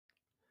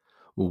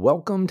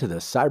Welcome to the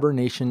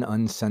Cybernation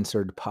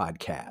Uncensored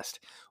podcast.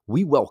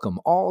 We welcome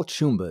all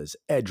Chumbas,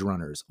 Edge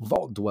Runners,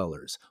 Vault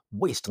Dwellers,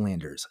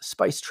 Wastelanders,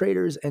 Spice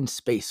Traders, and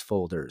Space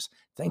Folders.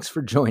 Thanks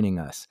for joining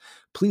us.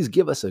 Please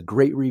give us a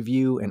great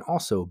review and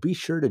also be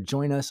sure to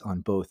join us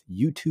on both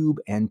YouTube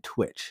and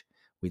Twitch.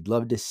 We'd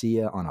love to see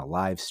you on a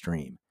live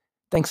stream.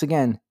 Thanks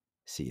again.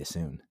 See you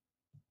soon.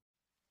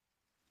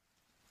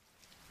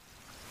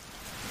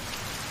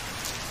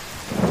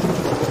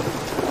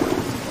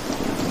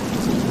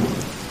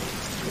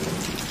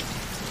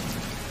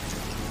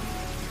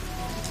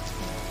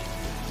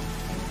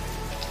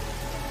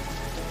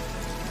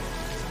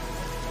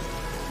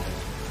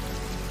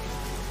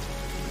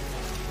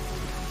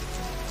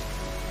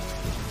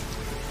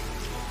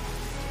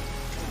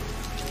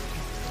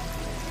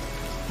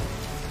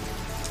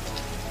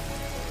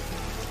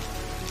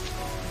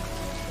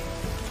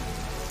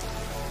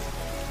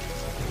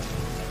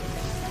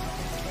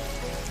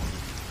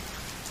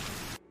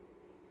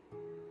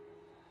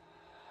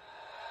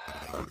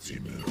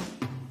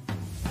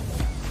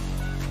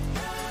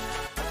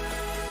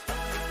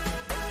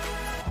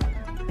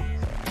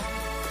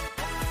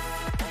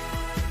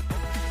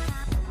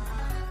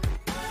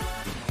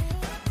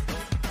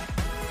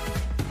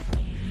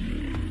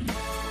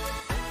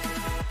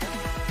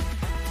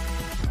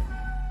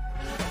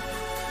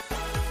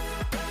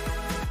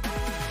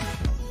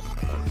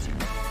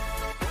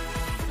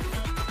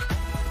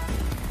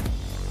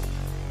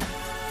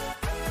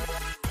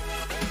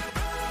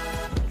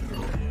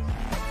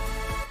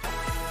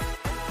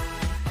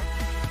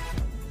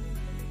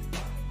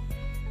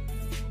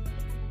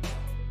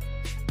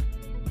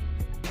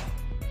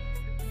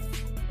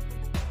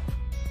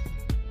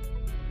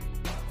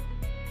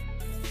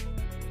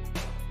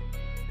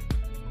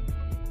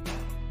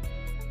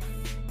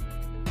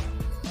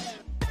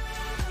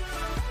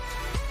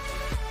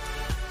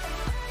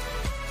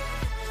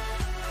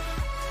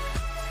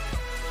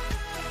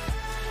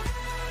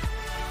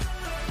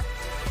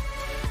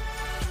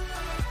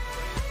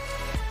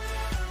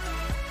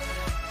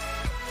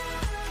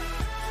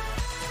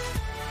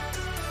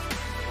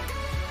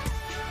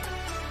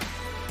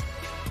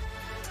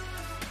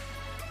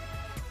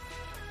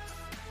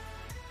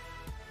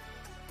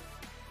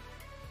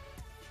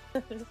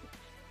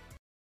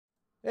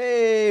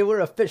 Hey, we're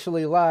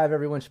officially live.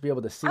 Everyone should be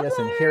able to see us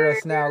and hear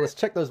us now. Let's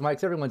check those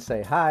mics. Everyone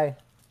say hi.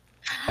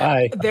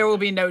 Hi. There will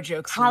be no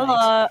jokes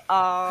tonight.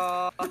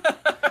 Hello.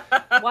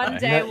 One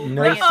day we'll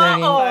no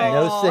singing.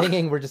 No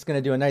singing. We're just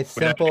gonna do a nice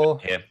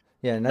simple,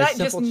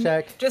 simple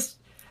check. Just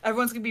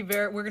everyone's gonna be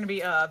we're gonna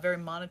be very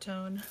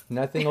monotone.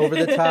 Nothing over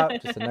the top.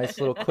 Just a nice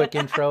little quick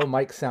intro.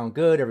 Mics sound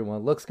good.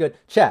 Everyone looks good.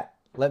 Chat.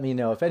 Let me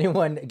know if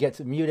anyone gets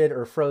muted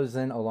or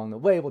frozen along the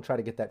way. We'll try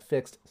to get that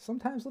fixed.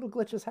 Sometimes little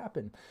glitches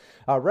happen.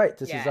 All right,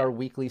 this is our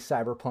weekly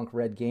Cyberpunk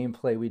Red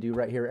gameplay we do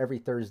right here every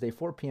Thursday,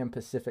 4 p.m.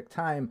 Pacific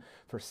time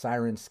for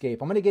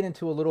Sirenscape. I'm going to get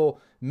into a little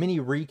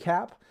mini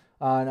recap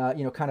on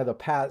kind of the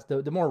past,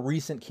 the more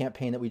recent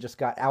campaign that we just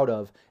got out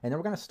of, and then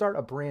we're going to start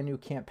a brand new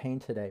campaign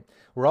today.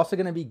 We're also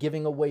going to be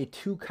giving away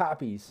 2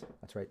 copies.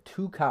 That's right,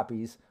 2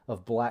 copies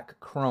of Black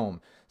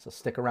Chrome. So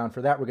stick around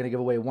for that. We're going to give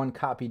away 1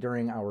 copy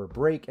during our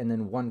break and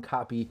then 1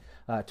 copy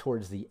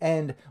towards the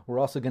end. We're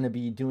also going to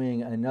be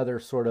doing another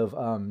sort of,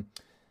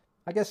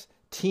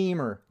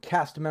 team or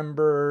cast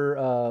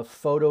member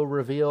photo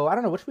reveal. I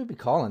don't know, what should we be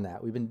calling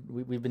that?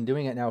 We've been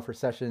doing it now for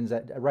sessions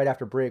right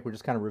after break. We're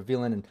just kind of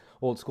revealing an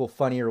old school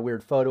funny or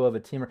weird photo of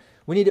a teamer.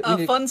 We need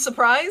a fun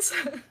surprise.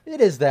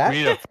 It is that.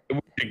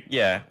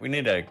 We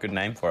need a good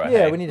name for it.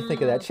 Yeah, we need to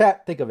think of that.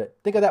 Chat, think of it.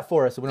 Think of that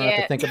for us so we don't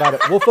have to think about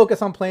it. We'll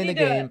focus on playing the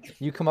game.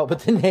 You come up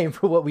with the name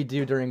for what we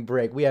do during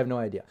break. We have no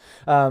idea.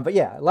 But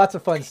yeah, lots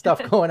of fun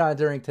stuff going on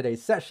during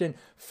today's session.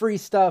 Free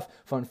stuff,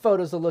 fun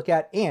photos to look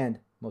at, and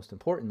most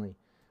importantly,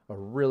 a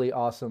really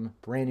awesome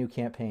brand new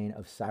campaign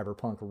of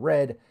Cyberpunk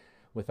Red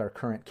with our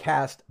current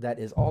cast that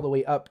is all the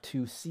way up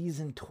to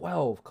season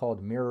 12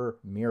 called Mirror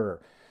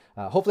Mirror.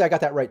 Hopefully I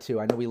got that right too.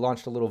 I know we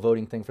launched a little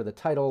voting thing for the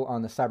title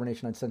on the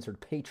Cybernation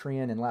Uncensored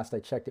Patreon, and last I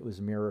checked it was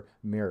Mirror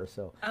Mirror.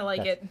 So I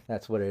like it.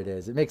 That's what it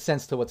is. It makes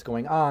sense to what's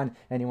going on.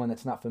 Anyone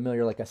that's not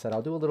familiar, like I said,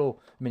 I'll do a little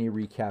mini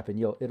recap and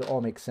it'll all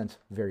make sense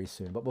very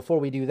soon. But before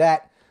we do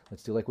that,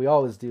 let's do like we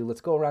always do.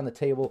 Let's go around the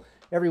table.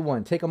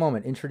 Everyone, take a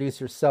moment, introduce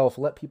yourself,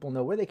 let people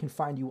know where they can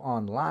find you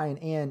online,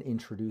 and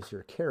introduce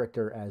your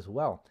character as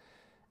well.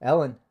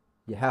 Ellen,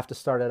 you have to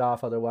start it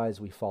off, otherwise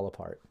we fall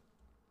apart.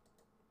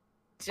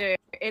 Dude,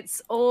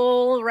 it's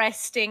all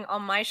resting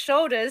on my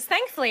shoulders.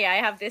 Thankfully, I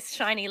have this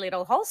shiny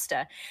little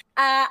holster.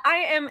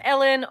 I am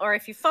Ellen, or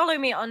if you follow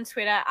me on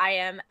Twitter, I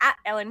am at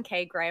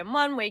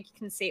EllenKGraham1, where you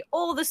can see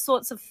all the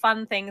sorts of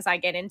fun things I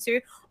get into,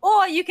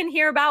 or you can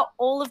hear about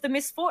all of the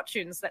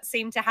misfortunes that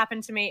seem to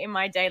happen to me in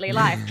my daily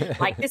life,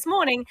 like this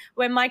morning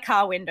when my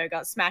car window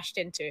got smashed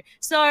into.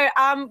 So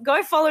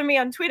go follow me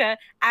on Twitter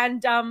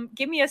and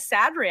give me a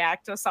sad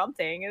react or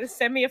something.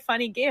 Send me a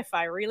funny GIF.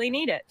 I really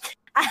need it.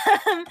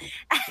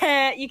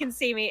 You can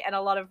see me in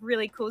a lot of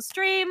really cool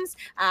streams.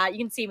 You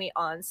can see me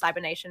on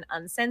Cybernation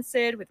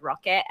Uncensored with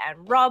Rocket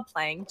and Rob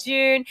playing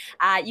Dune.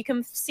 You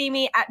can see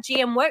me at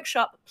GM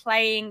Workshop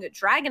playing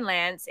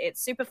Dragonlance.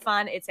 It's super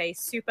fun. It's a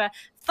super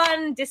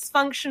fun,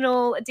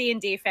 dysfunctional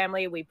D&D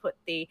family. We put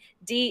the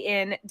D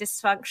in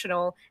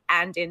dysfunctional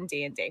and in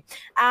D&D.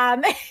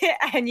 And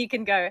you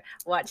can go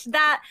watch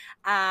that.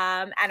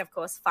 And of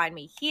course, find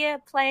me here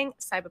playing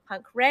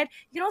Cyberpunk Red.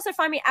 You can also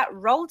find me at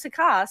Roll to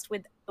Cast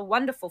with the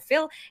wonderful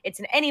Phil. It's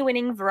an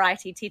any-winning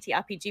variety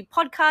TTRPG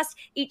podcast.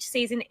 Each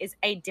season is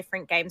a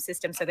different game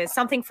system, so there's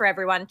something for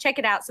everyone. Check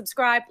it out,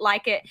 subscribe,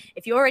 like it.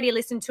 If you already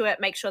listened to it,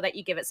 make sure that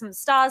you give it some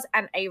stars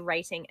and a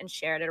rating and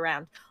share it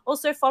around.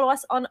 Also, follow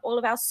us on all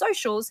of our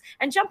socials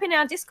and jump in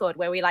our Discord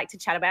where we like to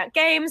chat about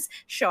games,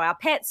 show our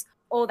pets,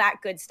 all that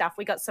good stuff.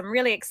 We got some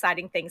really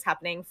exciting things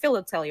happening. Phil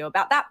will tell you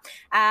about that.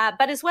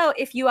 But as well,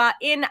 if you are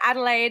in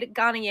Adelaide,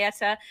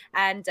 Garnieta,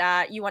 and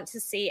you want to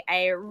see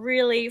a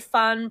really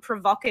fun,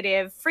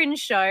 provocative fringe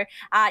show,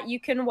 you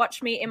can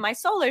watch me in my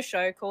solo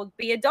show called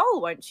Be a Doll,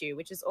 Won't You?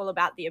 Which is all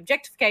about the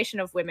objectification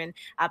of women,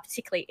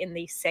 particularly in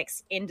the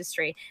sex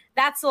industry.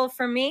 That's all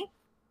from me.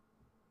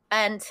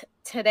 And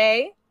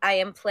today I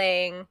am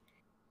playing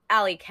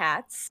Alley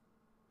Cats,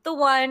 the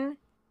one,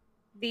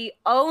 the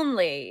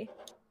only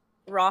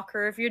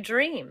rocker of your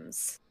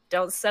dreams.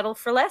 Don't settle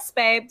for less,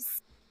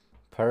 babes.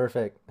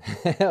 Perfect.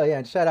 Hell yeah.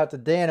 And shout out to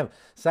Dan of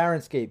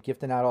Sirenscape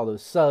gifting out all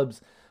those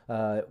subs.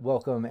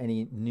 Welcome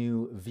any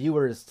new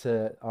viewers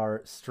to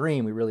our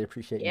stream. We really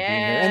appreciate you being here.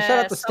 And shout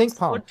out to Stink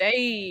Palm. Look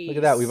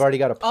at that. We've already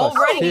got a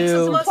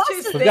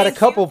 +2. We've got a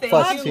couple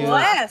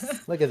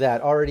 +2s. Look at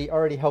that.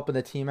 Already helping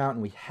the team out,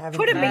 and we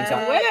haven't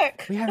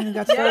even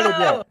got started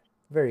yet.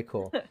 Very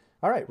cool.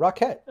 All right,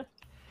 Rocket.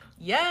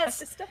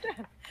 Yes.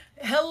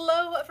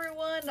 Hello,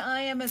 everyone.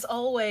 I am, as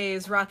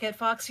always, Rocket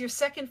Fox, your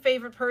second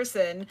favorite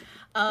person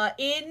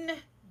in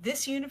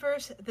this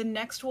universe, the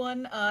next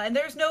one. And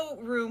there's no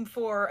room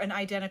for an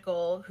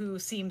identical who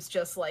seems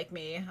just like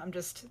me. I'm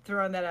just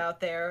throwing that out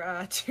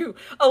there to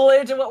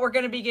allude to what we're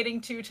going to be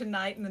getting to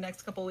tonight in the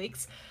next couple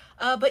weeks.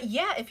 But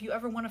yeah, if you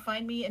ever want to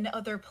find me in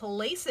other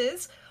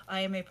places,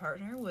 I am a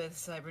partner with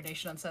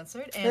Cybernation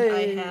Uncensored, and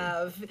I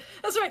have...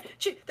 That's right,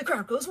 the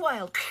crowd goes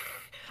wild.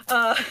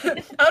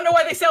 I don't know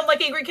why they sound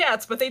like angry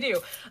cats, but they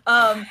do.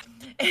 Yeah,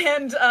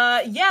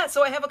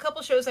 so I have a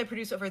couple shows I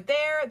produce over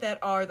there that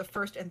are the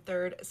first and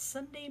third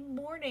Sunday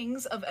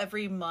mornings of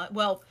every month.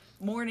 Well,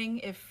 morning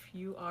if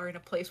you are in a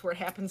place where it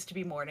happens to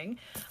be morning,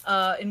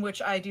 in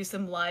which I do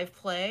some live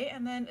play.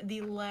 And then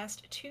the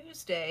last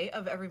Tuesday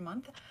of every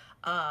month,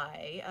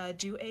 I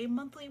do a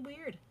monthly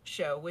weird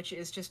show, which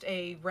is just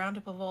a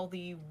roundup of all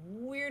the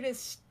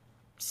weirdest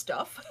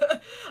stuff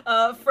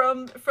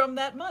from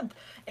that month.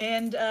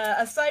 And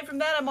aside from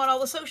that, I'm on all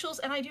the socials,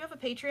 and I do have a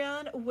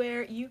Patreon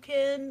where you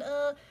can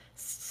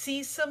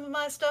see some of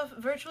my stuff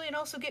virtually and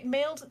also get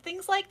mailed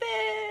things like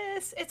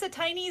this. It's a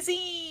tiny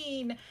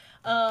zine.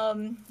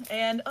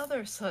 And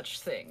other such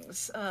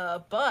things.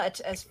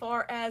 But as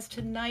far as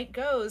tonight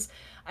goes,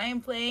 I am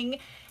playing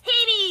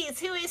Hades,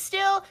 who is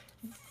still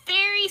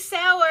very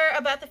sour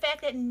about the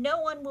fact that no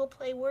one will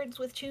play Words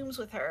with Tombs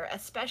with her,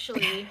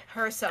 especially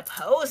her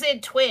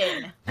supposed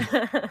twin.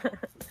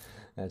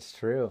 That's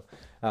true.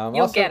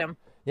 You'll get him.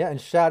 Yeah, and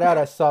shout out,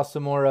 I saw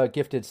some more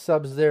gifted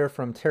subs there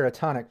from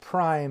Teratonic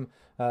Prime.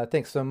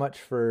 Thanks so much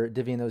for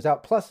divvying those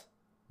out. Plus,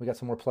 we got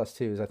some more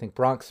 +2s. I think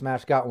Bronx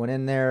Smash got one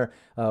in there.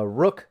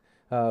 Rook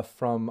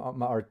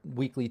from our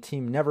weekly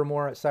team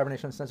Nevermore at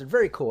Cybernation Uncensored.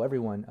 Very cool,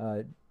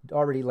 everyone.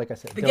 Already, like I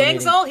said, the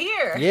gang's all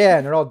here. Yeah,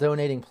 and they're all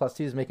donating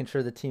 +2s, making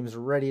sure the team's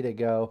ready to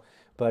go.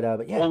 But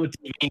yeah, all the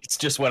teams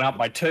just went up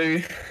by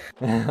 2.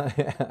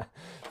 Yeah.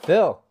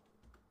 Phil.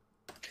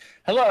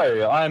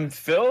 Hello, I'm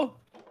Phil.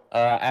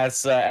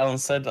 As Ellen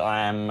said,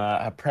 I am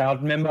a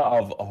proud member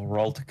of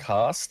Roll to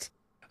Cast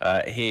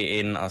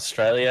here in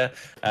Australia.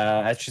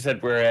 As she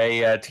said, we're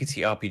a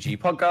TTRPG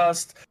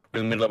podcast. We're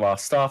in the middle of our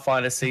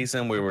Starfighter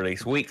season. We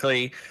release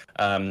weekly.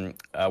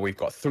 We've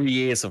got 3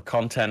 years of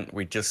content.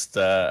 We just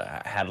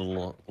had a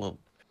little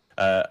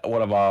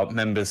one of our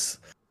members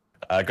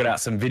got out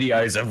some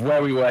videos of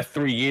where we were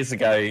 3 years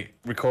ago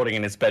recording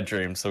in his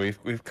bedroom. So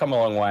we've come a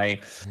long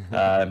way.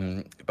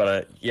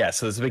 Yeah,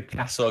 so there's a big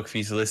catalog for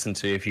you to listen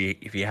to if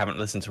you haven't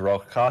listened to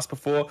Rollcast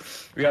before.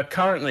 We are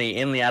currently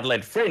in the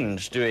Adelaide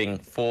Fringe doing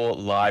 4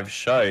 live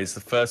shows.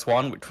 The first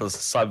one, which was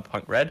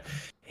Cyberpunk Red,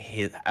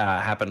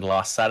 happened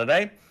last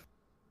Saturday.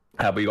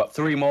 We got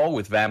 3 more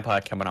with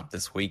Vampire coming up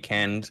this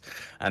weekend,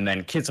 and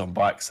then Kids on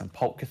Bikes and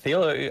Pulp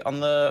Cthulhu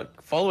on the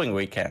following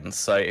weekend.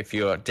 So if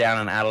you're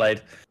down in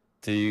Adelaide,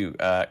 do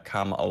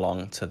come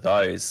along to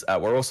those.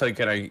 We're also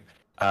going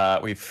to,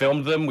 we've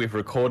filmed them, we've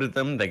recorded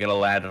them. They're going to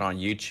land on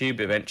YouTube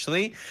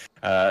eventually.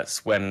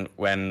 It's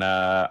when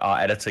our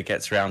editor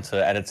gets around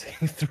to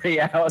editing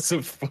 3 hours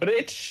of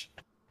footage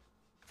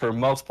from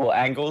multiple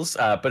angles,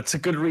 but it's a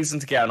good reason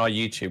to get on our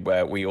YouTube,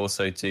 where we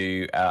also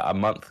do a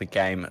monthly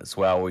game as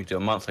well. We do a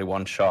monthly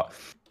one-shot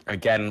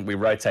Again, we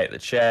rotate the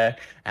chair,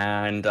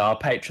 and our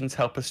patrons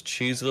help us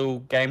choose a little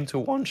game to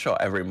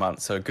one-shot every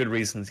month. So a good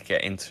reason to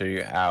get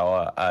into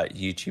our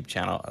YouTube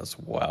channel as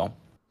well.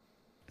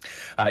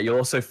 You'll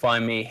also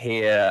find me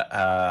here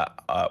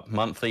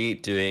monthly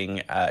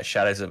doing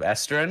Shadows of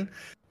Esteren,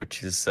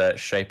 which is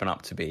shaping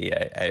up to be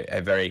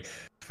a very,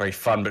 very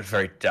fun but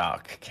very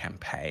dark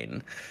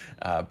campaign.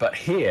 But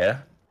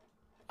here,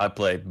 I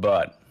play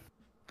Bud,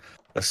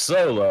 a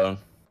solo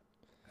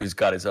who's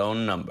got his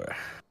own number.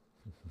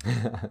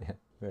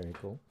 Very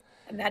cool.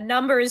 And that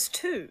number is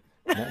 2.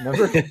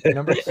 Number 2.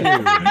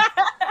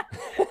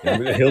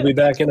 He'll be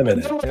back in a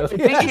minute.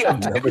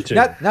 Number 2.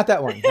 Not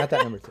that one. Not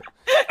that number 2.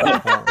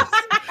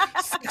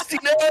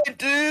 69,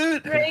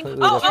 dude. Wait.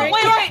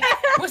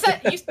 Was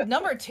that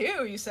number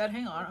 2? You said,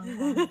 hang on.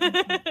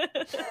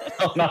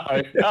 Oh, no.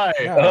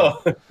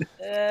 Oh.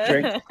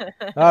 Drink.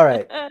 All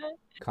right.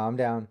 Calm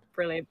down.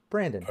 Brilliant.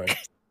 Brandon.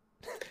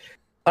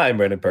 Hi, I'm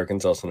Brandon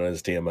Perkins, also known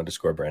as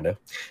DM_Brando.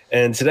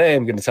 And today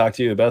I'm going to talk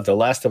to you about The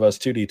Last of Us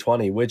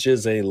 2D20, which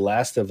is a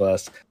Last of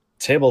Us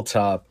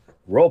tabletop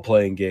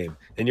role-playing game.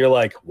 And you're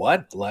like,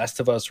 what? Last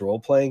of Us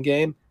role-playing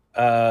game?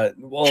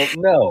 Well,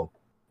 no.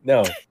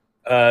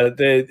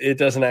 It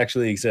doesn't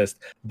actually exist.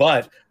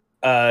 But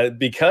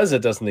because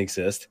it doesn't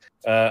exist,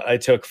 I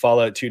took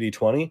Fallout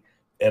 2D20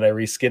 and I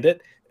reskinned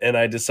it, and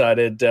I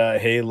decided,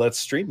 hey, let's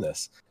stream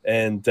this.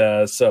 And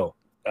so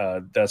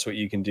that's what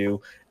you can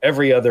do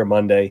every other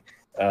Monday.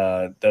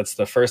 That's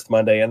the first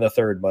Monday and the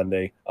third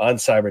Monday on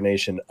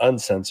Cybernation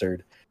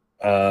Uncensored.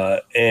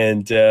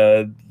 And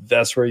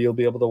that's where you'll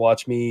be able to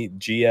watch me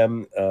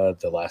GM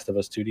The Last of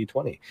Us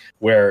 2D20,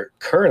 where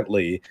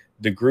currently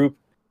the group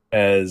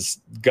has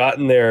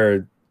gotten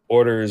their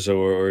orders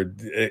or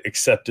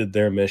accepted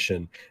their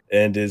mission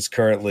and is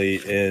currently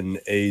in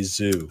a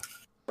zoo.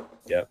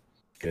 Yep.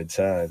 Good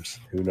times.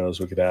 Who knows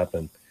what could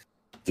happen?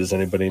 Does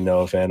anybody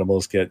know if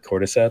animals get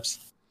cordyceps?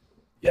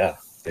 Yeah,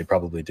 they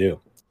probably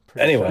do.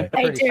 Anyway.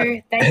 They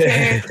do.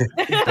 I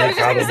was just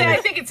going to say,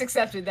 I think it's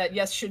accepted that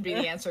yes should be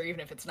the answer,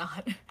 even if it's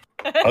not.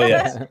 Oh,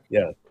 yes.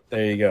 Yeah.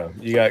 There you go.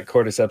 You got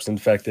cordyceps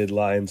infected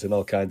lions and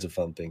all kinds of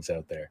fun things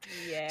out there.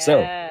 Yeah.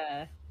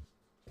 So,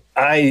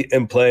 I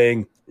am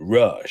playing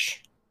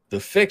Rush, the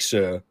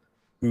fixer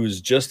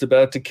who's just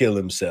about to kill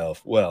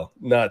himself. Well,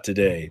 not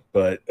today,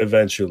 but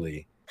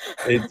eventually.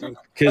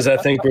 Because I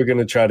think we're going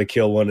to try to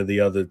kill one of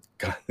the other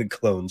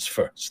clones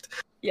first.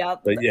 Yeah,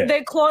 but yeah,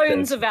 they're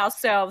clones of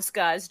ourselves,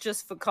 guys,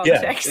 just for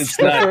context. Yeah, it's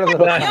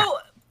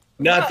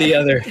not the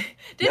other.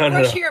 Didn't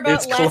Rush hear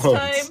about last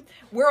time?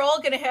 We're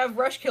all going to have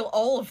Rush kill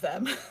all of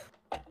them.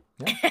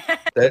 Yeah.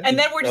 And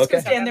then we're just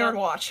going to stand there and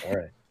watch.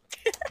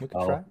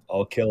 All right.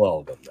 I'll kill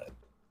all of them then.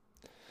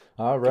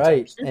 All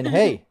right. And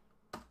hey,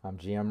 I'm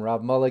GM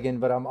Rob Mulligan,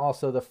 but I'm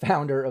also the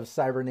founder of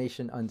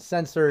Cybernation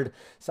Uncensored.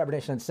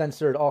 Cybernation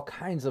Uncensored, all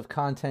kinds of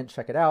content.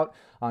 Check it out.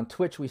 On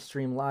Twitch, we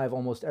stream live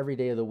almost every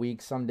day of the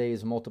week, some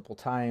days multiple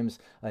times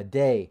a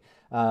day.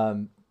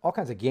 All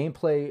kinds of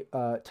gameplay,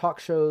 talk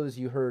shows.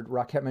 You heard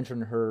Rockette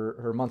mention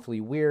her monthly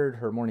Weird,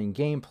 her morning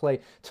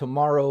gameplay.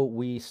 Tomorrow,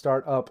 we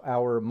start up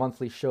our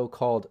monthly show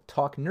called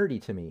Talk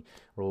Nerdy to Me,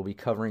 where we'll be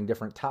covering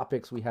different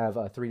topics. We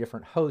have 3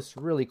 different hosts.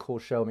 Really cool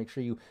show. Make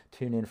sure you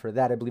tune in for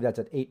that. I believe that's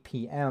at 8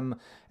 p.m.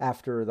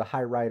 after the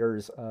High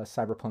Riders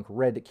Cyberpunk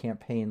Red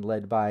campaign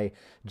led by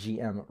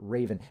GM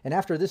Raven. And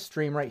after this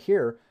stream right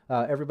here,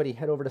 everybody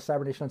head over to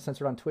Cybernation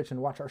Uncensored on Twitch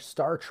and watch our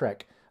Star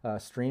Trek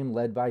stream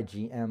led by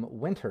GM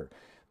Winter.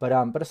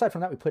 But aside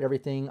from that, we put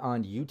everything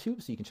on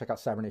YouTube, so you can check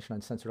out Cybernation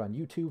Uncensored on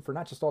YouTube for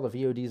not just all the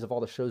VODs of all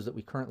the shows that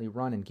we currently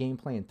run and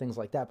gameplay and things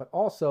like that, but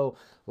also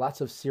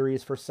lots of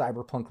series for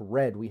Cyberpunk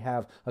Red. We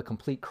have a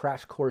complete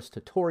crash course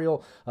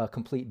tutorial, a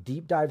complete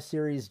deep dive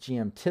series,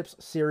 GM Tips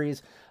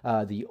series,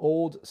 the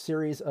old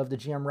series of the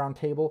GM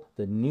Roundtable,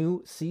 the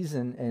new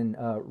season and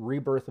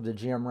rebirth of the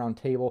GM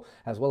Roundtable,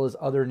 as well as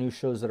other new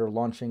shows that are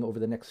launching over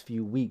the next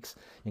few weeks,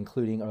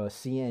 including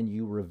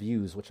CNU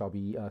Reviews, which I'll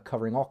be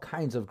covering all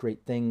kinds of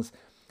great things,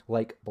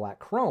 like Black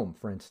Chrome,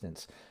 for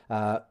instance,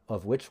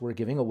 of which we're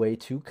giving away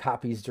 2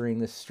 copies during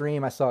this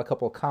stream. I saw a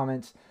couple of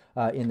comments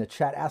in the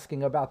chat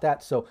asking about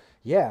that. So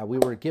yeah, we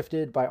were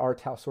gifted by our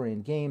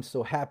Talsorian Games.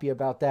 So happy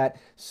about that.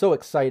 So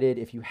excited.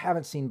 If you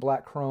haven't seen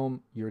Black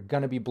Chrome, you're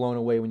going to be blown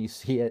away when you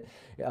see it.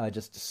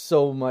 Just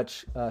so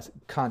much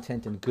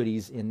content and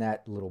goodies in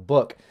that little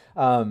book.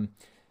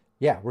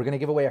 Yeah, we're going to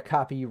give away a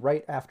copy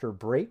right after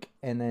break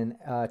and then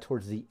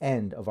towards the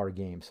end of our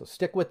game. So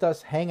stick with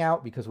us, hang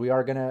out, because we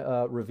are going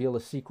to reveal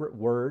a secret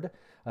word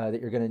that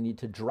you're going to need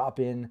to drop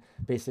in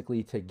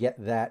basically to get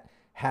that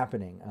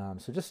happening.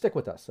 So just stick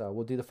with us.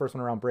 We'll do the first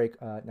one around break,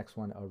 next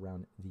one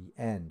around the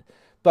end.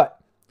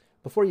 But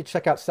before you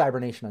check out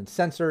Cybernation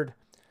Uncensored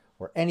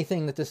or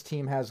anything that this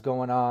team has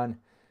going on,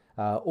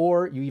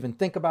 or you even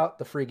think about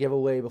the free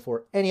giveaway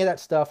before any of that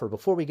stuff or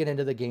before we get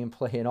into the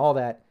gameplay and all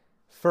that,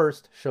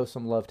 first, show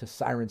some love to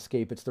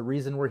Sirenscape. It's the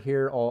reason we're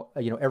here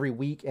every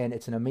week, and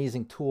it's an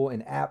amazing tool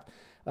and app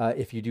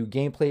If you do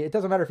gameplay, it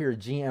doesn't matter if you're a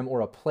GM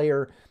or a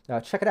player,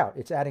 check it out.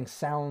 It's adding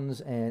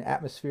sounds and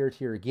atmosphere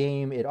to your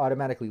game. It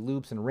automatically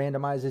loops and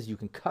randomizes. You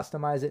can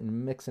customize it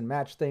and mix and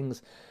match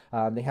things.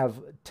 They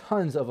have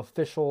tons of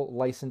official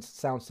licensed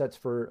sound sets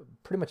for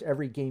pretty much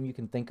every game you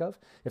can think of.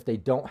 If they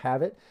don't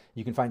have it,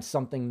 you can find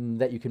something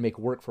that you can make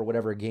work for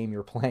whatever game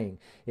you're playing.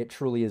 It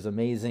truly is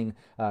amazing.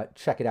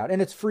 Check it out.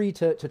 And it's free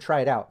to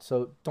try it out.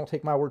 So don't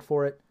take my word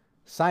for it.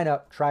 Sign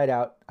up, try it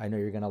out. I know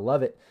you're going to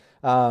love it.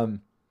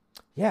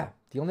 Yeah,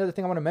 the only other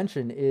thing I want to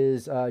mention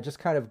is just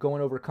kind of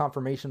going over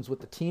confirmations with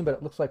the team, but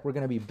it looks like we're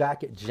going to be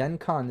back at Gen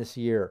Con this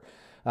year.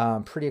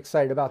 Pretty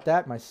excited about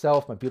that.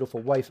 Myself, my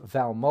beautiful wife,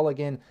 Val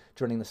Mulligan,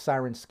 joining the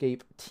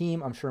Sirenscape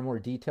team. I'm sure more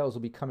details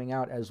will be coming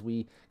out as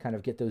we kind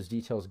of get those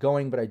details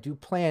going, but I do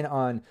plan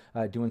on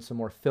doing some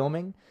more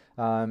filming,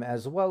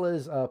 as well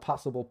as a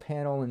possible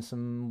panel and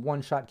some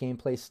one-shot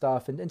gameplay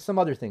stuff and some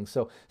other things.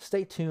 So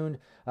stay tuned.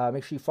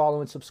 Make sure you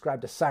follow and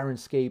subscribe to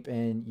Sirenscape,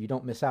 and you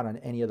don't miss out on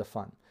any of the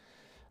fun.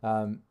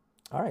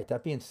 All right,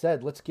 that being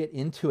said, let's get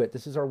into it.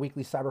 This is our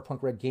weekly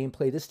Cyberpunk Red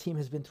gameplay. This team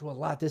has been through a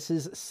lot. This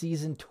is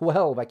Season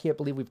 12. I can't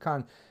believe we've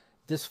gone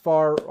this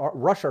far.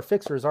 Rush, our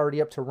fixer, is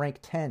already up to rank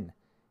 10.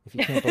 If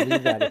you can't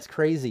believe that, it's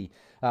crazy.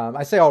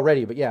 I say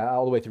already, but yeah,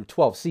 all the way through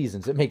 12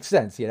 seasons. It makes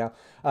sense, you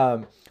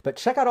know. But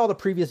check out all the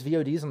previous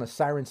VODs on the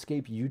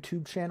Sirenscape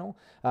YouTube channel,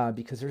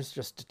 because there's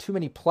just too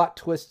many plot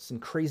twists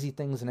and crazy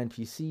things and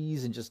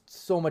NPCs and just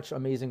so much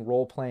amazing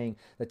role-playing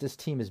that this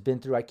team has been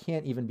through. I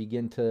can't even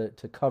begin to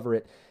cover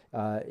it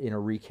in a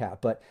recap.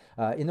 But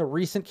in the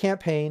recent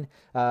campaign,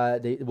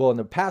 in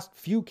the past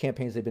few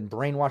campaigns, they've been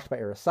brainwashed by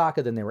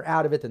Arasaka. Then they were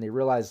out of it. Then they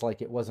realized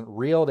like it wasn't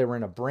real. They were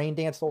in a brain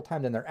dance the whole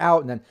time. Then they're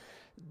out. And then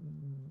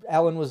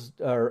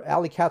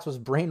Alley Katz was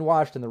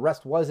brainwashed and the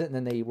rest wasn't. And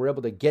then they were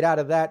able to get out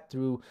of that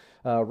through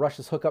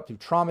Rush's hookup through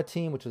Trauma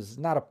Team, which was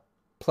not a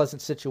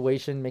pleasant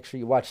situation. Make sure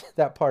you watch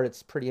that part.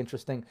 It's pretty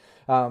interesting.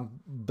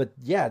 But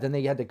yeah, then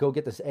they had to go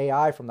get this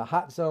AI from the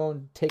hot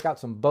zone, take out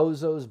some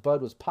bozos.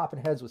 Bud was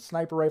popping heads with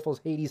sniper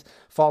rifles. Hades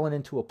falling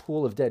into a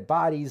pool of dead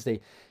bodies. They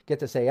get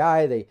this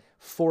AI, they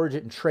forge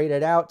it and trade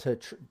it out to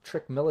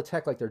trick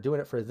Militech like they're doing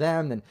it for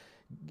them. Then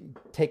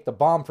take the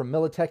bomb from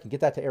Militech and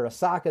get that to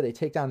Arasaka. They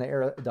take down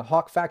the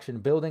Hawk faction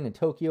building in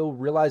Tokyo,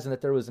 realizing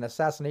that there was an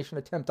assassination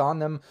attempt on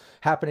them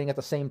happening at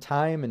the same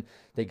time. And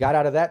they got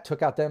out of that,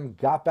 took out them,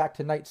 got back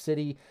to Night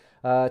City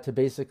to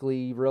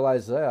basically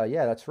realize,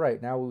 yeah, that's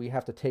right. Now we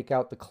have to take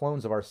out the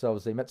clones of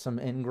ourselves. They met some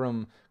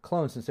Ingram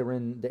clones since they were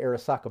in the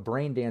Arasaka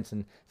brain dance,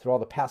 and through all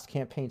the past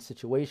campaign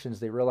situations,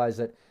 they realized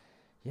that,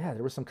 yeah,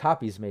 there were some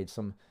copies made,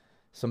 some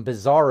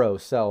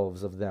bizarro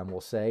selves of them, we'll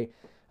say.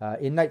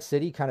 In Night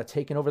City, kind of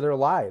taking over their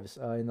lives.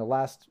 In the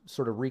last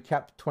sort of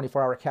recap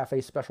 24-hour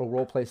cafe special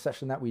roleplay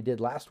session that we did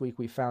last week,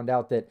 we found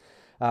out that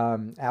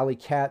Alley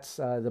Katz,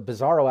 the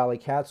Bizarro Alley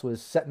Katz,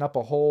 was setting up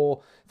a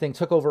whole thing,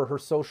 took over her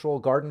social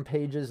garden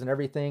pages and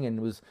everything,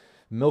 and was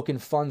milking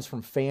funds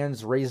from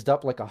fans, raised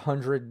up like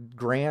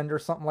 $100,000 or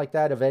something like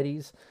that of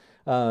Eddie's.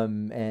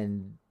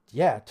 And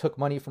yeah, took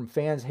money from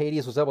fans.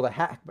 Hades was able to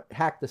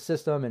hack the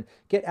system and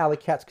get Alley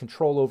Katz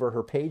control over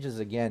her pages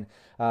again.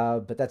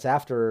 But that's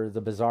after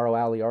the Bizarro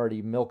Alley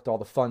already milked all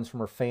the funds from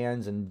her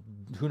fans, and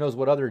who knows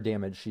what other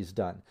damage she's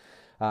done.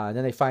 And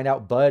then they find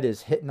out Bud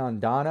is hitting on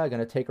Donna,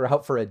 going to take her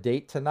out for a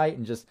date tonight,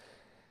 and just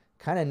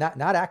kind of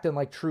not acting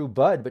like true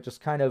Bud, but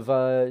just kind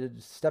of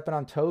stepping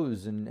on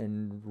toes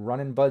and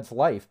running Bud's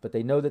life. But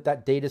they know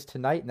that date is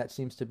tonight, and that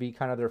seems to be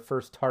kind of their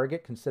first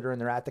target, considering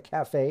they're at the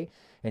cafe,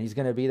 and he's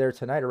going to be there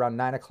tonight around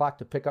 9 o'clock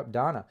to pick up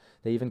Donna.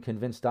 They even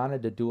convinced Donna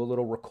to do a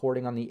little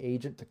recording on the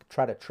agent to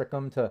try to trick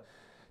him to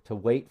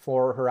wait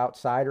for her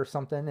outside or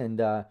something.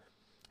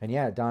 And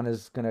yeah,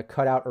 Donna's going to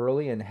cut out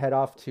early and head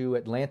off to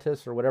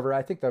Atlantis or whatever.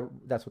 I think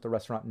that's what the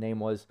restaurant name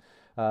was.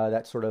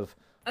 That sort of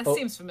that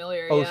seems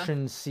familiar.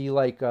 Ocean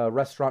Sea-like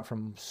restaurant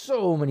from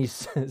so many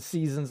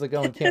seasons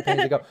ago and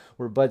campaigns ago,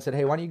 where Bud said,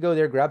 "Hey, why don't you go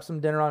there, grab some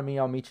dinner on me?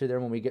 I'll meet you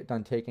there when we get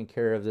done taking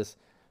care of this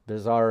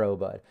Bizarro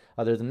Bud."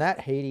 Other than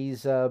that,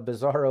 Hades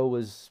Bizarro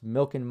was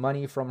milking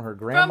money from her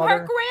grandmother. From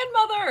her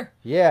grandmother!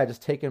 Yeah,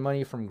 just taking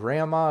money from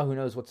grandma. Who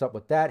knows what's up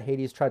with that?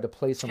 Hades tried to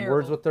play some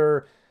words with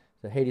her.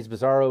 The Hades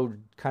Bizarro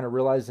kind of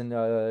realizing,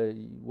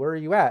 where are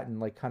you at? And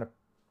like kind of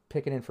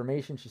picking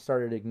information. She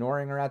started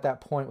ignoring her at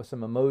that point with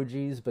some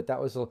emojis, but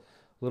that was a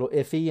little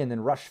iffy. And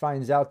then Rush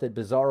finds out that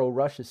Bizarro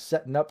Rush is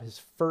setting up his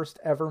first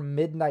ever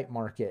midnight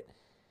market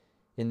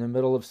in the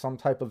middle of some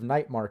type of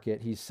night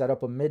market. He's set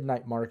up a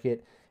midnight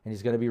market, and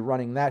he's going to be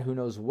running that. Who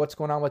knows what's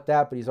going on with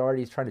that, but he's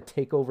trying to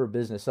take over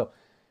business. So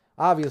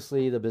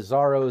obviously the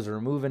Bizarros are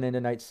moving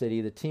into Night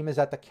City. The team is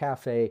at the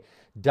cafe.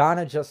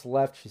 Donna just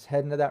left. She's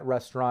heading to that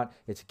restaurant.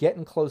 It's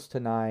getting close to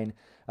 9.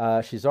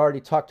 She's already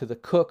talked to the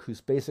cook,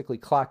 who's basically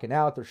clocking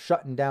out. They're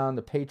shutting down.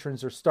 The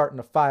patrons are starting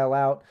to file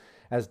out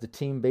as the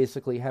team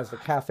basically has the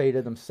cafe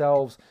to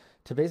themselves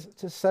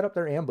to set up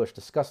their ambush,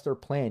 discuss their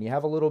plan. You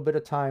have a little bit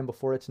of time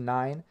before it's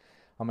 9.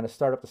 I'm going to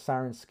start up the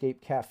Sirenscape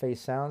cafe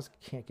sounds.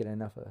 Can't get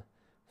enough of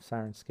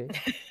Sirenscape.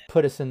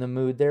 Put us in the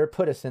mood there.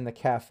 Put us in the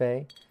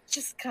cafe.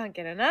 Just can't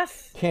get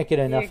enough. Can't get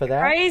enough You're of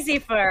that. Crazy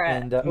for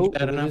it.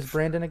 And who's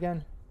Brandon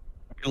again?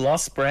 We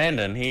lost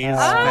Brandon. He's Oh!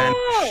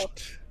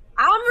 vanished.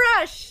 I'm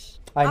Rush.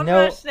 I'm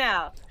know. Rush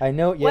now. I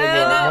know. Yeah, Well,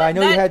 yeah. No, I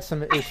know you that- had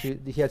some issues.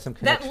 He had some That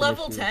connection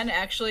level issues. 10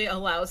 actually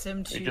allows him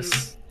He to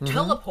just-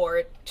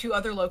 teleport to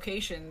other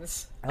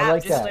locations I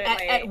like that.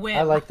 Absolutely. at whim.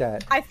 I like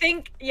that. I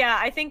think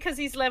because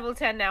he's level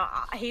 10 now,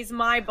 he's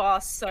my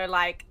boss, so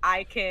like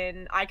I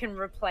can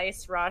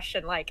replace Rush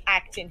and like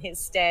act in his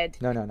stead.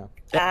 No.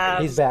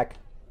 Um, He's back.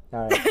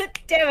 All right.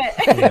 Damn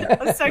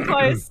it. I'm so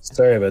close.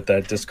 Sorry about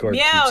that. Discord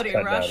keeps Meowdy,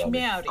 cutting Rush, out on me.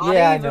 meowdy.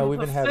 Yeah, I even know, we've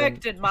been having-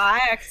 perfected my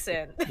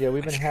accent. Yeah,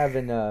 we've been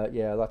having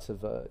lots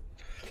of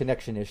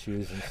connection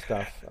issues and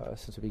stuff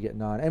since we've been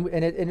getting on, and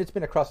it's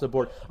been across the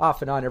board,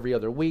 off and on every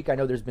other week. I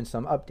know there's been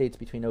some updates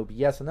between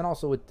OBS and then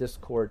also with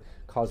Discord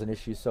causing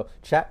issues. So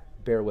chat,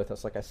 bear with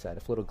us. Like I said,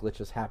 if little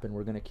glitches happen,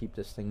 we're going to keep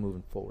this thing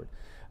moving forward.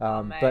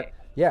 But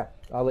yeah,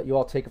 I'll let you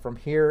all take it from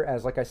here.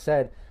 As like I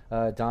said,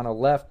 Donna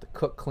left, the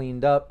cook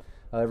cleaned up.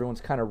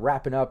 Everyone's kind of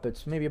wrapping up.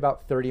 It's maybe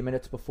about 30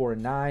 minutes before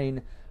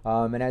 9.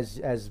 And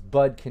as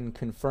Bud can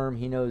confirm,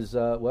 he knows,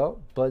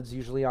 Bud's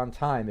usually on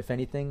time. If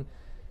anything,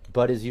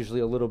 Bud is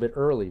usually a little bit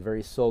early,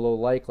 very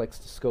solo-like, likes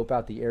to scope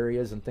out the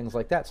areas and things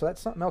like that. So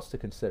that's something else to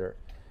consider.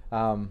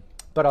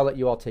 But I'll let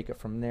you all take it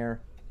from there.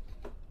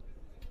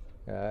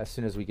 As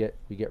soon as we get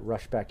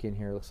Rush back in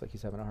here, looks like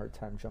he's having a hard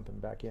time jumping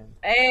back in.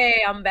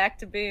 Hey, I'm back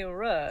to being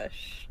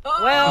Rush. Oh,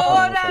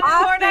 Well,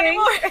 not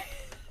anymore.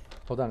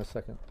 Hold on a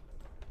second.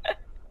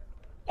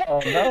 Oh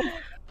no!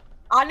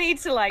 I need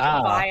to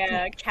buy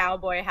a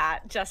cowboy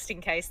hat just in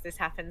case this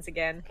happens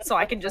again, so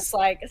I can just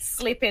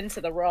slip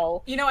into the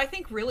role. You know, I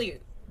think really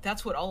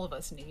that's what all of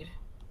us need.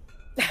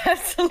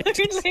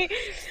 Absolutely.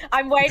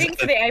 I'm waiting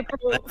for the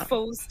April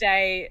Fool's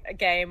Day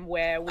game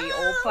where we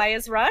all play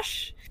as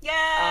Rush.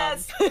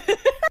 Yes.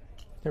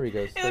 Here he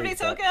goes. It would be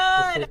so Let's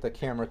see good. if the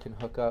camera can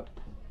hook up.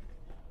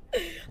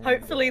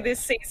 Hopefully this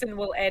season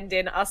will end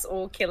in us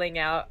all killing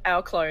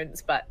our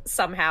clones, but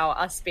somehow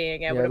us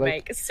being able to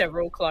make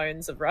several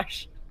clones of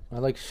Rush. I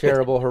like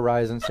Shareable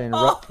Horizon saying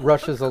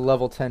Rush is a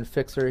level 10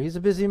 fixer. He's a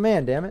busy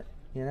man, damn it.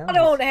 You know, I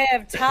don't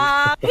have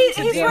time. He's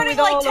deal running with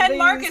all like of 10 these.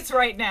 markets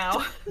right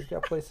now. he's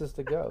got places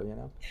to go, you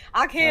know.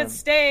 I can't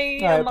stay.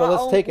 All right, in but my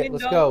let's own take it.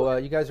 Let's window. go.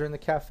 You guys are in the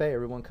cafe.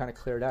 Everyone kind of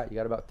cleared out. You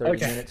got about 30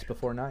 minutes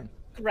before 9.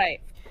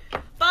 Right.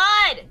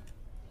 Bud,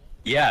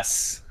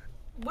 Yes.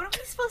 what are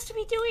we supposed to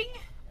be doing?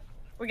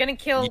 We're gonna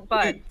kill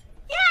Bud.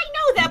 Yeah, I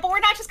know that, but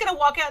we're not just gonna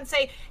walk out and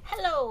say,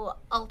 "Hello,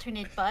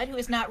 alternate Bud," who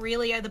is not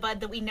really the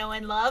Bud that we know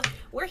and love.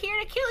 We're here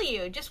to kill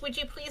you. Just would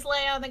you please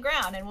lay on the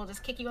ground, and we'll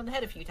just kick you on the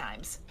head a few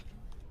times.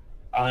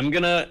 I'm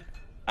gonna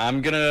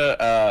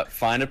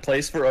find a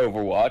place for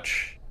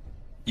Overwatch.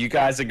 You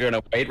guys are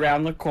gonna wait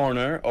around the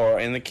corner or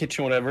in the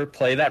kitchen, whatever.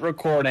 Play that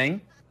recording.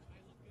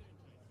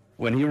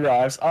 When he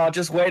arrives, I'll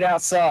just wait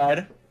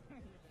outside.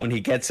 When he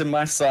gets in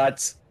my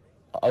sights,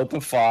 I'll open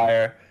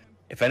fire.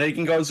 If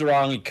anything goes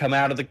wrong, you come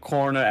out of the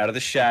corner, out of the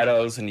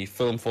shadows, and you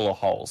fill them full of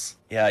holes.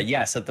 Yeah,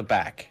 yes, at the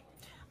back.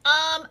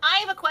 I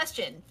have a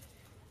question.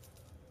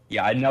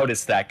 Yeah, I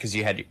noticed that because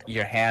you had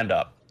your hand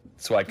up,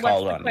 so I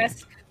called on you.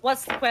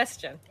 What's the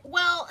question?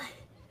 Well,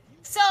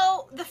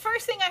 so the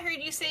first thing I heard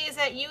you say is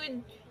that you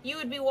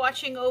would be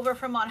watching over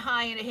from on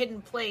high in a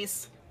hidden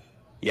place.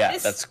 Yeah,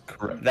 This- that's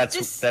correct.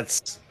 this-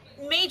 That's.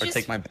 May Or just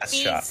take my best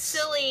be shots.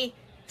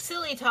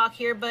 silly talk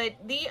here, but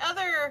the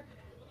other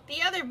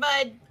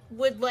Bud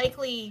would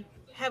likely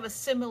have a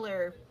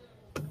similar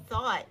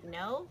thought,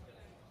 no?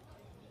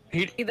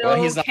 Either Well,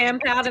 all he's not-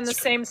 camp out in the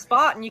same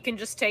spot and you can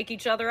just take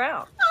each other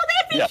out. Oh,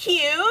 that'd be Yeah.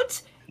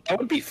 cute. That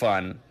would be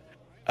fun.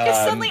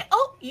 Just suddenly,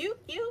 oh, you,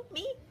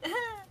 me.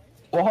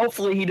 Well,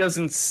 hopefully he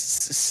doesn't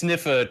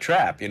sniff a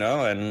trap, you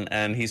know,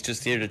 and he's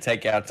just here to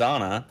take out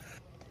Donna.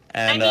 I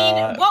And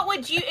mean, what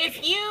would you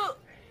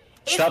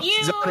stop if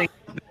you? zoning,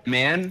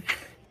 man.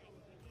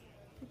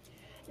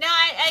 No,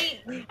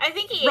 I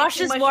think he Rush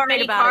ate is too much worried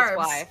many about carbs. his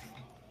wife.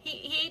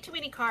 He ate too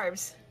many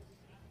carbs,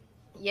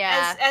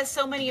 Yeah. as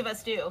so many of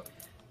us do.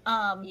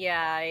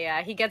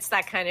 Yeah. He gets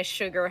that kind of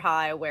sugar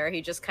high where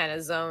he just kind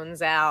of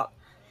zones out.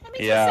 That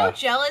makes Yeah. me so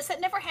jealous.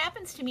 That never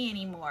happens to me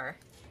anymore.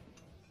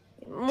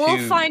 We'll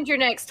Dude. find your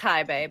next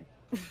high, babe.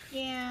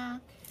 Yeah.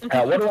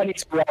 What do I need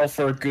to roll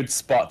for a good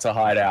spot to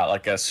hide out?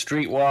 Like a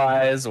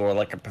streetwise or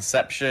like a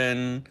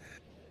perception?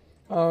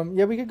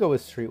 Yeah, we could go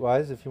with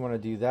Streetwise if you want to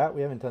do that.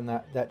 We haven't done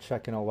that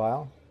check in a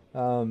while.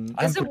 I'm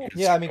Is it- pretty good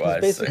Yeah, I mean, because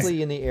streetwise.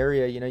 basically in the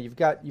area, you know, you've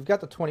got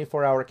the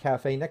 24-hour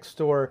cafe next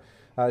door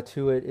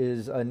to it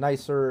is a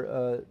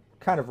nicer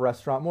kind of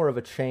restaurant, more of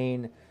a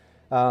chain,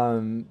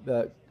 and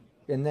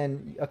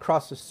then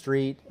across the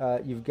street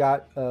you've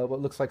got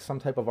what looks like some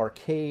type of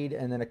arcade,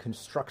 and then a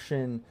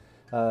construction,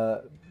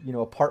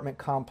 apartment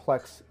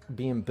complex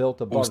being built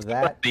above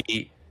that.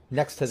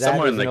 Next to that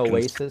Somewhere is in an the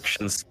oasis.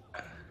 construction s-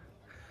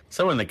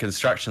 Somewhere in the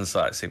construction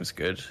site seems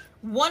good.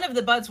 One of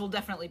the Buds will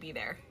definitely be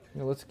there. You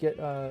know, let's get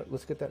that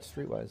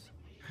Streetwise.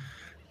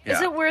 Yeah.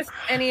 Is it worth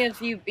any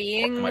of you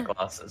being? My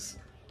glasses.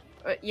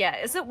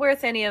 Is it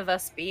worth any of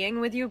us being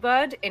with you,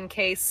 Bud, in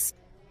case,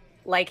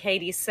 like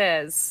Hades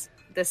says,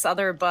 this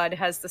other Bud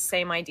has the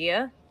same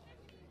idea?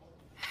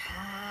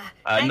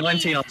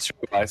 19 on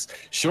Streetwise.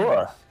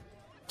 Sure.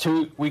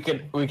 We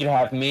could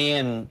have me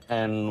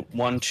and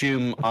one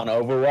tomb on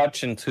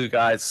Overwatch and two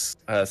guys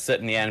sit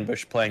in the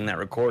ambush playing that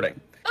recording.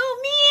 Oh,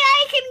 me,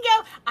 I can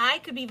go. I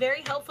could be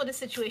very helpful in a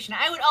situation.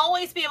 I would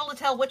always be able to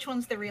tell which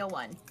one's the real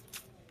one.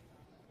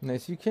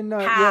 Nice. You can.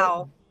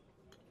 How?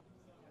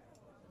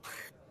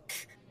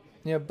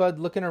 Yeah, Bud,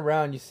 looking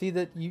around, you see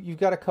that you've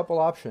got a couple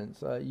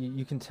options.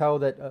 You can tell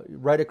that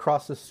right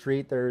across the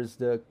street there's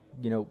the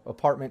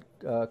apartment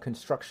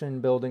construction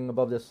building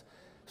above this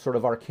sort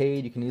of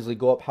arcade. You can easily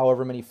go up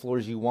however many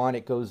floors you want.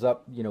 It goes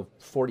up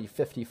 40,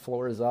 50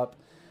 floors up.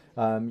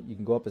 You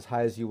can go up as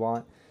high as you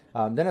want.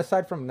 Then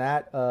aside from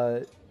that,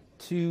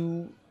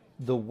 to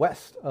the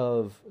west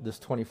of this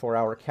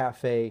 24-hour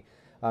cafe,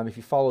 if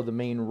you follow the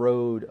main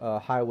road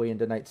highway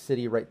into Night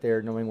City right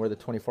there, knowing where the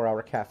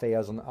 24-hour cafe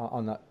is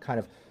on the kind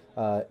of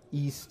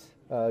east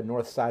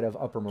north side of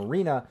Upper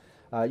Marina,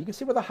 you can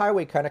see where the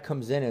highway kind of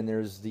comes in, and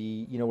there's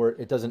the where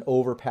it does an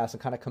overpass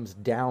and kind of comes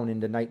down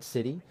into Night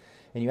City,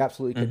 and you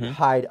absolutely could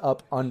hide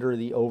up under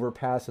the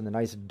overpass in the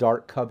nice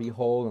dark cubby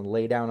hole and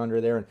lay down under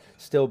there and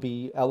still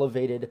be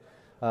elevated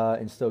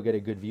and still get a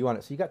good view on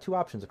it. So you got two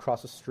options: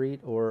 across the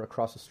street or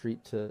across the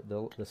street to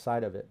the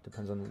side of it.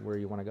 Depends on where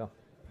you want to go.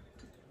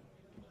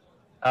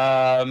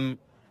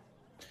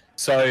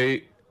 So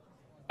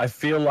I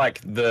feel like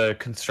the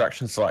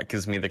construction site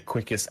gives me the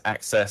quickest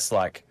access,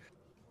 like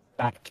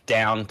back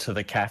down to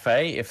the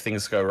cafe if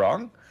things go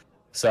wrong.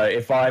 So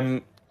it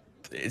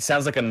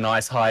sounds like a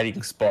nice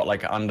hiding spot,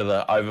 like under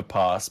the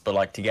overpass, but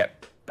like to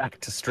get back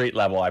to street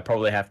level, I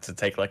probably have to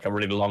take like a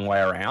really long way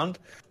around.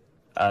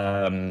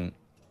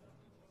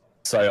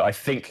 So I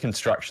think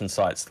construction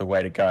site's the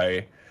way to go.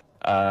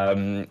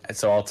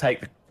 So I'll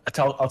take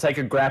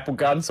a grapple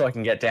gun so I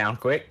can get down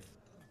quick.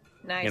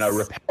 Nice.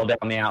 Rappel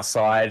down the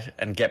outside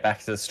and get back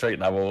to the street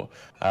level.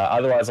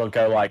 Otherwise, I'll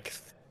go like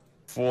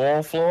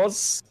 4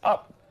 floors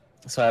up,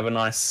 so I have a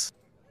nice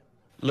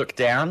look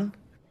down.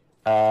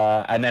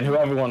 And then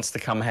whoever wants to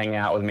come hang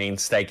out with me and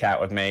stake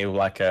out with me,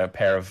 like a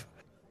pair of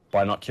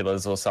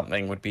binoculars or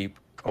something, would be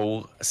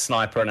cool. A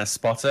sniper and a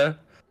spotter.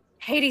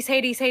 Hades.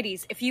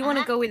 If you want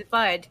to go with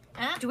Bud,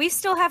 do we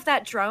still have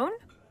that drone?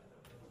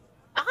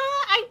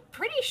 I'm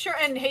pretty sure.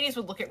 And Hades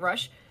would look at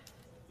Rush.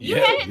 You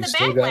had it in the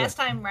bag last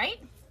time, right?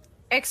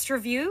 Extra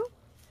view?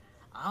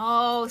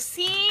 Oh,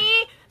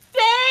 see?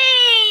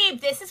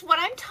 Babe! This is what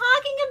I'm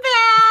talking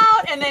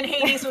about! And then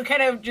Hades would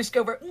kind of just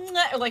go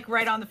like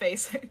right on the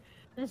face.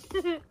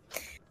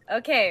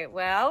 Okay,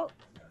 well,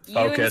 you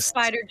and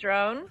Spider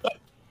Drone.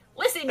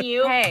 Listen,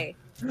 you. Hey.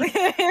 Just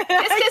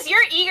because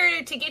you're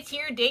eager to get to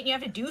your date and you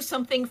have to do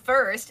something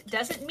first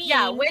doesn't mean...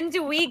 Yeah, when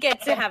do we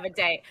get to have a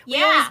date?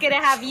 We always get to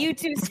have you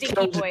two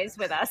stinky boys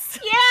with us.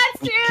 Yeah, it's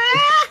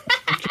true!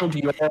 I killed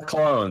your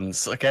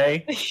clones,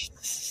 okay?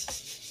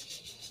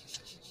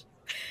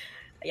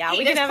 Yeah,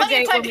 we can have a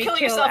date when we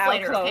kill our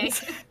later,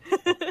 clones.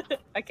 Okay?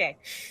 Okay.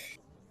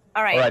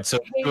 All right, so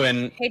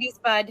Hades,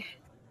 Bud,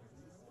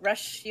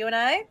 Rush, you and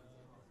I?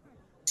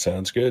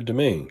 Sounds good to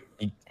me.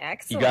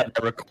 Excellent. You got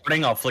the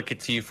recording? I'll flick it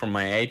to you from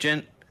my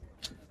agent.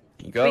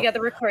 You go. We got the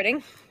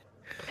recording.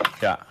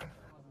 Yeah.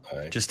 All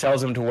right. Just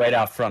tells him to wait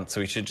out front, so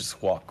he should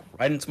just walk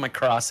right into my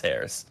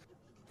crosshairs.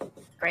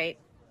 Great.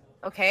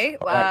 Okay.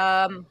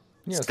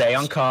 Stay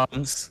on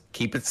comms.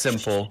 Keep it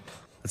simple.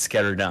 Let's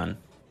get her done.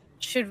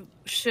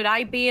 Should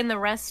I be in the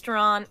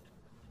restaurant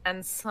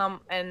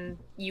and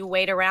you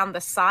wait around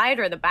the side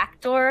or the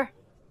back door,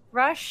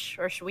 Rush,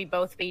 or should we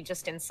both be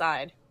just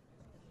inside?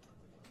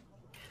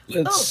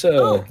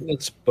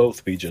 Let's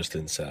both be just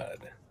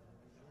inside.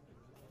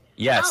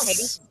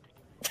 Yes.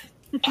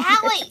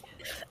 Allie,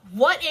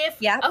 what if?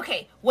 Yeah.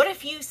 Okay. What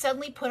if you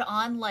suddenly put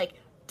on like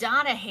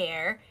Donna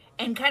hair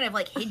and kind of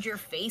like hid your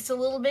face a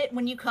little bit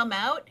when you come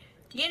out,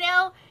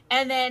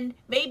 and then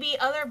maybe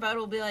other Bud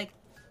will be like,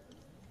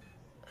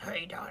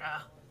 "Hey,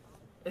 Donna,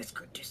 it's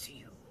good to see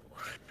you."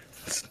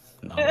 That's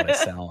not what I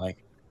sound like.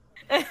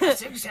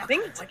 That's exactly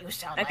what you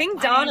sound like. I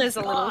think Donna's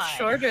a little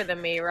shorter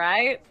than me,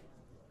 right?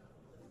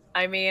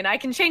 I mean, I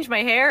can change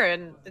my hair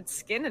and its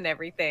skin and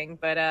everything,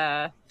 but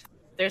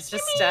there's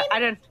just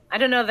I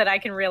don't know that I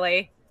can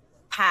really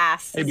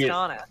pass as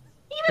Donna.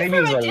 Maybe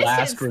it's a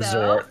last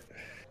resort.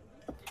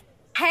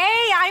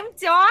 Hey, I'm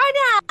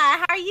Donna.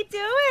 How are you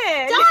doing?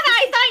 Donna,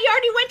 I thought you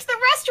already went to the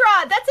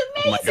restaurant. That's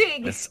amazing. Oh my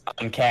God, it's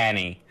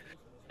uncanny.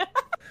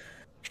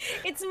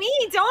 It's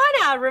me,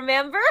 Donna.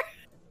 Remember?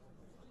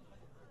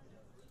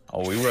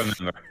 Oh, we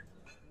remember.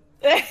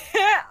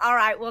 All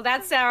right, well,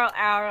 that's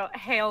our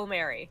Hail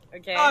Mary,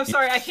 okay? Oh, I'm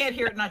sorry, I can't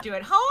hear it not do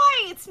it.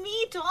 Hi, it's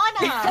me,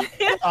 Donna.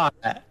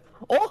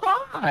 Oh,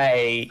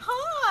 hi.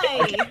 Hi.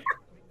 Okay.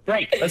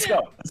 Great, let's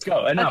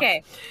go. Enough.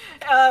 Okay.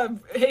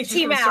 Hey,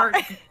 team out.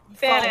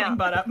 Fan out.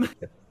 Butt up.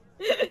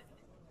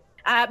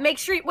 Make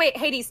sure, wait,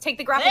 Hades, take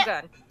the grapple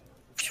gun.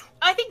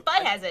 I think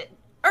Bud has it.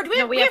 Or do we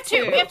have, we have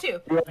two. We have two.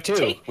 We have two.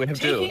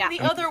 Taking the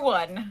other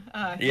one.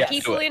 Yeah,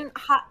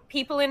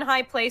 people in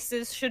high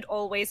places should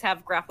always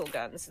have grapple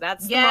guns.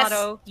 That's the Yes.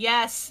 motto.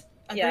 Yes.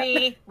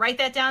 Agree. Yeah. Write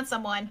that down,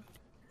 someone.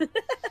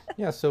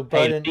 Yeah, so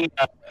Bud Hey,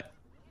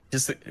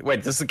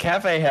 Wait, does the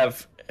cafe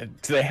have?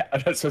 I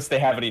don't suppose they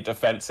have any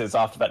defenses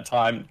after that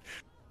time.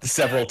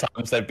 Several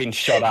times they've been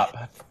shot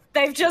up.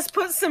 They've just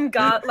put some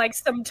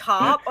some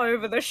tarp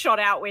over the shot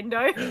out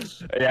window.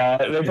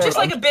 Yeah, Just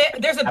like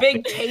there's a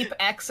big tape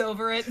X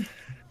over it.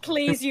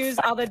 Please use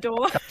other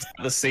door.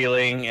 the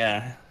ceiling.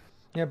 Yeah.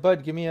 Yeah, Bud,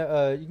 you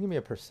can give me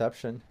a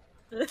perception.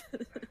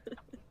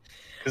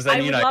 Because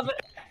then love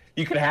it.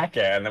 you could hack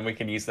it, and then we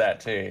can use that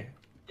too.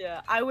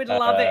 Yeah, I would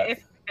love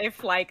it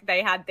if like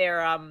they had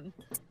their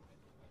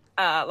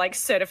like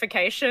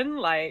certification,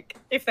 like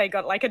if they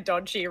got like a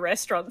dodgy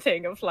restaurant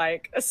thing of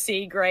like a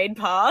C grade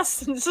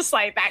pass, and it's just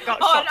like that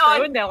got shot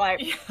through, and they're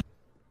like.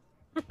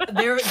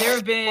 There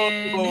have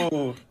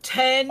been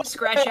 10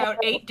 scratch out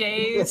 8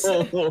 days.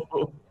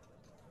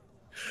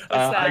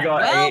 I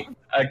got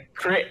a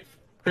crit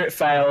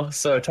fail,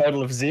 so a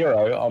total of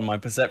 0 on my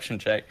perception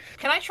check.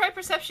 Can I try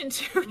perception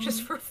too,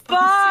 just for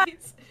fun?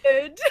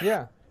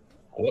 Yeah.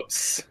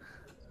 Whoops.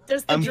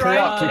 I'm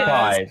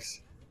preoccupied.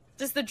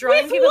 Does the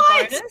drone give a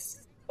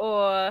bonus,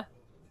 or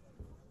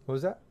what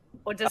was that?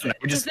 Or does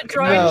the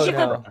drone give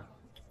no.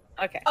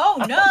 Okay. Oh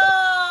no!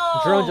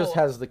 The drone just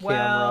has the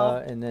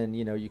camera, and then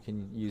you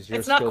can use your.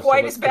 It's not skills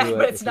quite to as look bad, through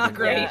but it it's if you not didn't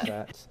great.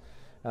 notice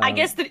that. I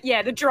guess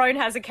the drone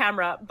has a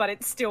camera, but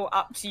it's still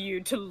up to you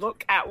to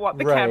look at what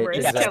the right, camera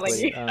is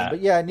exactly. telling you.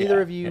 But yeah,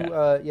 neither of you,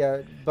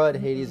 Bud,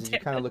 Hades, as you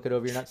kind of look it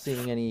over, you're not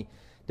seeing any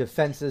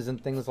defenses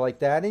and things like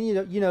that. And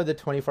you know the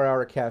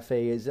 24-hour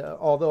cafe is,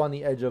 although on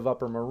the edge of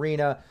Upper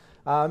Marina,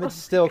 it's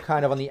still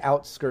kind of on the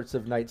outskirts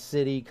of Night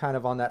City, kind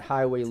of on that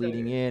highway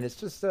leading in. It's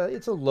just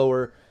it's a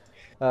lower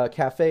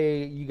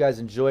cafe. You guys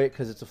enjoy it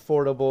because it's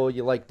affordable.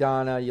 You like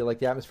Donna. You like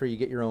the atmosphere. You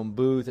get your own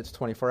booth. It's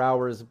 24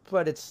 hours,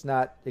 but it's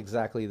not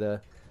exactly the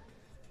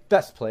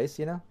best place.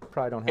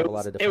 Probably don't have a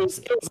lot of defenses.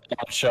 It was a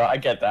long shot. I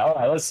get that. All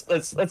right,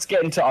 let's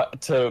get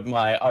into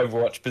my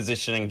Overwatch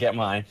position and get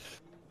my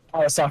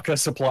Arasaka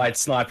supplied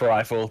sniper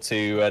rifle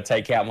to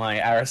take out my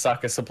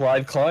Arasaka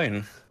supplied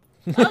clone.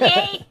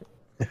 Okay.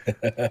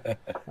 I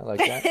like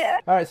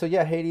that. All right, so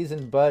yeah, Hades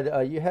and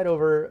Bud, you head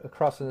over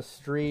across the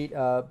street,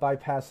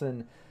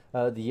 bypassing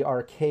the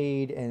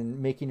arcade and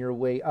making your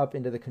way up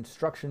into the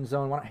construction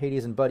zone. Why don't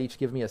Hades and Bud each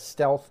give me a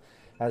stealth?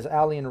 As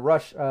Allie and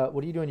Rush,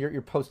 what are you doing? You're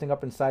posting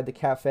up inside the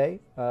cafe.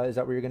 Is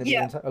that where you're going to be?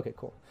 Inside? Okay,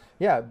 cool.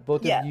 Yeah,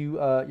 both of you,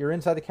 you're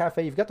inside the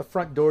cafe. You've got the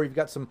front door. You've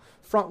got some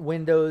front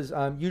windows.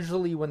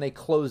 Usually when they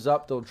close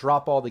up, they'll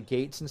drop all the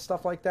gates and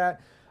stuff like that.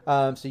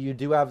 So you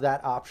do have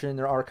that option.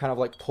 There are kind of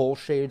like pull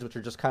shades, which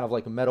are just kind of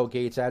like metal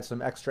gates. Add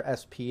some extra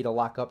SP to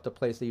lock up the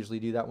place. They usually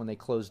do that when they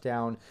close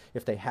down,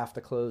 if they have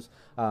to close.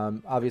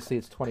 Obviously,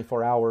 it's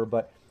 24-hour,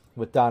 but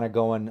with Donna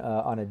going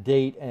on a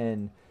date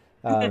and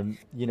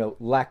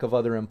lack of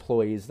other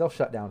employees, they'll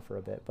shut down for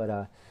a bit.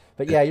 But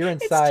yeah, you're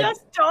inside. It's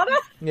just Donna.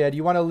 Yeah, do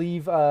you want to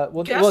leave?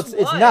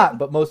 It's not,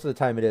 but most of the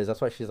time it is.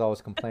 That's why she's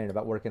always complaining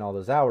about working all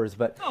those hours.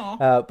 But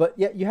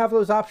yeah, you have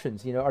those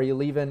options. Are you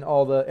leaving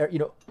all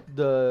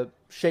the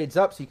shades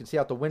up so you can see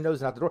out the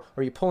windows and out the door,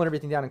 or are you pulling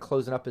everything down and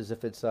closing up as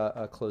if it's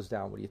closed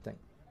down? What do you think?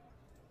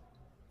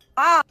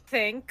 I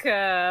think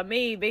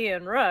me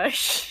being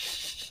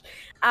Rush,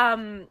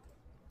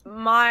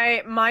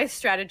 my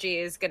strategy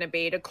is going to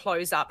be to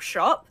close up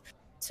shop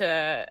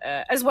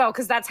to as well,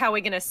 because that's how we're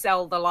going to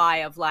sell the lie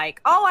of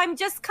like, oh, I'm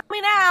just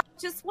coming out,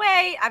 just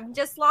wait, I'm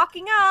just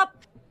locking up.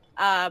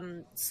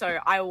 So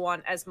I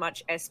want as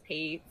much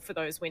SP for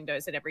those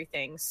windows and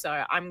everything.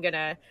 So I'm going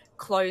to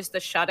close the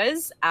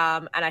shutters.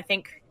 And I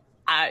think,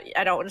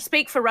 I don't want to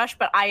speak for Rush,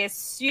 but I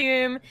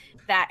assume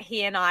that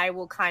he and I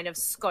will kind of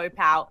scope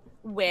out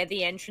where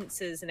the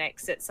entrances and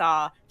exits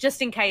are,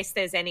 just in case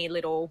there's any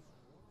little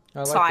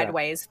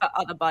sideways for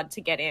other Bud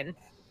to get in.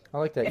 I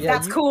like that. If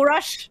that's cool,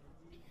 Rush.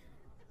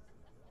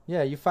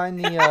 Yeah, you find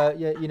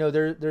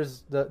the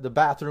there's the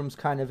bathrooms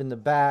kind of in the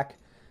back.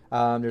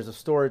 There's a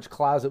storage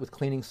closet with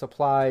cleaning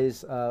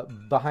supplies.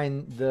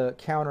 Behind the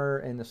counter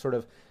and the sort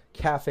of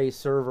cafe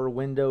server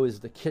window is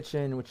the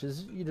kitchen, which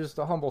is just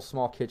a humble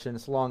small kitchen.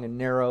 It's long and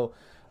narrow,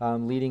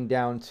 leading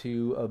down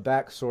to a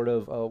back sort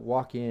of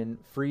walk-in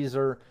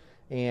freezer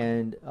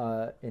and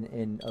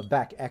a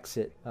back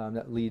exit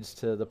that leads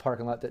to the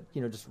parking lot that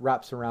just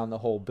wraps around the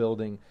whole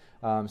building,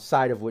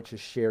 side of which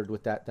is shared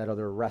with that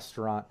other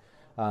restaurant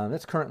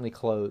that's currently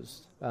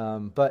closed.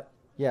 But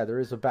yeah, there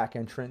is a back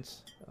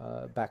entrance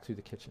back through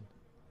the kitchen.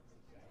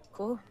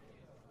 Cool.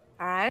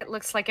 All right,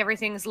 looks like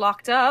everything's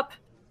locked up.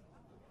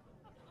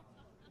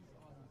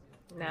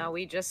 Now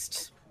we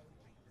just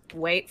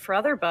wait for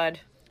other Bud.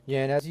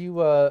 Yeah, and as you,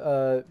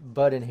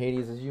 Bud and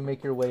Hades, as you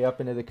make your way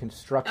up into the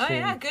construction... Oh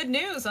yeah, good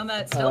news on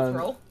that stealth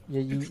roll.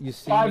 Yeah, you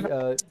see...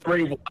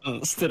 3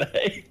 ones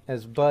today.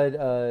 As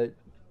Bud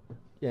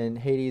and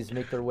Hades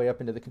make their way up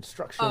into the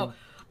construction... Oh,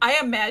 I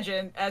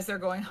imagine as they're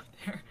going up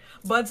there,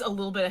 Bud's a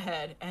little bit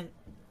ahead and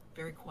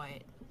very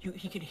quiet.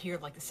 He could hear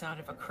like the sound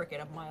of a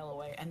cricket a mile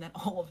away, and then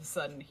all of a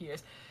sudden he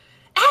hears,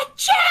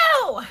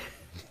 "Achoo!"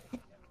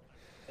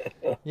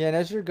 Yeah, and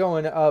as you're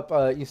going up,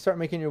 you start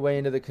making your way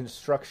into the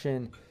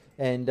construction,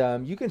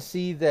 And you can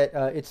see that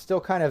it's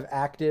still kind of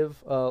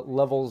active,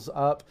 levels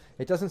up.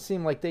 It doesn't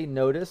seem like they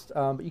noticed,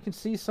 but you can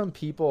see some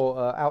people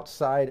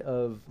outside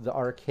of the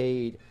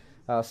arcade,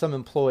 some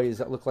employees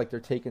that look like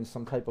they're taking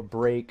some type of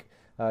break,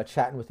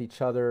 chatting with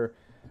each other,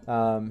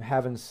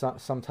 having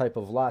some type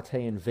of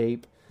latte and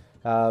vape.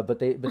 But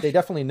they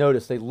definitely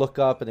notice. They look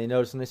up and they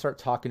notice, and they start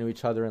talking to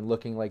each other and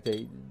looking like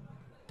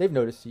they've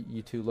noticed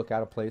you two look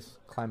out of place,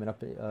 climbing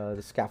up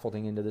the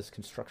scaffolding into this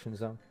construction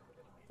zone.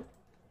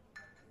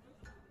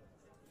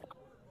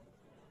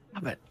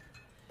 Stop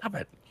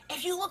it.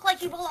 If you look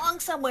like you belong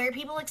somewhere,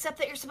 people accept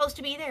that you're supposed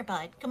to be there,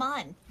 bud. Come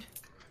on.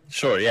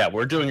 Sure, yeah,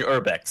 we're doing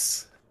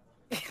urbex.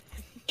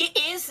 It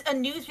is a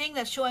new thing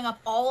that's showing up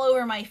all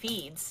over my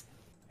feeds.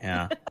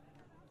 Yeah.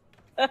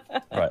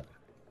 Right.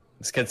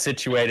 Let's get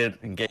situated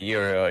and get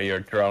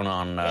your drone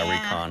on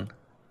recon.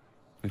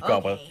 We've got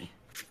about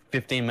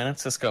 15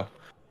 minutes. Let's go.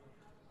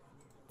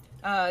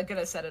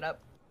 Gonna set it up.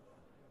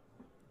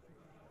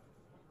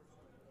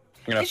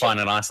 I'm gonna find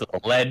a nice little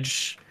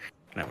ledge.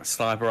 Gonna have a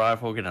sniper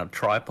rifle. Gonna have a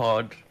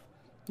tripod.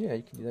 Yeah,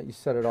 you can do that. You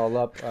set it all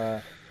up.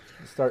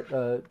 Start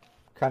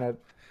kind of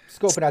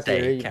scoping out the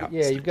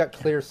area. You've got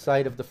clear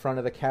sight of the front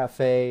of the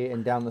cafe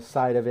and down the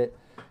side of it.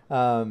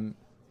 You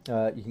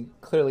can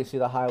clearly see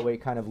the highway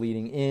kind of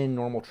leading in,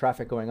 normal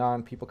traffic going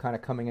on, people kind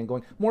of coming and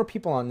going. More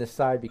people on this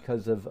side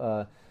because of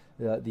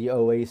the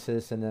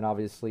Oasis, and then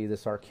obviously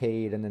this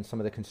arcade, and then some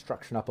of the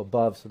construction up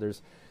above. So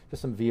there's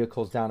just some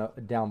vehicles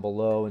down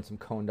below and some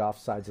coned off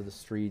sides of the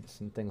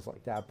streets and things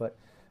like that. But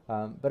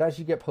as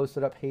you get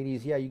posted up,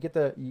 Hades, yeah, you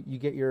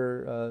get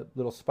your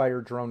little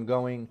spider drone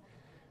going,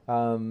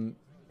 and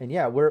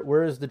yeah,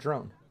 where is the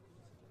drone?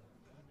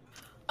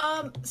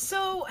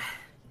 So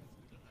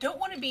don't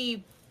want to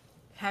be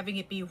having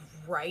it be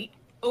right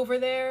over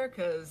there,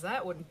 because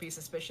that wouldn't be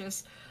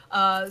suspicious.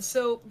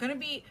 So gonna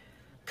be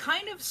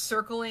kind of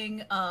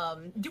circling.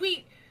 I'm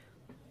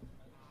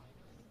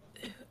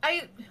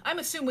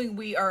assuming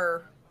we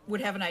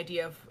would have an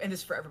idea of, and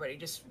this is for everybody,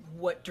 just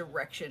what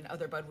direction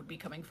other bud would be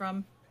coming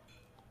from.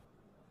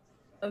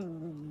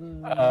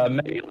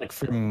 Maybe like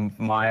from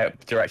my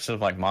direction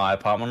of like my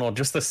apartment, or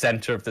just the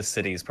center of the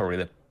city is probably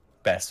the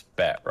best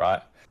bet,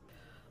 right?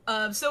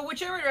 So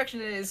whichever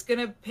direction it is,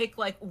 gonna pick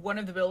like one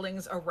of the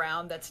buildings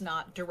around that's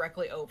not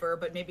directly over,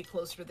 but maybe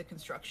closer to the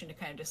construction, to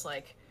kind of just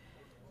like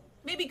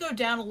maybe go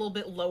down a little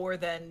bit lower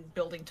than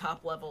building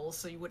top levels,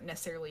 so you wouldn't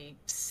necessarily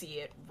see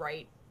it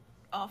right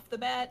off the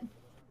bat.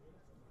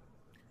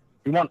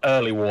 We want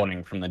early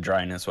warning from the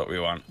drone is what we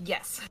want.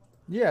 Yes.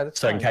 Yeah, that's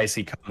so fine.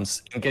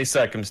 in case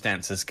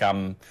circumstances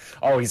come,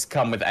 he's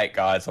come with 8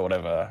 guys or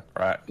whatever,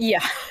 right?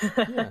 Yeah.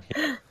 Yeah.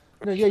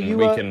 No, yeah,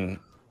 we can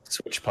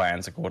switch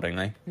plans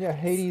accordingly. Yeah,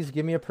 Hades,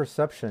 give me a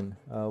perception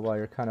while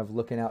you're kind of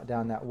looking out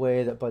down that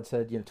way that Bud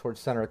said, towards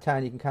center of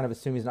town. You can kind of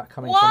assume he's not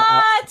coming from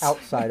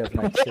outside of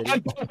Night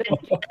City.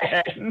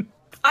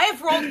 I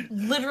have rolled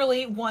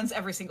literally once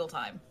every single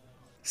time.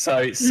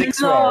 So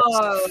 6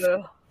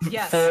 rolls.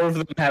 Yes. 4 of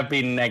them have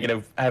been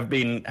negative. Have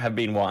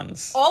been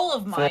ones. All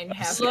of mine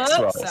have 6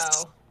 been,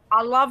 rolls. so.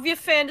 I love your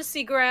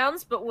fantasy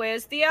grounds, but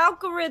where's the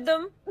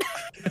algorithm?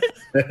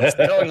 What's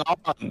going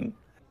on?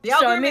 The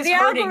algorithm is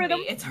hurting algorithm.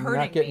 me. It's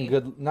hurting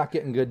me. Not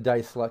getting good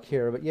dice luck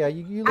here, but yeah,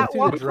 you look At through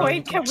what the drone.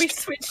 point can we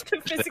switch to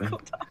physical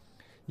time?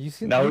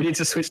 No, we need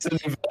to switch to the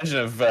new version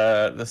of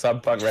the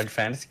Cyberpunk Red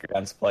Fantasy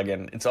Grounds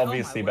plugin. It's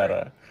obviously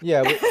better.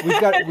 Yeah, we've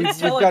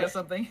got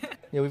something.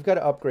 Yeah, we've got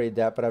to upgrade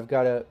that, but I've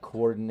got to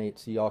coordinate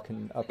so y'all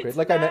can upgrade.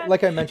 Like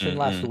I mentioned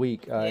last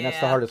week, and that's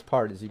the hardest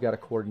part, is you got to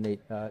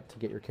coordinate to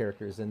get your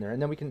characters in there,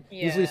 and then we can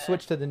easily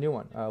switch to the new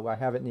one. I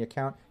have it in the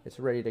account; it's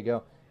ready to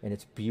go, and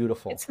it's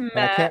beautiful. It's and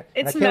mad.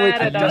 I can't wait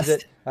to use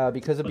it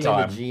because of being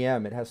a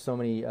GM. It has so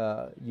many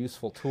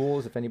useful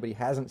tools. If anybody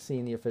hasn't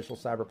seen the official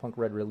Cyberpunk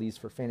Red release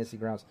for Fantasy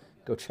Grounds,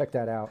 go check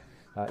that out.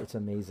 It's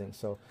amazing.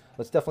 So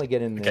let's definitely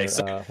get in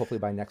there, hopefully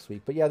by next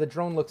week. But yeah, the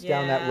drone looks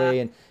down that way,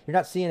 and you're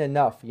not seeing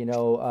enough.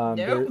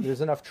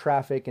 There's enough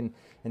traffic and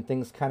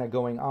things kind of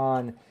going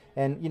on.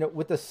 And,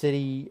 with the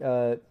city,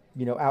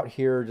 out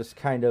here just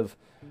kind of,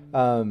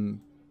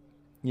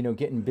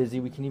 getting busy.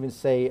 We can even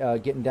say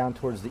getting down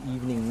towards the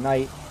evening,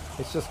 night.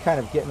 It's just kind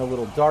of getting a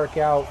little dark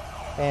out.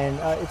 And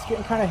it's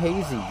getting kind of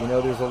hazy.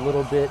 There's a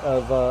little bit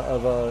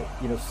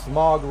of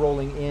smog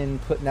rolling in,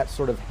 putting that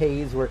sort of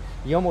haze where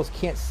you almost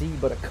can't see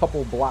but a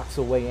couple blocks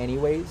away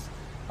anyways.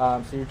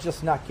 So you're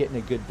just not getting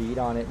a good beat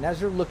on it. And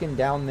as you're looking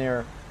down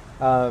there,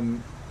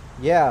 Russian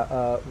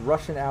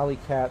alley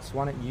cats,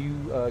 why don't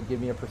you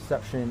give me a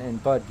perception,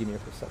 and Bud, give me a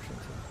perception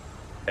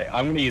too. Okay,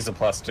 I'm going to use a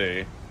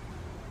 +2.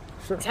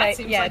 Sure. That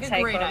seems like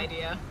a great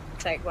idea.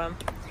 Take one.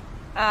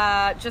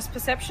 Just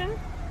perception?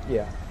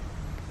 Yeah,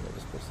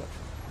 just perception.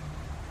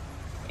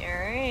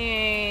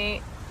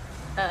 Alright.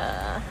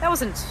 That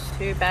wasn't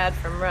too bad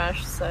from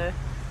Rush, so.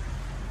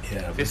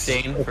 Yeah,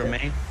 15 for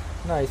me.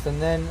 Nice,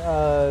 and then,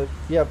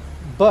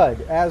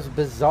 Bud, as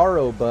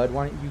Bizarro Bud,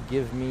 why don't you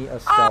give me a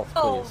stealth,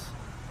 please?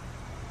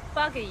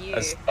 Bugger you.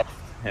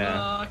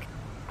 Yeah.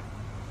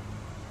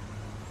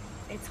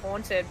 It's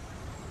haunted.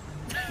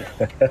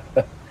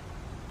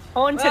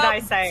 Haunted, Well, I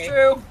say. It's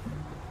true.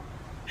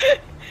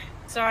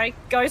 Sorry,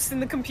 ghost in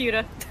the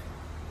computer.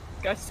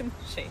 Ghost in the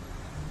machine.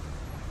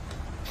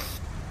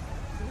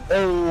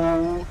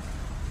 Oh,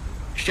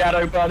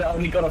 Shadowbud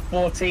only got a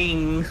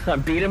 14. I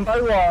beat him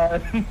by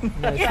 1.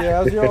 Nice.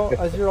 Yeah,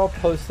 as you're all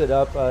posted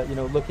up,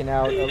 looking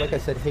out. Like I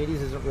said,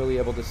 Hades isn't really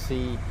able to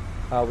see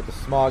with the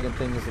smog and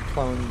things. The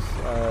clones,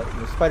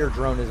 Spider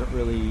Drone isn't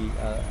really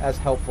as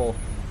helpful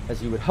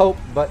as you would hope.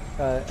 But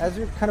as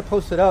you're kind of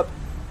posted up,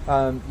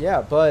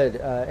 Bud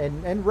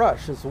and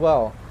Rush as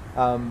well.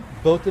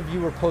 Both of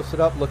you were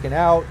posted up, looking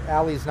out.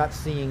 Allie's not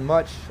seeing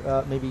much.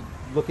 Maybe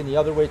looking the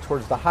other way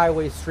towards the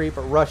highway street.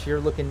 But Rush, you're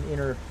looking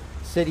inner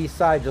city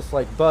side, just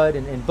like Bud,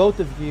 and both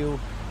of you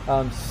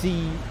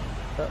see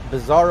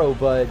Bizarro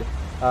Bud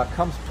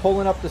comes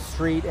pulling up the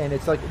street, and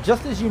it's like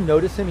just as you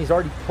notice him, he's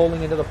already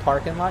pulling into the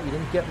parking lot. You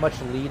didn't get much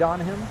lead on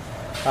him,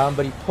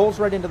 but he pulls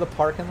right into the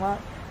parking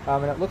lot,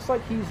 and it looks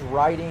like he's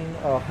riding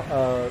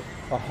a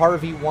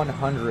Harvey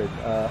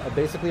 100,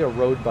 basically a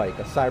road bike,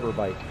 a cyber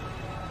bike.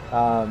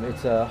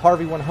 It's a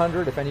Harvey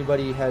 100. If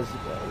anybody has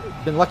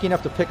been lucky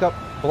enough to pick up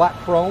Black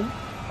Chrome,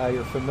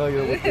 you're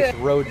familiar with this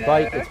road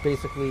bike. It's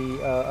basically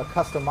a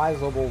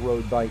customizable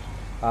road bike.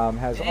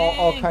 Has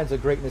all kinds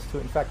of greatness to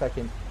it. In fact, I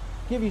can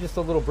give you just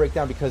a little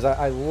breakdown because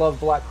I love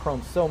Black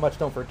Chrome so much.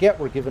 Don't forget,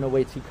 we're giving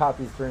away 2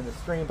 copies during the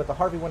stream. But the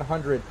Harvey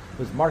 100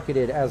 was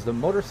marketed as the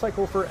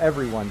motorcycle for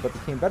everyone, but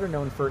became better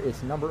known for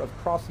its number of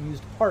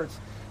cross-used parts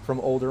from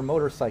older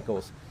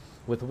motorcycles,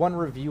 with one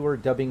reviewer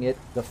dubbing it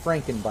the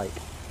Frankenbike.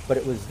 But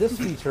it was this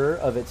feature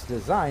of its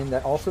design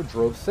that also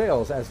drove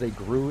sales as they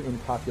grew in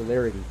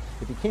popularity.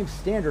 It became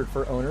standard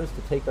for owners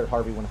to take their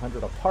Harvey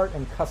 100 apart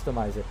and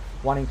customize it.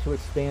 Wanting to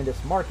expand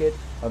its market,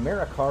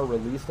 Americar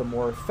released a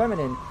more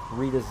feminine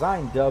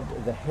redesign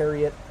dubbed the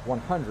Harriet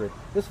 100.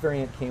 This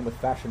variant came with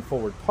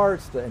fashion-forward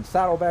parts and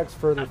saddlebags,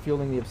 further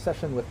fueling the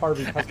obsession with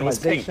Harvey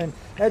customization.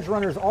 Edge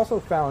runners also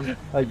found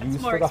a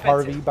use for the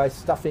Harvey by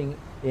stuffing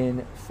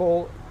it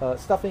full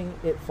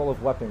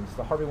of weapons.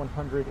 The Harvey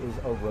 100 is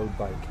a road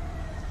bike.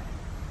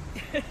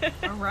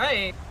 All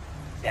right.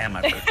 Damn,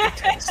 I forgot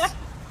the taste.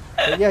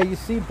 But yeah, you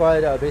see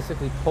Bud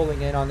basically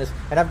pulling in on this,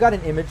 and I've got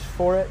an image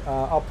for it.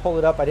 I'll pull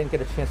it up. I didn't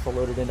get a chance to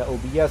load it into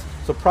OBS,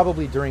 so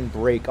probably during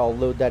break I'll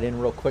load that in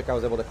real quick. I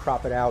was able to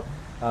crop it out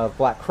of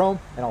Black Chrome,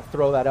 and I'll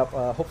throw that up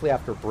hopefully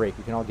after break.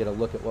 You can all get a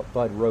look at what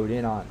Bud rode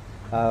in on.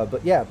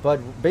 But yeah,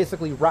 Bud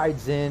basically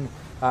rides in,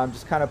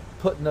 just kind of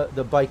putting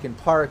the bike in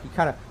park. He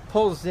kind of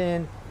pulls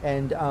in,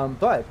 and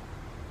Bud,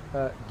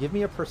 give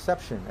me a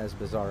perception as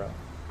Bizarro.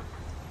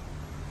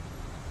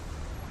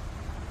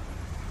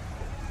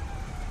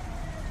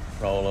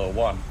 Roll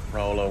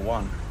a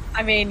 1.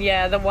 I mean,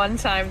 yeah, the one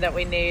time that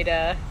we need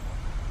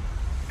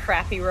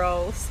crappy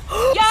rolls.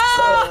 Yo!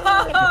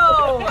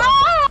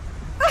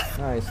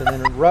 Nice, and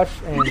then Rush,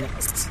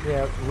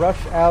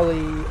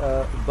 Allie,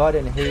 Bud,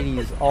 and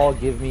Hades all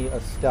give me a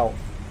stealth.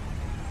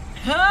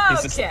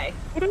 Okay.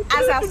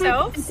 As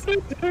ourselves?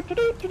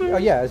 Oh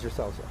yeah, as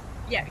yourselves.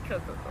 Yeah,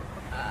 cool.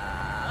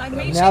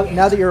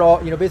 Now that you're all,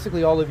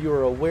 basically all of you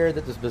are aware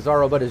that this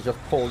Bizarro Bud has just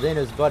pulled in,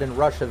 as Bud and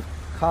Rush have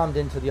calmed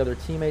into the other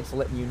teammates,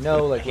 letting you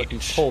know like what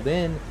he's pulled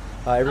in.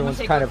 Everyone's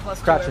kind of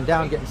crouching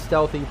down, getting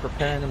stealthy,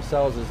 preparing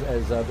themselves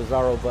as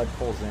Bizarro Bud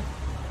pulls in.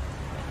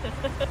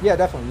 Yeah,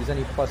 definitely. Use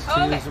any plus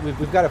twos. Okay.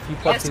 We've got a few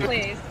plus twos.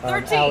 Please.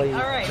 13. Allie, All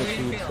right. if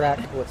you track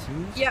what's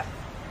used. Yep.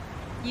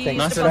 You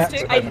Thanks used for a plus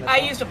that. 2? I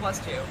used a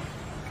 +2.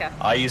 Okay.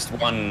 I used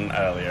 1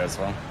 earlier as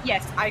well.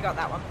 Yes, I got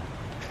that one.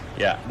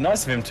 Yeah,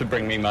 nice of him to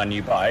bring me my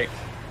new bike.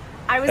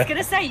 I was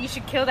gonna say you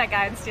should kill that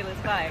guy and steal his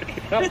bike.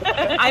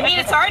 I mean,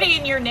 it's already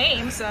in your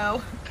name,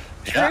 so.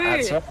 Yeah, True.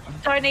 that's right.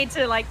 Don't need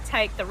to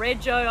take the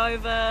Red Joe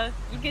over.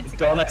 You get to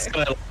go. Donna's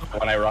gonna love it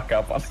when I rock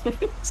up on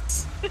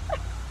this.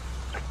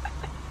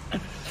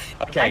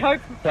 Okay.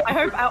 I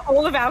hope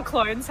all of our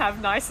clones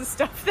have nicer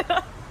stuff than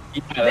us.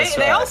 Yeah,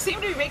 They all seem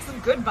to make some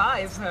good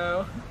buys,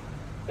 though.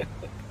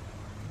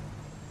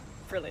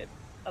 Brilliant.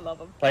 I love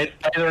them. Play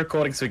the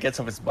recording so he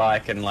gets off his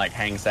bike and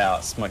hangs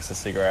out, smokes a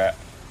cigarette,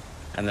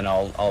 and then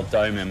I'll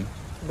dome him.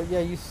 But yeah,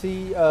 you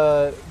see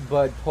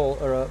Bud pull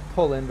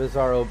in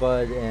Bizarro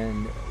Bud,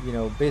 and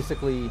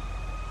basically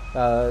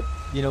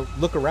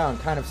look around,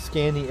 kind of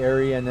scan the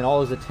area, and then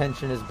all his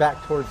attention is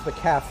back towards the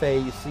cafe.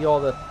 You see all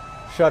the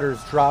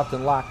shutters dropped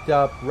and locked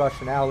up.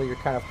 Rush and Allie are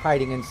kind of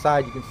hiding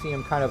inside. You can see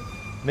him kind of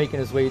making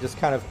his way. He just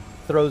kind of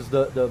throws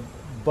the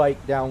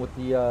bike down with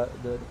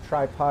the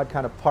tripod,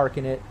 kind of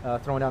parking it,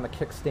 throwing down the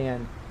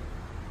kickstand,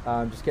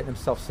 just getting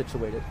himself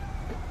situated.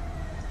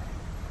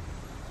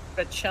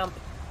 What a chump.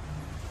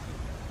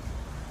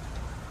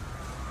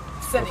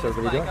 Setting his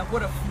everybody bike doing? up.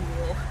 What a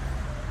fool.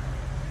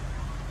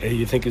 Hey,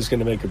 you think he's going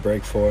to make a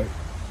break for it?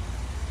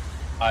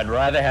 I'd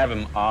rather have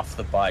him off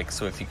the bike,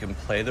 so if you can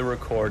play the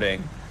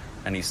recording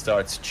and he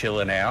starts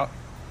chilling out,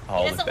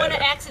 all He the doesn't want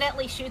better. to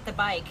accidentally shoot the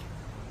bike.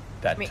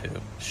 That Me- too.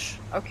 Shh.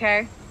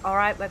 Okay. All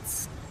right.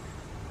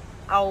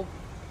 I'll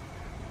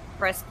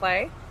press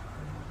play.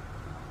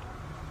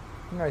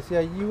 Nice, yeah.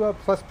 You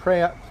plus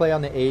play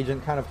on the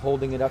agent, kind of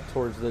holding it up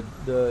towards the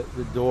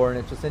door, and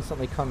it just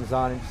instantly comes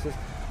on and just says,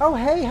 Oh,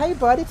 hey,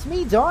 bud, it's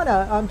me,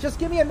 Donna. Just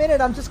give me a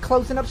minute. I'm just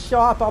closing up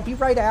shop. I'll be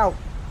right out.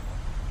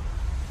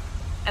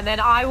 And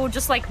then I will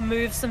just like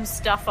move some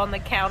stuff on the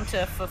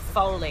counter for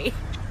Foley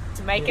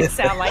to make it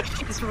sound like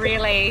she's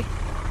really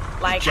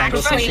like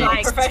actually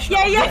like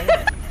professional.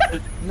 yeah.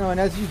 No, and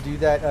as you do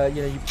that,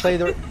 you play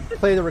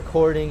the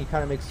recording. You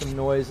kind of make some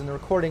noise, and the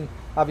recording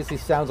obviously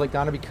sounds like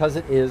Donna because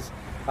it is.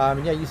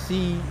 And you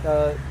see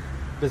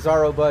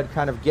Bizarro Bud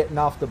kind of getting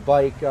off the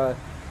bike.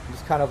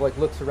 Just kind of like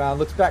looks around,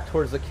 looks back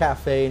towards the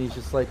cafe, and he's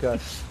just like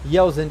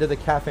yells into the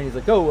cafe. And he's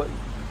like, "Oh,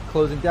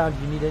 closing down. Do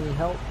you need any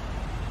help?"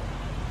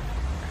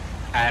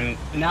 And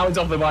now he's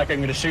off the bike. I'm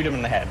going to shoot him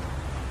in the head.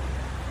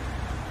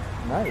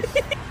 Nice.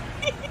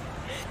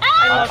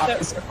 I love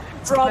that.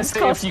 Rob's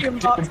costume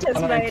box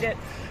has made it.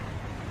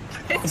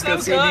 It's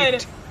so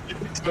good.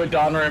 To a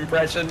Donna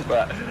impression,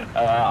 but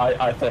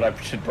I thought I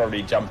should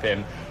probably jump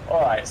in.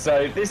 All right,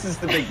 so this is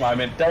the big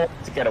moment. Don't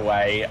want to get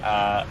away.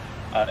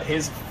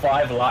 Here's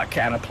 5 luck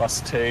and a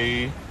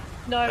 +2.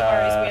 No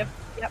worries,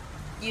 yep.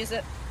 Use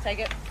it. Take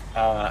it.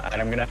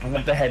 And I'm gonna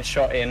have the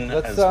headshot in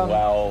as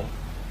well.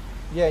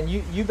 Yeah, and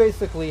you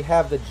basically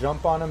have the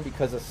jump on him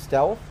because of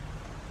stealth.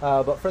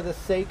 But for the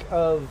sake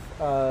of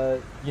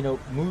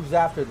moves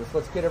after this,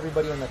 let's get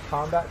everybody in the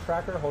combat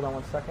tracker. Hold on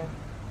one second.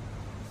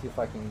 See if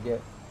I can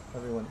get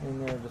everyone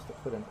in there just to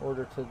put an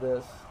order to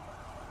this.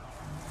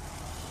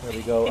 There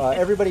we go.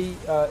 Everybody,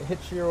 hit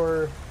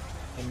your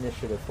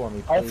initiative for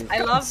me, please.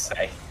 I love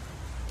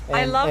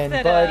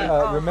that.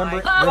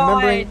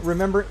 Bud,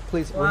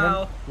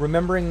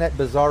 remembering that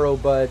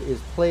Bizarro Bud is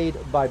played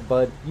by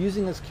Bud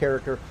using his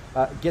character,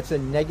 gets a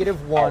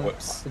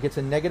 -1. Gets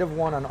a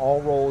 -1 on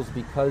all rolls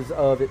because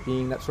of it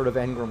being that sort of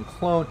Engram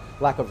clone,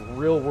 lack of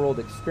real world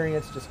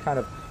experience, just kind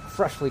of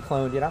freshly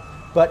cloned,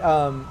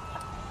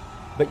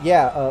 But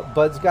yeah,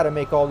 Bud's got to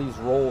make all these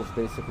rolls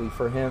basically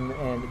for him,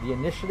 and the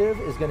initiative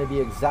is going to be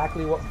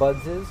exactly what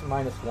Bud's is,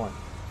 -1.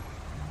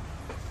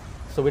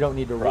 So we don't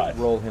need to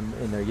roll him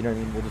in there. You know what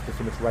I mean? We'll just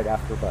assume it's right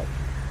after Bud.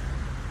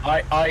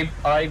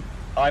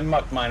 I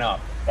mucked mine up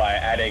by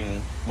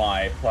adding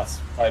my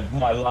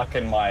luck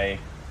and my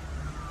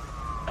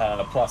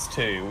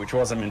 +2, which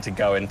wasn't meant to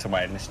go into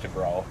my initiative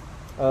roll.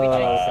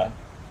 Okay.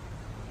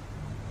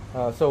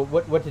 So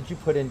what did you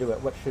put into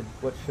it? What should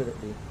it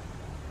be?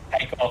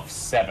 Take off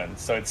 7,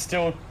 so it's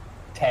still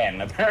 10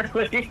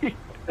 apparently.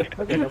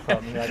 Okay, no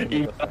problem. Yeah, I can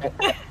do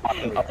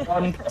a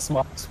 1 +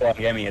 -1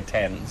 gave me a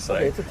 10, so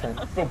okay, it's a 10.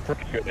 I feel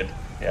pretty good.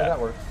 Yeah, that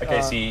works.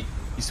 Okay, so you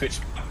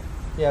switched.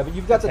 Yeah, but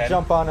you've got the 10.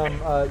 jump on him.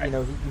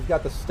 You've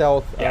got the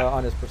stealth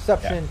on his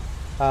perception.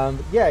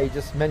 He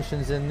just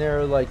mentions in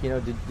there like,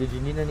 did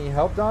you need any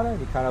help, Donna? And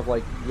he kind of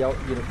like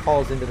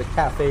calls into the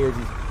cafe as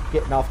he's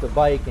getting off the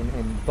bike,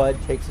 and Bud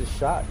takes his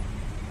shot.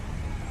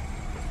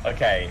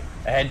 Okay,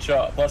 a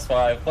headshot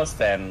 +5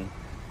 +10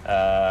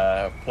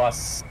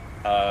 plus.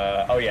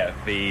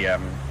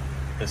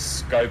 The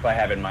scope I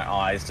have in my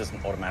eyes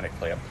doesn't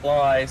automatically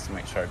apply, so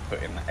make sure I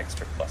put in the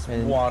extra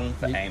 +1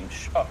 for aim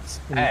shots.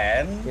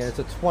 And it's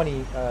a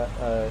 20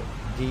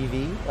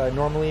 DV.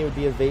 Normally it would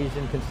be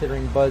evasion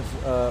considering Bud's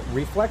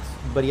reflex,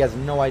 but he has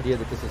no idea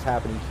that this is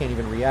happening. He can't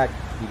even react.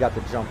 You got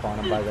the jump on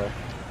him by the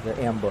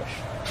ambush,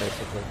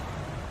 basically.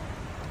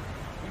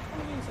 Which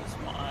one is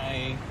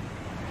my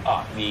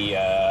the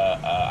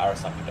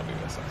Arasaka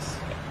WSS.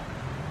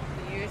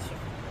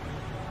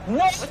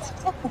 What?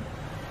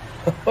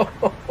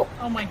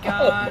 Oh my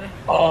god.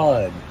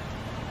 Odd.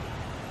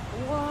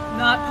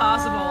 Not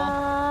possible.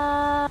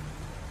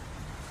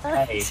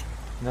 Hey.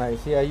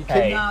 Nice. Yeah, you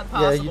Not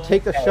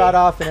take the shot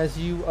off, and as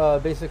you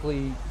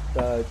basically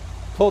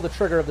pull the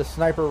trigger of the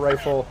sniper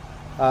rifle,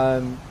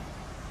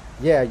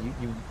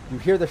 you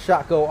hear the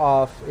shot go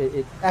off.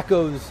 It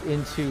echoes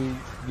into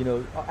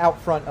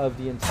out front of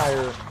the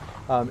entire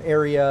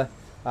area.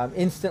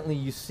 Instantly,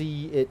 you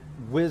see it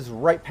whiz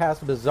right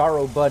past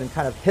Bizarro Bud and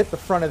kind of hit the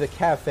front of the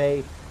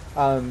cafe,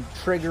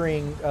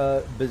 triggering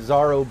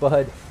Bizarro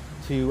Bud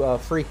to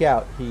freak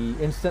out. He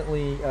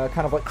instantly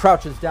kind of like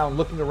crouches down,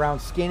 looking around,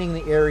 scanning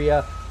the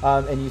area,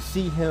 and you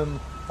see him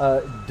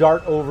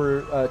dart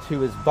over to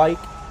his bike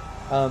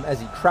as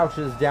he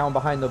crouches down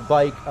behind the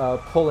bike,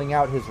 pulling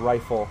out his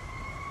rifle.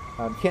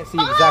 Can't see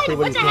exactly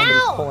what he's doing, but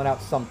he's pulling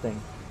out something.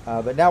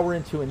 But now we're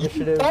into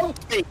initiative.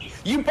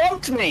 You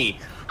bumped me!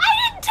 I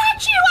didn't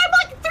touch you! I'm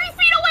like 3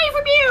 feet away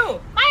from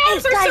you! My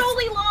arms are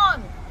solely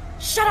long!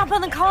 Shut up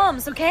on the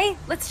comms, okay?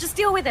 Let's just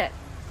deal with it.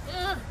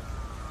 Ugh.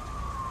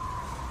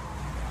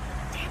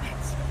 Damn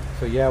it.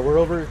 So yeah, we're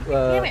over.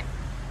 Damn it.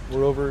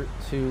 We're over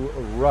to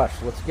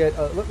Rush. Let's get.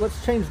 Let's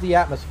change the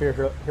atmosphere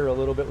here a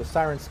little bit with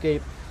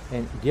Sirenscape,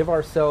 and give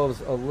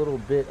ourselves a little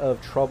bit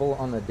of trouble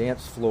on the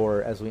dance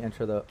floor as we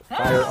enter the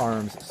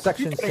firearms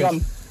section.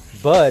 Since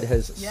Bud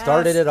has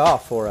started it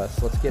off for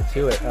us. Let's get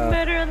to it.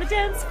 Murder on the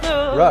dance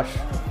floor. Rush.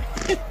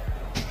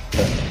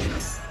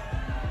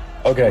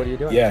 Okay. What are you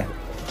doing? Yeah.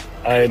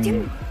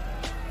 I'm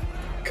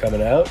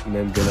coming out, and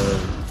I'm gonna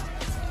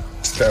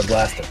start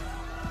blasting.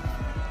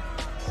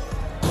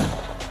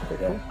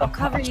 Okay, I'll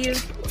cover you.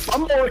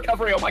 I'm more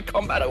recovery on my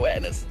combat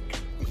awareness.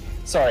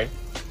 Sorry.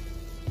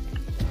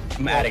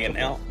 I'm adding it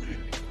now.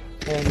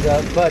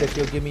 And Bud, if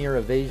you'll give me your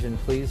evasion,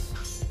 please.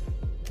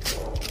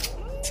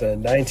 It's a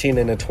 19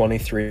 and a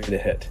 23 to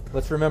hit.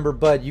 Let's remember,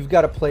 Bud, you've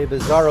got to play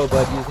Bizarro,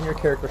 Bud, using your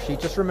character sheet.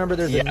 Just remember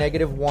there's a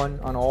 -1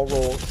 on all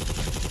rolls.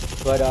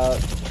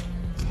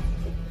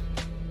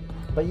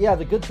 But yeah,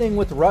 the good thing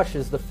with Rush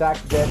is the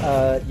fact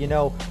that, you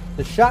know,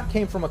 the shot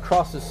came from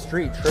across the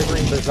street,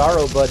 triggering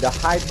Bizarro Bud to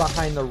hide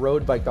behind the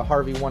road bike, the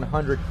Harvey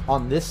 100,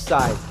 on this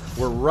side,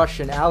 where Rush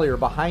and Allie are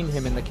behind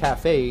him in the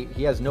cafe.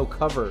 He has no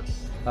cover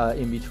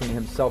in between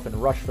himself and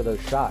Rush for those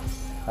shots.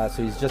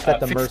 So he's just at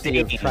the mercy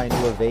of trying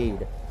to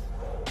evade.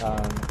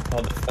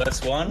 The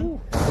first one,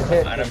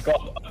 hit. and I've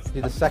got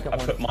Do the second I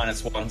one. put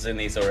 -1s in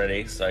these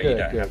already, so you Good,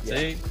 don't have yeah.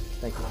 to.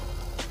 Thank you.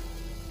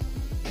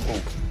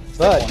 Ooh,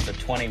 But one's a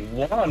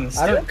 21.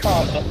 Still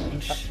can't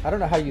dodge. I don't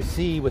know how you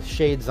see with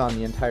shades on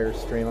the entire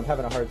stream. I'm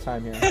having a hard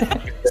time here.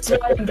 That's why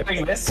I'm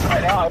doing this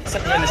right now. I'm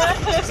sitting in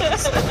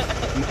this.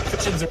 My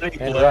vision's really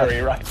And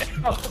blurry right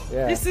now.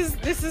 Yeah.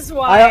 This is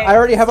why I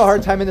already have a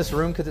hard time in this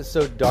room because it's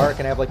so dark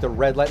and I have like the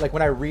red light. Like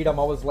when I read, I'm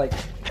always like,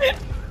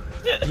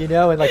 you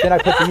know, and like then I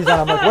put these on.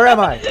 I'm like, where am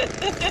I?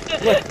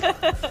 Look,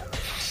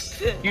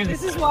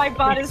 This is why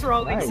Bud is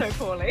rolling Nice. so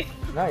poorly.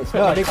 nice.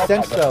 No, it makes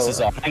sense This is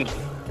though. a hang-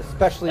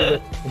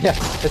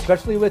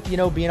 Especially with you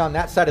know being on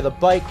that side of the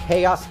bike,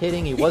 chaos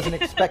hitting. He wasn't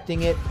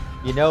expecting it.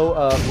 You know,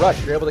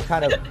 Rush, you're able to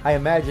kind of, I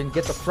imagine,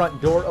 get the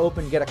front door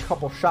open, get a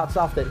couple shots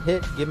off that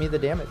hit, give me the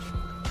damage.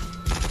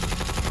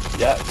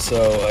 Yeah,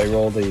 so I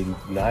rolled a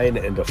 9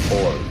 and a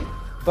 4.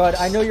 But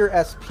I know you're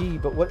SP,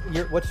 but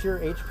what's your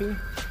HP?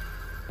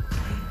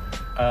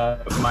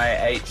 My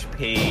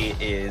HP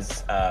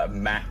is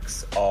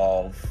max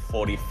of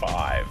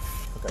 45.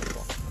 Okay,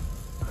 cool.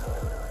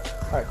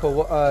 All right, cool.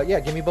 Well, yeah,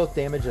 give me both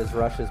damages,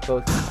 Rush, as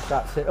both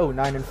shots hit. Oh,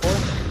 9 and 4.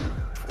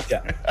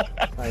 Yeah.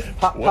 Nice.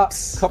 Pop,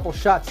 Whoops. couple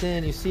shots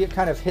in. You see it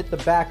kind of hit the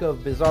back of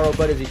Bizarro,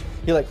 but as he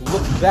like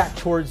looks back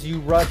towards you,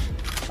 Rush,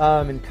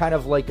 and kind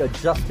of like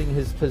adjusting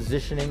his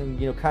positioning,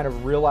 you know, kind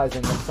of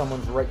realizing that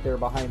someone's right there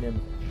behind him.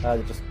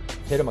 Just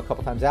hit him a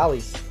couple times.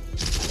 Allie.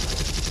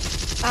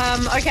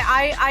 Okay,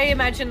 I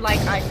imagine like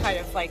I kind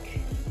of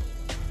like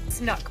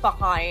snuck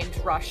behind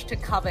Rush to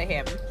cover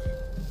him.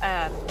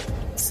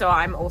 So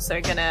I'm also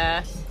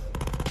gonna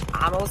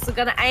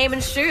aim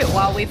and shoot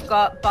while we've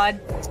got Bud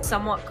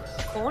somewhat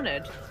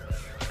cornered.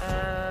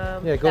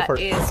 Yeah, go for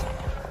it. That is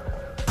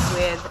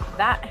with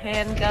that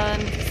handgun,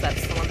 because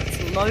that's the one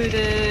that's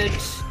loaded.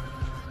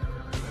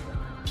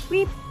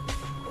 Weep.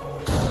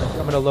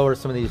 I'm gonna lower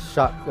some of these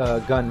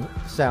shotgun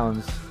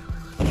sounds.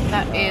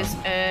 That is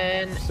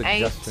an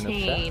Suggestion of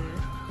 18.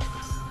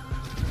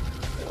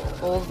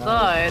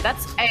 Although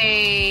that's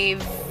a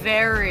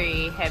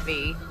very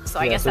heavy, so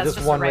I guess so that's just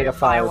just one a rate of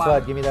fire. one.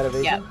 Bud, give me that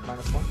evasion. Yep.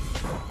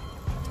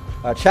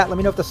 -1. Chat, let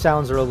me know if the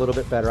sounds are a little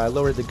bit better. I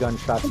lowered the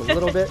gunshots a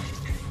little bit,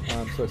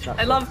 so it's not.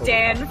 I love so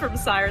Dan from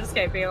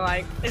Sirenscape being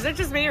like, "Is it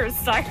just me or is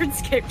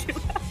Sirenscape too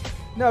loud?"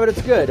 No, but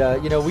it's good.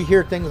 You know, we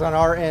hear things on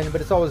our end,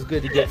 but it's always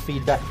good to get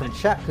feedback from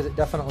chat because it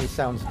definitely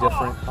sounds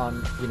different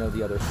on, you know,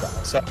 the other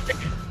side. Sorry.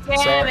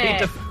 Damn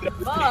it! Bud,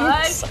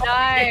 Bud, no.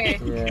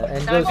 Yeah,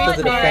 and Don't goes to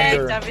the be sorry.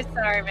 defender. Don't be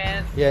sorry,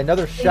 man. Yeah,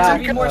 another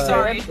shot. be more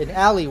sorry. And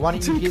Allie, why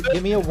don't you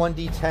give me a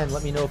 1d10?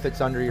 Let me know if it's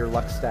under your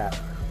luck stat.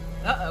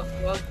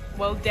 Uh-oh.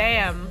 Well,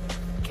 damn.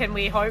 Can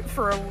we hope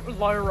for a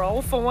low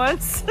roll for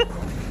once?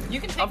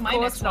 You can take Of my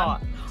course next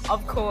not. one.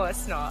 Of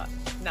course not.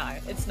 No,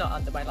 it's not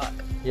under my luck.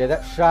 Yeah,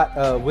 that shot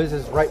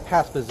whizzes right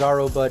past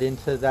Bizarro Bud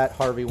into that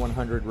Harvey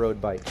 100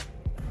 road bike.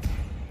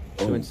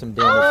 Doing some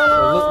damage.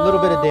 A little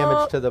bit of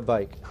damage to the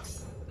bike.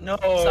 No.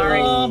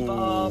 Sorry.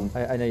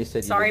 I know you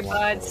said you Sorry, didn't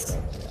want buds.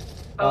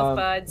 Both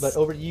buds. But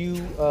over to you,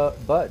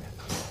 Bud.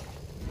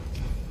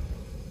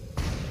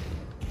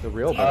 The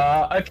real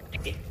Bud.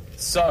 Okay.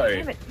 So,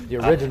 Damn it. The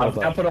original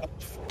I've Bud.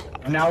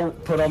 now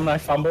put on my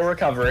fumble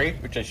recovery,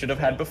 which I should have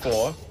had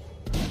before,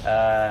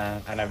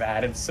 and I've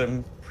added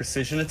some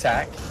precision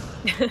attack.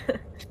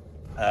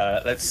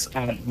 Let's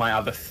add my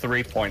other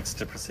 3 points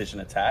to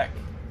precision attack.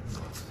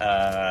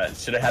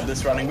 Should have had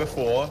this running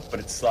before, but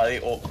it's slightly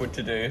awkward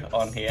to do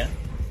on here.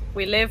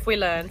 We live, we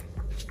learn.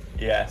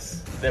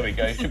 Yes, there we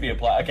go. Should be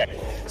applied. Okay,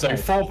 so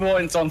 4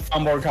 points on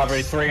fumble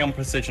recovery, 3 on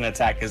precision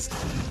attack. Because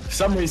for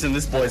some reason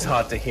this boy's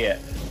hard to hit.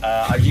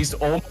 I've used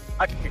all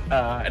my,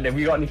 and have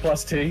you got any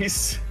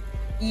 +2s?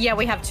 Yeah,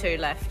 we have 2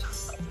 left.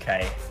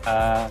 Okay.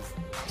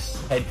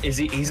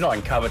 He's not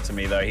in cover to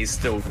me though. He's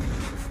still.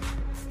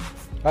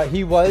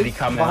 He was Did he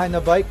come behind the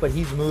bike, but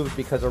he's moved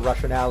because of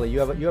Russian Alley. You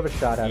have a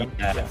shot at him.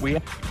 Yeah, we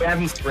have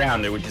him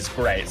surrounded, which is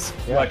great. It's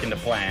Yeah. working to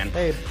plan.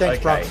 Hey, thanks,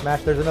 Okay. Bronx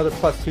Smash. There's another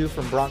 +2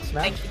 from Bronx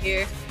Smash. Thank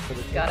you.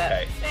 Got it.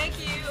 Okay. Thank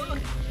you.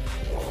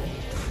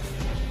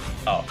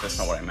 Oh, that's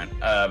not what I meant.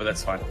 But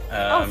that's fine.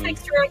 Oh,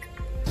 thanks, Rick.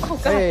 Oh,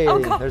 God. Hey, Oh,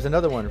 God. there's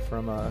another one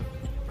from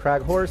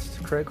Craig Horst.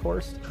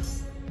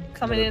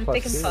 Coming in another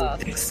thick and +2.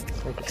 fast.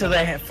 So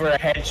for a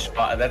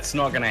headshot, that's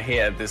not going to hit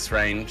at this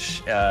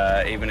range,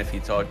 even if you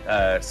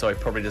dodge. So he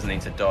probably doesn't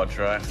need to dodge,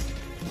 right?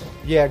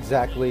 Yeah,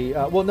 exactly.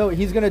 Well, no,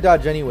 he's gonna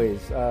dodge anyways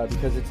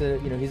because it's a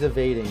he's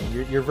evading.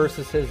 Your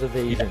versus his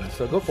evasion. Yeah.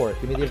 So go for it.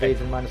 Give me the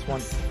evasion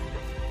 -1.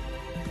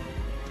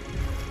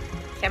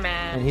 Come on.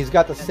 And he's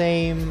got the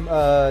same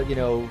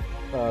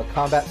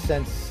combat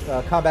sense,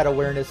 combat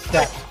awareness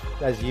stat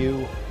as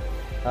you.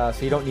 So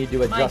you don't need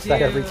to adjust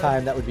that every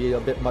time. That would be a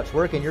bit much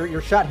work. And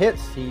your shot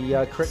hits. He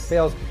crit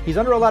fails. He's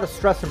under a lot of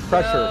stress and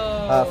pressure.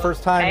 No.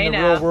 First time in the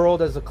know. real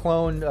world as a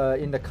clone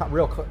in the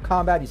real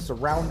combat. He's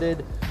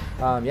surrounded.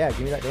 Yeah,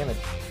 give me that damage.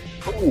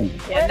 Ooh.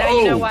 Yeah, now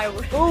you know why.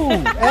 Ooh,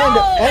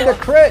 and a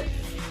crit.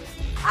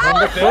 And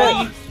a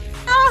crit.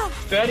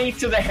 30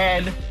 to the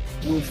head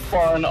with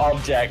foreign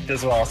object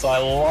as well, so I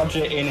lodge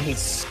it in his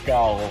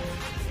skull.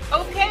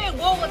 Okay,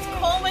 well, let's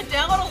calm it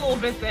down a little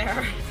bit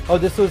there. Oh,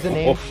 this was an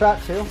aim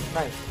shot too.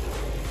 Nice.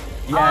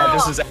 Yeah, Oh.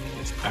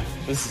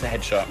 this is a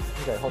headshot.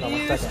 Okay, hold on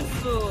 1 second.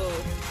 Beautiful.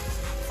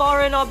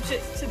 Foreign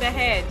object to the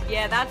head.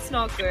 Yeah, that's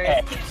not good.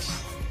 Head.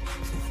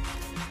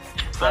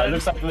 So it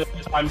looks like the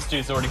times 2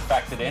 is already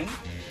factored in,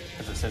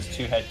 because it says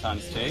 2 head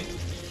times 2,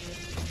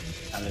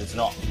 and it's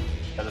not.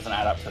 That doesn't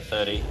add up to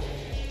 30.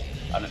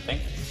 I don't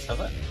think, does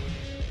it?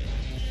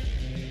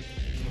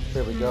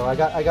 There we go. I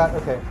got.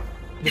 Okay.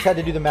 Just had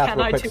to do the math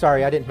real quick.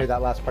 Sorry, I didn't hear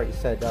that last part you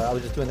said. I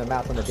was just doing the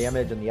math on the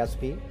damage and the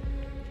SP.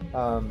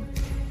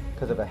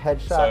 Because of a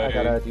headshot, I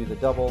gotta do the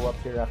double up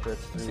here after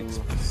it's through.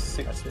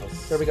 Six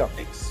plus There we go.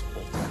 6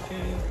 plus 2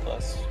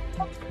 plus.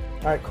 All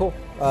right, cool.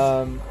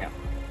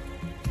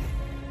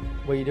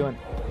 What are you doing?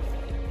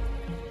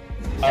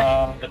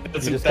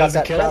 You You just got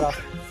that shot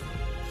off.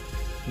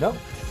 No.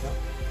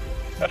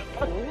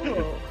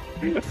 Ooh.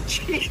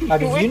 I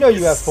mean, you know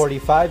you have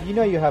 45. You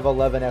know you have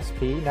 11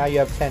 SP. Now you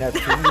have 10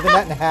 SP. Even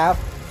that in half,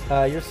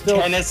 you're still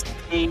 10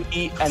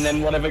 SP, and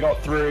then whatever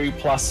got through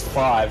plus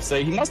 5.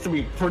 So he must have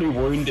been pretty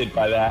wounded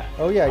by that.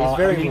 Oh yeah, he's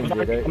very I mean,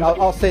 wounded.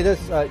 I'll say this: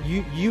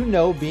 you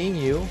know, being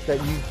you,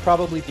 that you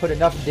probably put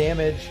enough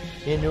damage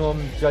into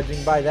him,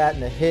 judging by that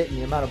and the hit and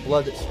the amount of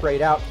blood that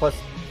sprayed out. Plus,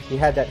 he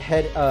had that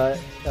head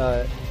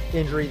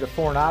injury, the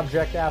foreign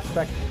object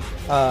aspect.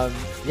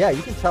 Yeah,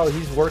 you can tell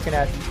he's working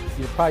at.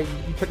 You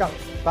took out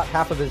about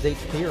half of his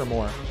HP or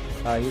more.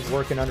 He's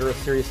working under a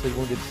seriously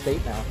wounded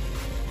state now.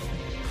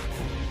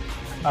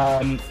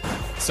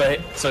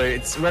 So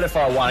it's Red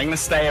Fire 1. I'm going to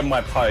stay in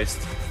my post,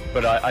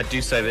 but I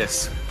do say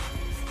this.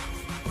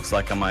 Looks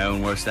like I'm my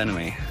own worst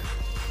enemy.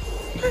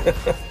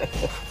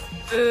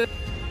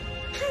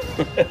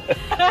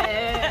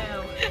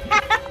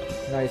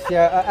 Nice.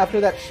 Yeah. After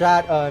that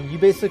shot, you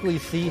basically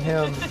see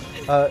him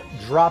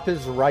drop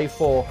his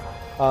rifle,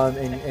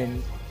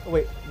 and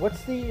wait.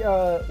 What's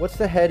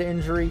the head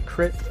injury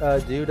crit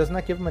do? Doesn't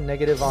that give him a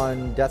negative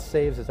on death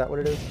saves? Is that what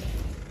it is?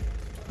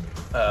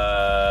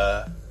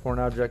 Foreign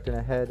object in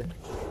a head.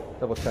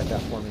 Double check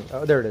that for me.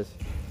 Oh, there it is.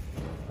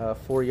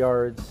 4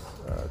 yards,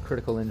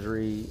 critical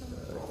injury.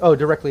 Oh,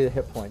 directly to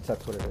hit points.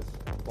 That's what it is.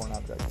 Foreign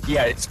object.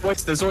 Yeah,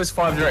 there's always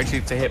 5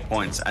 directly to hit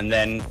points, and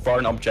then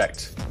foreign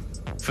object.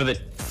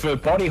 For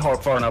body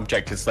foreign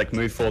object, it's like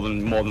move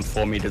more than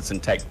 4 meters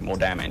and take more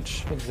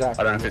damage. Exactly.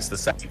 I don't know if it's the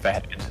same for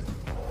head.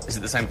 Is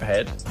it the same for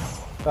head?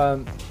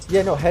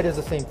 Yeah, no, head is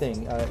the same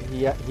thing.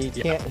 He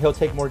can't. He'll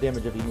take more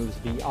damage if he moves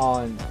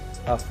beyond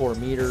 4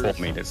 meters. 4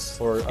 meters.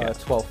 Or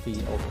 12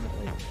 feet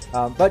ultimately.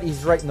 But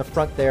he's right in the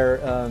front there.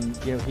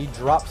 He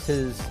drops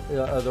his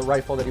the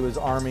rifle that he was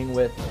arming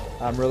with.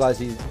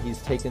 Realizes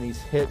he's taking these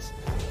hits.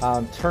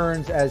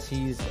 Turns as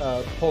he's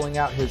pulling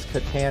out his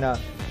katana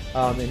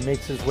and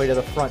makes his way to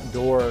the front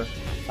door,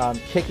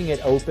 kicking it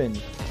open.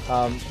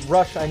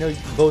 Rush, I know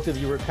both of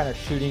you were kind of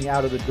shooting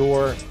out of the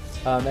door.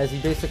 As he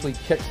basically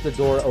kicks the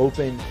door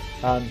open,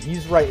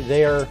 he's right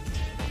there.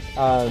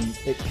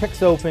 It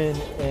kicks open,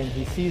 and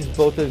he sees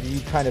both of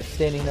you kind of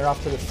standing there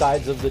off to the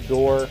sides of the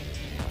door.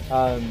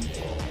 Let's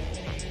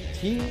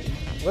do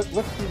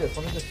this.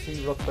 Let me just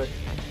see real quick.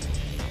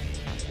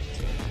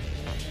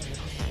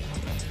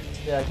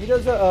 Yeah, he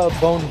does a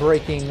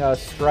bone-breaking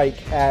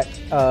strike at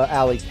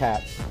Alley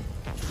Cats.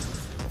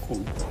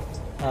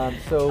 But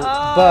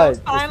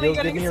if you'll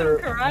give me your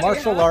karate,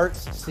 martial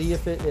arts, see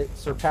if it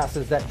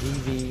surpasses that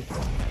DV.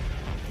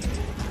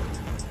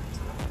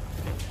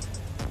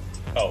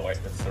 Oh wait,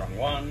 that's the wrong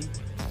one.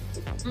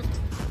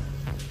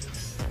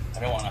 I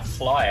don't want to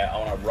fly it. I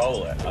want to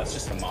roll it. That's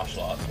just a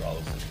martial arts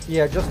rolls.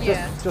 Yeah,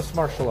 just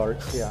martial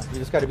arts. Yeah, you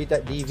just got to beat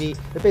that DV.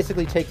 It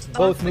basically takes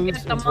both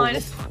moves.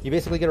 You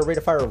basically get a rate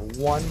of fire of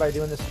 1 by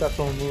doing this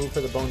special move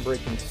for the bone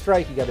breaking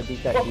strike. You got to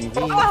beat that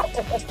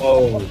DV.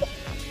 Oh.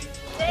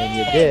 And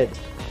you did.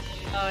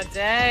 Oh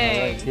dang!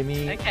 All right, give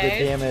me the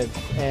damage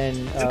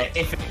and.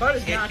 If Bud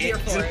is not here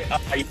for it.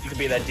 You can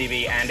be that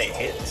DV and it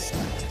hits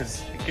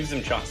because it gives them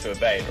a chance to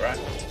evade, right?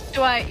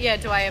 Do I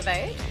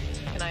evade?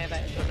 Can I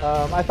evade? Or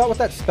not? I thought with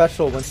that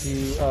special, once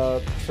you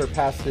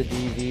surpass the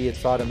DV,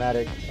 it's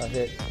automatic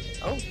hit.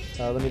 Oh.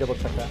 Let me double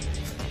check that.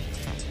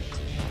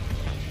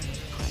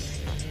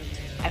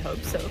 I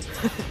hope so. I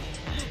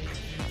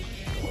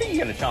think you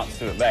get a chance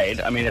to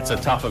evade. I mean, it's a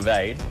tough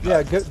evade.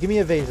 Yeah, give me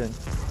evasion.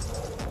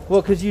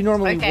 Well, because you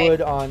normally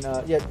would on.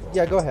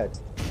 Yeah, go ahead.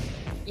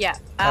 Yeah.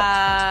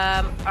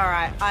 All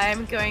right.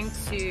 I'm going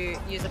to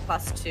use a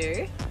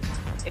 +2,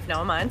 if no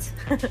one minds.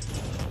 And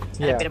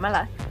a bit of my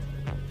luck.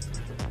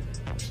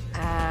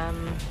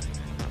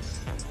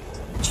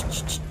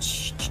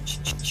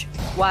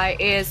 Why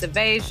is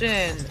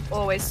evasion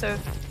always so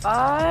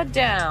far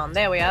down?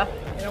 There we are.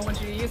 I don't want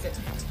you to use it.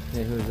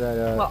 Yeah, who's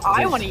that? Well,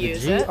 I want to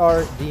use it.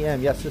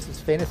 GRDM. Yes, this is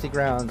Fantasy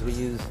Grounds. We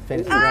use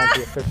Fantasy Grounds,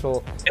 the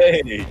official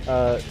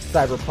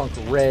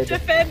Cyberpunk Red.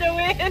 Defender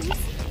wins.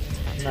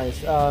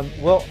 Nice.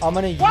 Well, I'm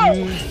gonna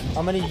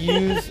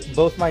use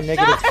both my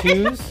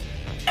 -2s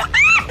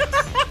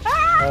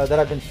that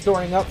I've been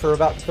storing up for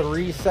about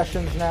 3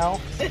 sessions now.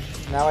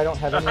 Now I don't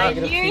have any I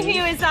 -2s. knew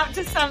he was up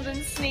to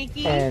something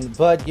sneaky. And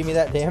Bud, give me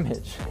that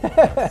damage.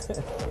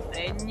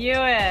 I knew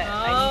it.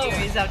 I knew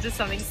he was up to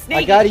something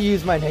sneaky. I gotta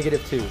use my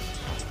 -2s.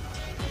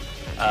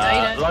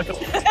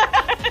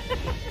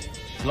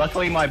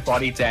 Luckily, my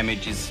body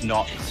damage is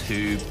not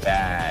too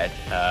bad.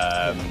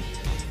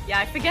 Yeah,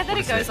 I forget that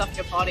it goes off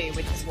your body,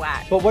 which is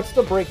whack. But what's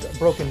the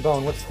broken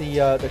bone? What's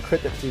the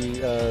crit that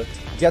she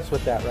gets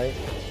with that, right?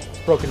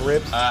 Broken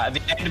ribs? At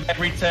the end of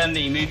every turn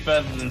that you move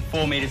further than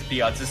 4 meters per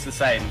yard, it's the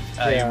same.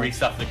 You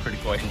resuffer the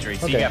critical injury.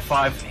 So you get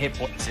 5 hit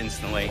points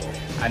instantly.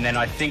 And then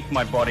I think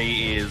my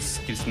body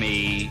gives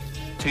me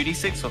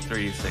 2d6 or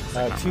 3d6?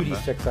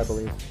 2d6, I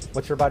believe.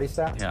 What's your body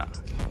stat? Yeah.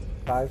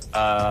 5?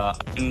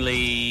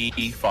 Only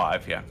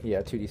 5, yeah.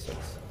 Yeah, 2d6.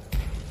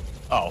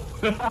 Oh.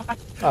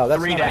 Oh,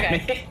 that's 3 not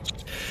damage. Okay.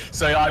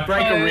 So I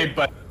break a rib,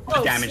 but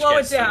the damage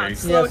gets through.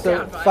 Slow it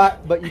down,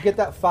 but you get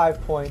that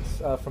 5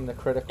 points from the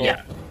critical.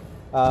 Yeah.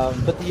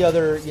 But the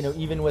other,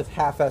 even with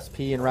half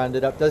SP and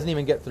rounded up, doesn't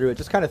even get through. It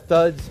just kind of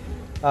thuds.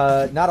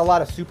 Not a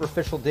lot of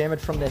superficial damage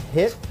from the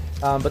hit,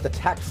 but the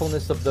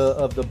tactfulness of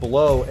the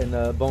blow and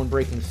the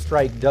bone-breaking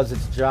strike does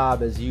its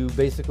job as you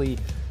basically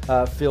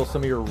feel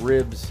some of your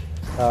ribs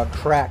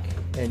crack.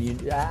 And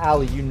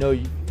Ali,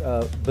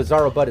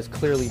 Bizarro Bud has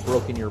clearly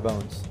broken your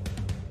bones.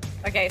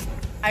 Okay,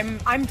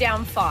 I'm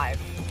down 5.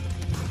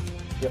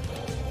 Yep.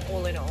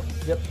 All in all.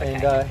 Yep. Okay.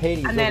 And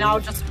Hades. And then I'll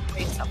just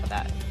read up with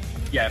that.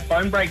 Yeah,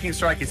 bone breaking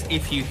strike is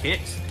if you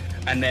hit,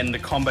 and then the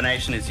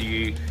combination is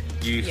you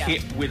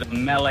hit with a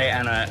melee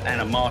and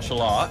a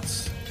martial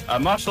arts.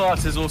 Martial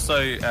arts is also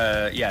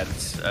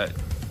it's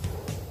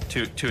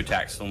two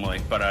attacks normally,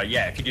 but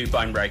if you do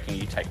bone breaking,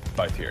 you take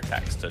both your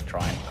attacks to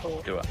try and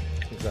do it.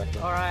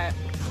 Exactly. All right.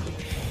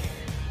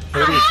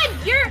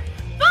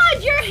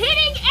 Bud, you're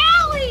hitting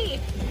Allie.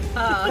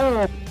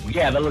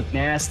 Yeah, they look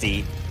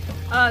nasty.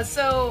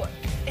 So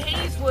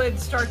Hades would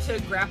start to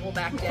grapple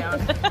back down.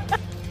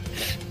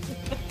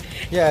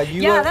 Yeah,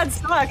 that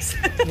sucks.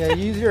 Yeah,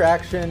 use your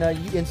action.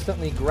 You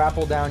instantly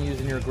grapple down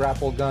using your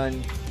grapple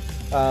gun.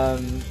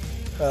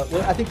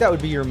 Well, I think that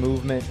would be your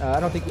movement. I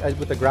don't think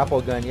with the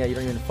grapple gun, you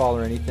don't even fall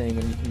or anything,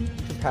 and you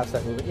can pass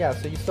that movement. Yeah,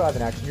 so you still have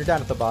an action. You're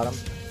down at the bottom.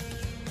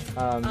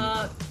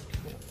 To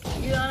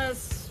be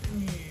honest.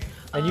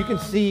 And you can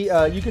see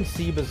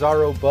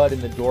Bizarro Bud in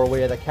the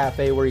doorway of the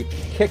cafe where he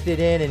kicked it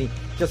in and he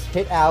just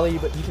hit Ali,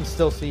 but you can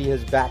still see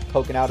his back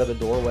poking out of the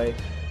doorway.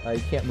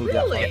 You can't move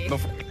that far.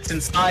 Before it's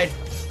inside.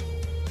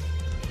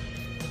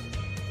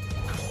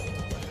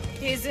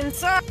 He's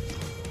inside.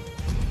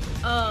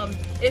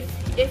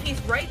 If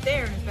he's right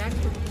there and his back's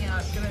looking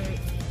out,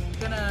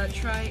 gonna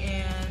try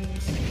and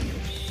shoot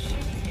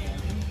him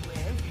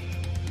with.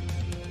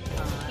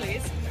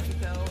 Please. There we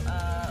go.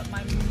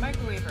 My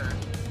microwaver.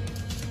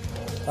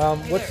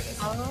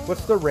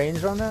 What's the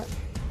range on that?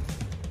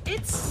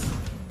 It's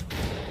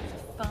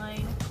a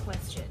fine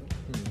question.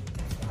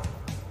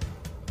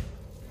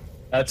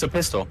 It's a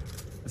pistol.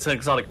 It's an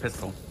exotic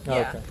pistol. Oh,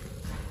 Yeah. okay.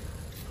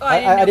 Oh,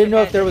 I didn't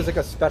know if there had was like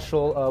a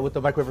special with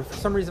the microwave. For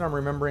some reason, I'm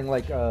remembering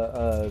like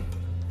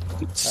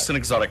It's an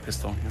exotic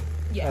pistol.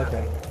 Yeah.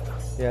 Okay.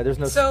 Yeah, there's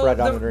no So spread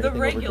on it or the anything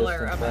regular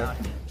over distance, amount.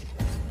 right?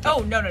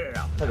 Oh no.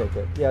 Okay,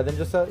 good. Yeah, then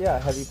just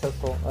heavy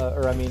pistol,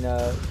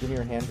 give me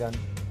your handgun.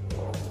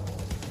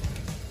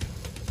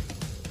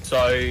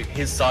 So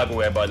his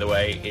cyberware, by the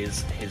way,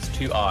 is his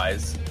 2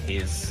 eyes,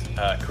 his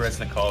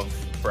Kolesnikov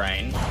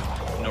brain,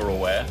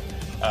 neuralware,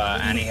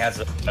 and he has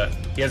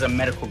a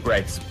medical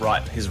grade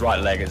his right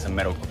leg is a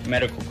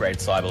medical grade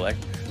cyber leg.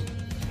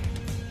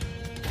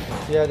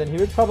 Yeah, then he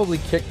would probably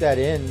kick that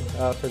in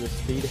for the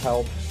speed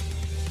help.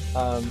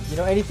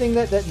 Anything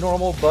that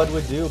normal Bud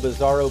would do,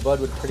 Bizarro Bud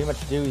would pretty much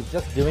do. He's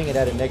just doing it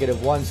at a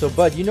 -1. So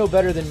Bud, you know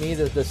better than me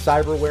the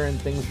cyberware and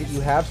things that you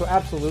have. So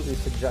absolutely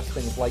suggest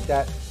things like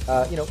that.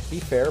 Be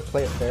fair,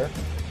 play it fair.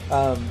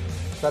 So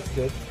that's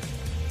good.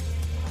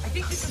 I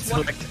think this is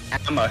Select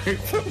ammo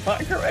for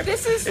microwave.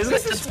 This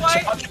is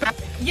why.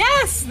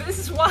 Yes, this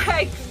is why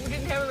I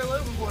didn't have a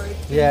reload before.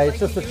 Yeah, it's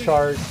just a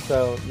charge,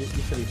 so you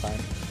should be fine.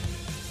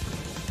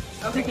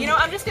 Okay,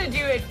 I'm just gonna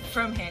do it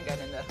from handgun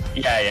in the.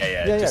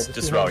 Yeah.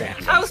 Just roll it.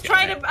 I was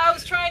trying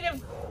to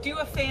do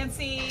a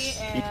fancy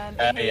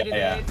and I hated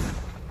it.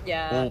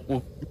 Yeah.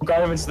 We'll go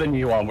over to the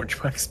new one,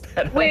 which works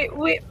better.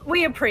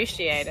 We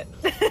appreciate it.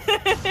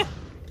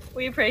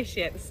 We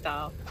appreciate the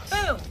style.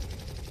 Boom.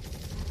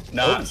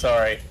 Nah,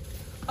 sorry.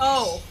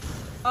 Oh.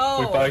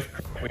 Oh.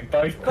 We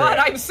both. But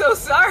I'm so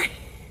sorry.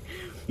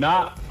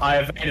 Nah, I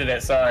evaded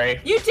it. Sorry.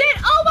 You did?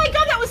 Oh my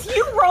god, that was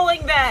you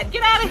rolling that!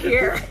 Get out of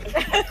here!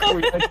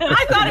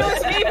 I thought it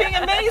was me being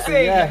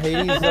amazing! Yeah,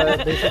 Hades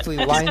basically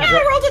lines And I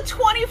up. rolled a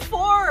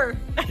 24!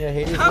 Yeah,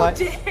 Hades, How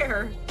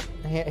dare!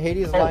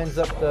 Hades lines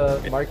up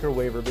the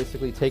microwaver,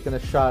 basically taking the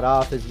shot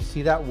off as you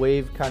see that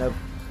wave kind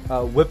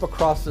of whip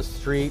across the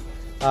street,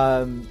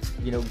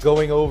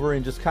 going over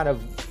and just kind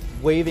of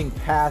waving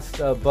past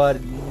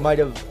Bud. Might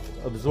have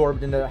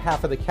absorbed into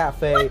half of the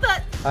cafe. What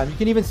the? You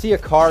can even see a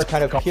car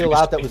kind of peel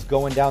out that was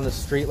going down the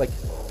street, like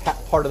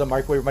part of the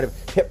microwave might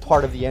have hit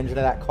part of the engine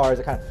of that car as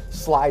it kind of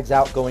slides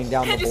out going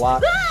down the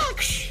block.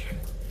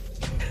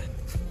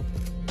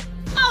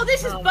 Oh,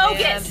 this is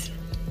bogus! Man.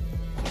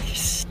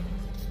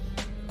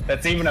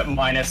 That's even at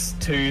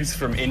 -2s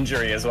from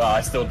injury as well.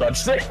 I still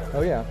dodged it.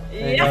 Oh yeah.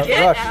 And, Yeah,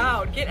 get Rush,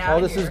 out! Get out!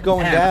 while this is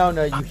going down,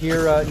 you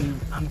hear I'm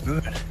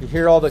good. you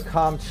hear all the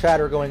calm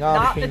chatter going on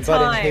Not between the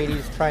Bud and time.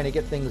 Hades trying to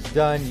get things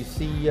done. You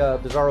see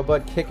Bizarro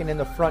Bud kicking in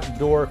the front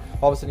door.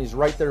 All of a sudden he's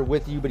right there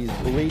with you, but he's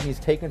bleeding. He's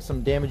taking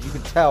some damage. You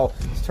can tell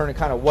he's turning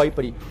kind of white,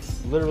 but he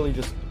literally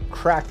just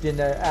cracked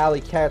into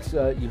alley cats.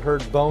 You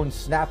heard bones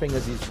snapping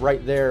as he's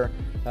right there.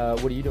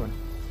 What are you doing?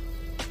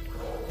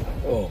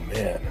 Oh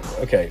man.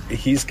 Okay,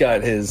 he's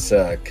got his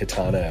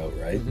katana out,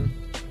 right?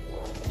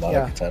 Mm-hmm. Mono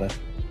Yeah. katana.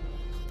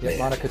 Yeah,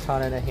 Mana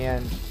Katana in a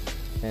hand,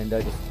 and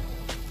just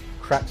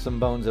crack some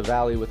bones of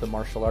Alley with a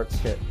martial arts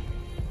hit.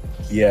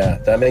 Yeah,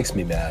 that makes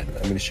me mad.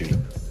 I'm gonna shoot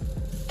him.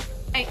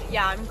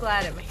 Yeah, I'm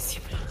glad it makes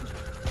you mad.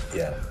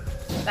 Yeah.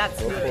 That's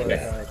Go for good.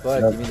 it.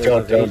 Bud, No, give me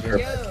don't- those don't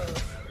evasions.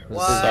 Yo.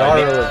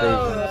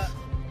 Bizarro evasions.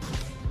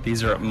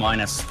 These are at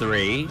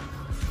 -3.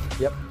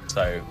 Yep.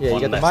 So Yeah, you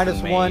one got the less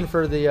than me. -1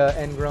 for the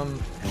engram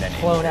And then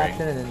clone injury.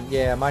 action, and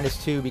then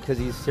 -2 because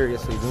he's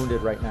seriously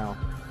wounded right now.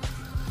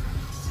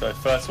 So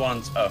first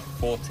one's a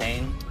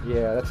 14.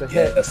 Yeah, that's a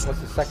hit. Yes. What's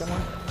the second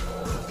one?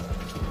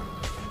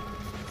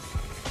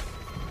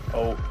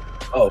 Oh,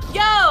 Oh,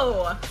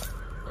 Yo!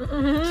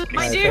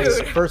 My Alright, dude!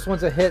 so first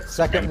one's a hit.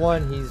 Second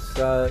one, he's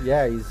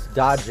he's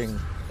dodging.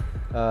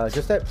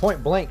 Just at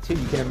point blank too.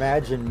 You can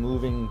imagine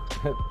moving,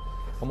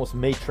 almost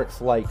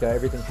Matrix-like.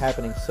 Everything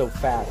happening so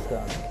fast.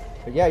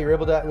 But yeah, you're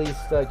able to at least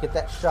get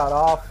that shot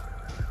off.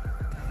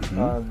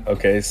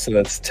 okay, so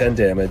that's 10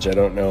 damage. I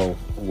don't know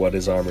what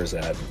his armor's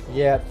at.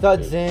 Yeah,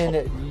 thuds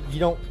in.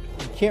 You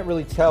can't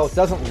really tell. It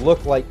doesn't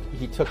look like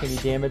he took any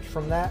damage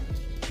from that.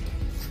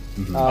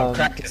 I've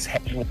cracked his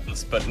head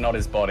once, but not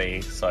his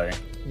body. So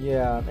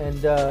Yeah,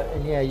 and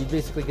yeah, you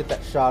basically get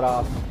that shot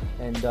off,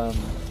 and yeah,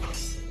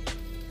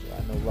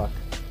 no luck.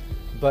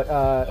 But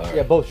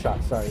yeah, both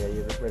shots. Sorry, yeah,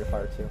 you're ready to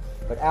fire too.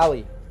 But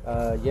Allie,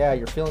 yeah,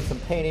 you're feeling some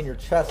pain in your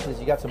chest as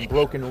you got some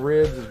broken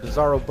ribs. As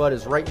Bizarro Bud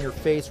is right in your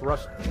face.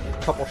 Rushed a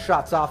couple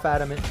shots off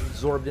at him, and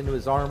absorbed into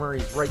his armor.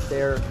 He's right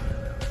there.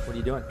 What are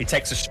you doing? he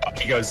takes a shot.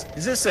 He goes,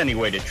 "Is this any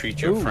way to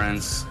treat your Ooh.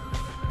 friends?"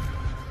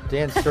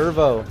 Dan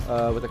Servo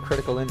with a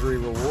critical injury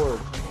reward.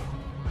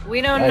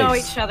 We don't know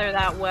Nice. each other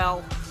that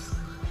well.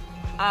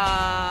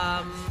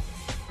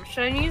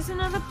 Should I use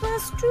another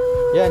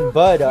 +2? Yeah, and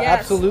Bud, Yes.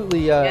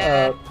 absolutely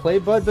Yeah. play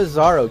Bud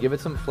Bizarro. Give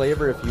it some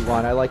flavor if you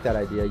want. I like that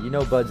idea. You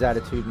know Bud's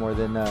attitude more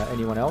than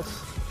anyone else.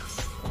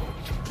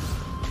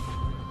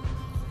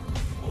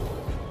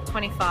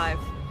 25.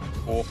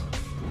 Oh,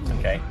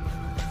 okay.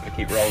 We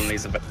keep rolling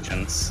these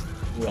evasions.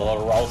 A lot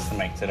of rolls to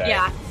make today.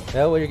 Yeah.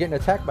 Yeah, well, you're getting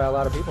attacked by a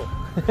lot of people.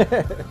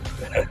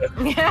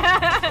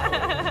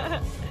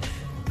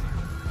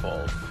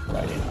 Fall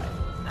right in.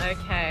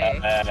 Okay.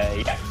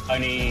 Yeah,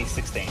 only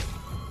 16.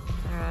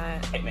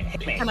 Alright. Hit me,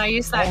 hit me. Can I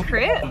use that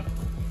crit?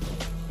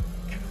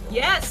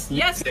 Yes!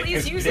 Yes,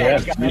 please use Yeah,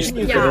 it! You can use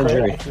use the Yeah. crit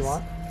injury. if you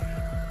want.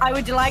 I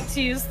would like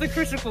to use the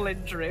critical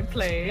injury,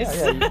 please.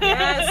 Yeah,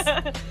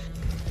 yeah,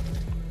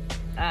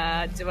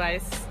 Yes! Do I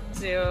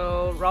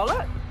still roll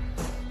it?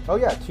 Oh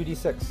yeah,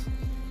 2d6.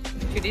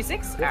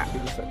 2d6? Yeah, Ah,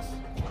 2d6.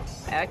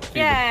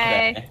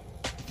 okay.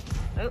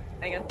 Oh,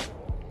 hang on.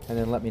 And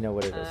then let me know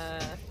what it is.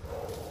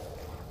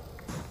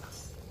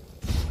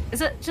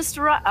 Is it just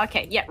right?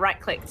 Okay, yeah, right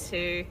click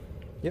to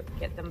Yep.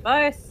 get them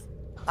both.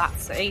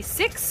 That's a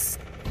 6.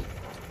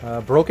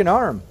 Broken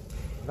arm.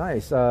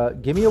 Nice.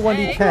 Give me a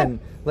 1d10.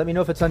 Let me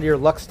know if it's under your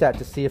luck stat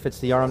to see if it's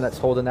the arm that's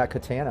holding that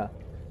katana.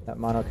 That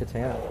mono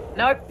katana.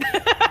 Nope.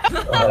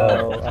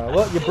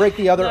 Well, you break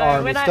the other No, arm.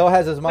 He when still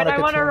has his when mono I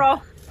want to katana.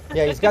 roll.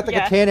 Yeah, he's got the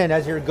Yeah. katana, and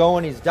as you're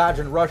going, he's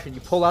dodging, rushing.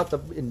 You pull out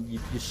and you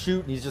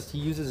shoot, and he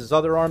uses his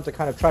other arm to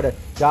kind of try to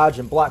dodge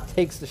and block.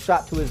 Takes the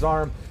shot to his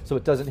arm so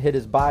it doesn't hit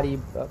his body,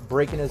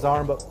 breaking his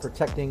arm, but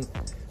protecting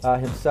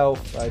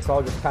himself. It's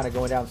all just kind of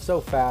going down so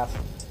fast.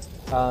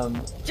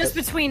 Just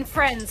between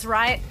friends,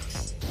 right?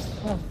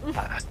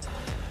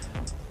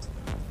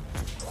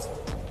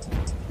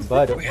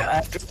 But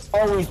After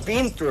all we've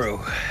been through.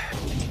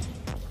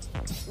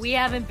 We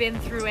haven't been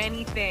through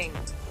anything.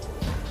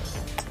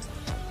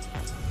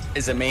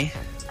 Is it me?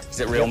 Is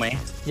it real me?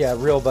 yeah,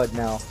 real Bud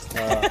now.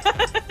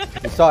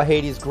 You saw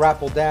Hades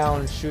grapple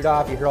down, shoot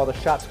off. You hear all the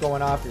shots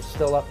going off. You're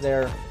still up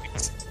there.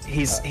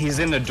 He's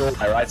in the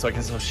doorway, right? So I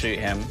can still shoot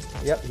him.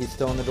 Yep, he's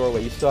still in the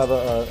doorway. You still have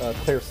a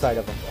clear sight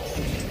of him.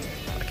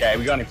 Okay,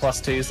 we got any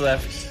 +2s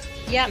left?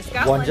 Yep. He's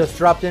got One just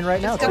dropped in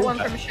right now, Got too. one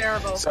from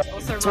shareable. So,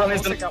 Also, this Rob one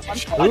also isn't- got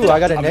one. Ooh, I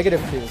got a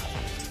 -2.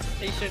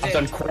 He should I've do.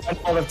 done quite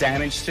a lot of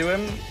damage to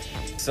him,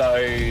 so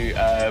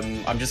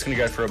I'm just gonna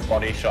go for a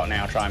body shot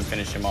now, try and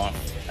finish him off.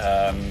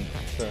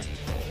 Sure.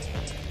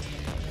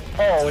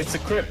 Oh, it's a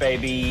crit,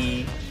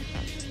 baby.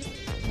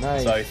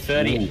 Nice. So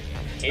 30 hits.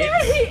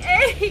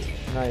 38!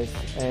 Nice.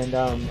 And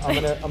I'm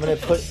gonna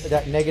put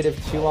that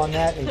 -2 on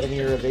that and give me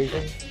your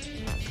evasion.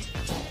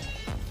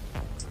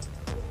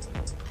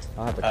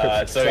 I'll have to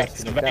crit So success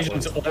his to make that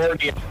evasion's work.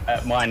 already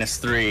at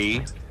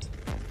 -3.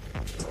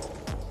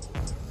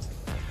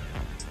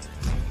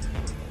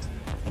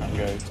 I'll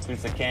go as quick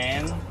as I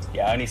can.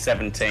 Yeah, only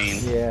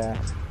 17. Yeah.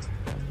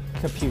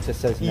 Computer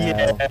says no.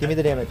 Yeah. Give me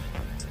the damage.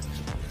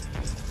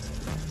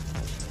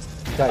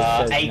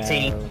 Dice says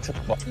 18 no. to the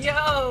body.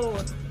 Yo!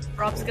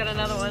 Rob's got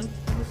another one.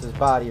 This is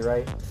body,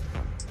 right?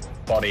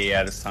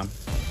 Yeah, this time.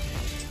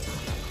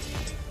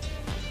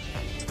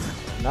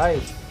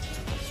 Nice.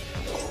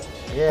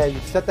 Yeah, you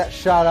set that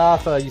shot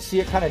off. You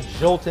see it kind of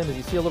jolt him as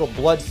you see a little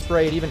blood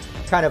spray. It even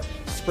kind of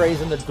sprays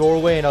in the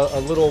doorway, and a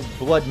little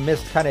blood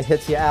mist kind of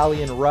hits you,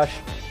 Allie, and Rush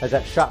as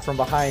that shot from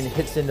behind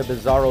hits into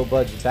Bizarro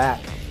Bud's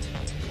back.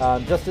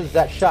 Just as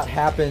that shot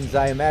happens,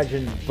 I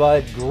imagine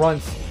Bud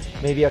grunts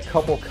maybe a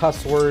couple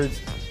cuss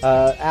words.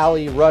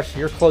 Allie, Rush,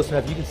 you're close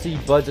enough. You can see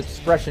Bud's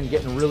expression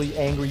getting really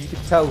angry. You can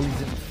tell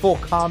he's in full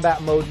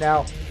combat mode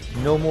now.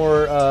 No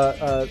more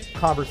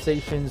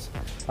conversations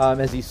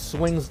as he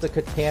swings the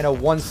katana.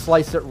 One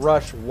slice at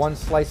Rush, one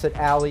slice at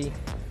Allie.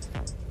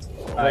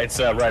 It's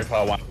right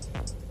file 1.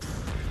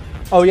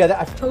 Oh yeah,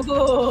 that, Ooh.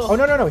 oh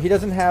no, he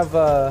doesn't have.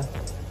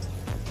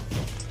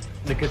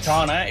 The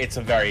katana, it's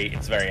very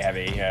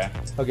heavy. Yeah.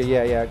 Okay,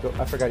 yeah. Go,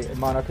 I forgot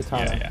mono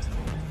katana.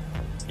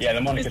 Yeah, the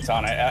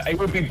monogatana. It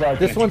would be broken.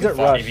 This if you one's could at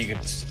find- Rush.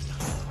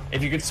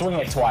 If you could swing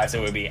it twice,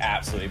 it would be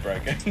absolutely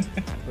broken.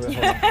 Wait,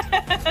 hold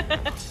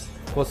on.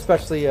 Well,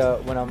 especially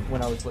when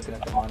I was looking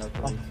at the mono.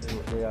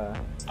 Yeah.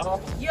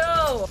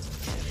 Yo!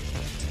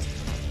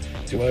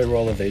 Do I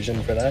roll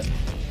evasion for that?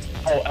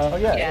 Oh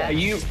yeah. Yeah. Are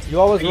you? You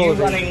always Are roll you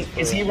evasion running? for-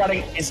 Is he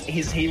running?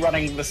 Is he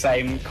running the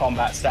same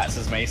combat stats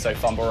as me? So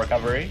fumble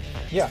recovery.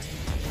 Yeah.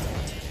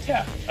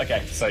 Yeah.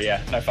 Okay. So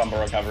yeah, no fumble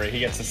recovery. He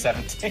gets a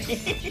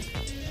 17.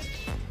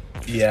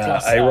 Yeah,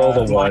 Plus, I rolled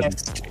a 1.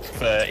 -2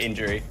 for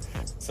injury.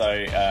 So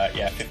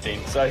yeah,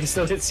 15. So he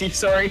still hits you.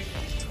 Sorry.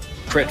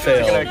 Crit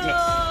Gonna fail.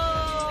 ignore-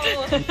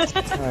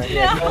 All right,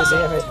 yeah, no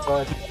damage,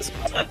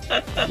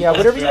 but yeah,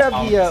 whatever you have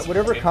the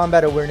whatever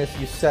combat awareness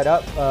you set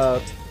up,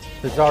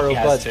 Bizarro He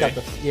has Bud's to. got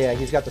the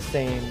he's got the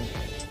same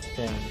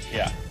thing.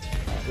 Yeah.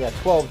 Yeah,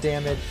 12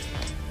 damage.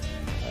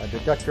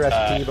 Deduct your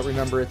SP, but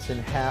remember it's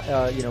in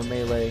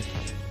melee.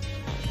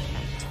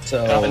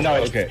 So No,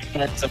 okay,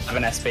 it's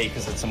 11 SP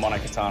because it's a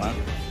monokatana.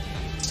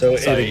 so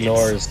So it it's-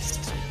 ignores.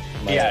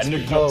 my Yeah, SP.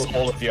 it ignores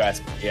all of your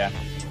SP. Yeah,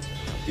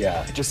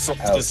 Yeah. it just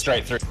slices Ouch.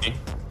 straight through me.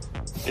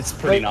 It's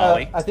pretty Wait,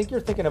 gnarly. I think you're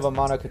thinking of a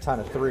Mono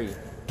Katana 3.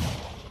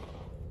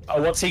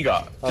 Oh, what's he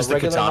got? A Just the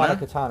regular Mono katana?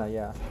 Katana,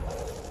 yeah.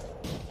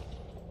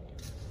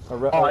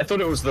 Oh, I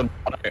thought it was the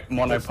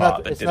mono it's part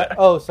not, that it's did not, it.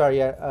 oh, sorry,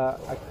 yeah.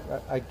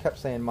 I kept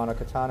saying Mono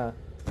Katana.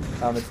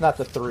 It's not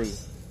the 3.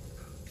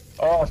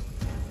 Oh,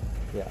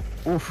 Yeah.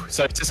 oof.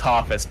 So it's just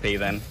half SP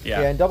then.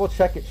 Yeah, Yeah. and double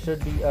check it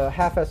should be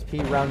half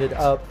SP rounded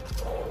up.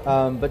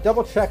 But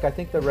double check, I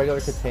think the regular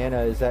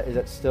katana is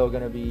that still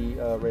going to be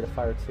rate of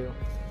fire too?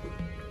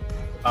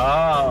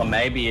 Oh,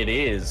 maybe it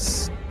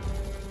is.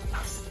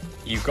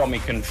 You've got me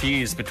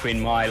confused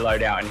between my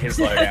loadout and his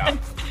loadout.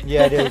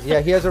 Yeah, it is. Yeah,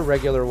 he has a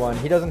regular one.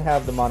 He doesn't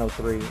have the mono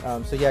 3.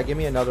 So yeah, give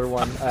me another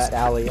one at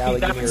Allie. Allie,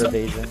 give me your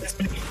evasion.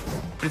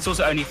 But it's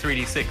also only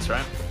 3d6,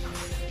 right?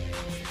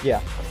 Yeah,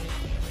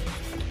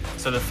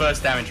 So the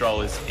first damage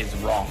roll is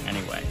wrong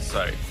anyway.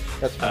 So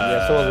that's fine.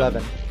 Yeah, so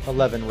 11.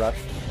 11 rush.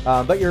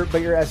 But your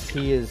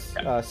SP is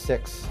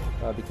 6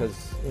 because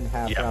in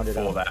half Yeah, rounded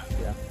for up. that.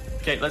 Yeah.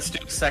 okay, let's do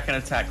second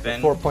attack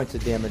then. 4 points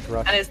of damage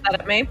rush. And is that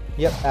at me?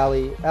 Yep,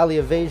 Allie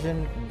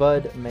evasion,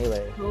 Bud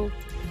melee. Cool.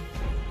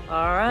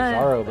 All right.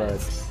 Bizarro Bud.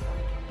 let's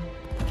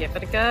Give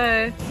it a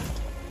go.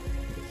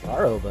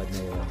 Bizarro Bud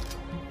melee.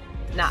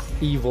 Nah.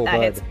 Evil That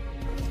Bud. hits.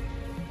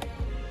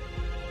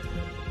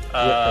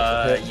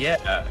 that's a hit.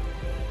 Yeah.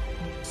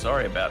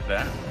 Sorry about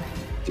that.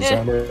 Does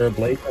armor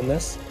blade on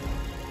this?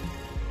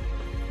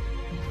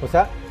 What's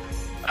that?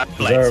 Does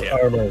Blades, yeah.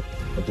 armor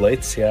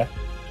blades? Yeah.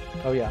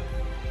 Oh yeah.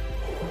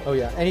 Oh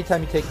yeah.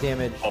 Anytime you take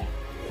damage. Oh,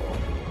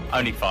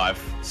 only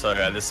 5. So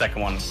the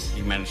second one,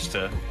 you managed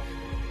to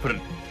put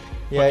it.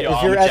 Yeah, put your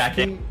is your armor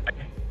jacket.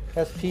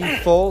 SP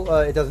full?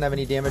 It doesn't have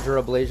any damage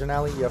or ablation,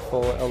 Allie? You have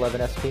full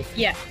 11 SP?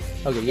 Yeah.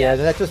 Okay, yeah,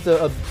 then that just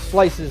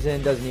slices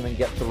in, doesn't even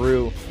get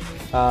through.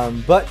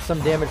 But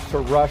some damage to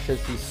Rush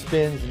as he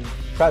spins and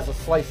tries to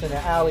slice into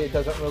Allie. It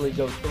doesn't really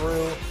go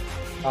through.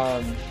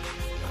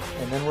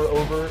 And then we're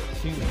over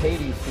to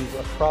Hades, who's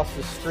across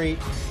the street.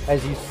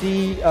 As you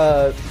see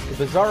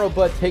Bizarro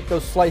Bud take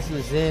those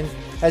slices in,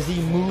 as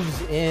he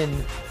moves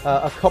in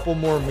a couple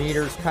more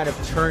meters, kind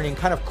of turning,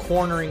 kind of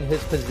cornering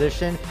his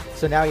position.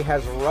 So now he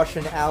has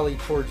Russian Alley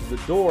towards the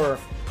door,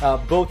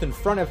 both in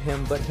front of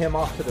him, but him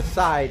off to the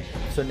side.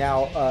 So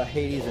now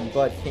Hades and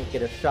Bud can't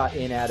get a shot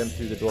in at him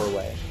through the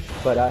doorway.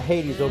 But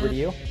Hades, over to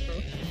you.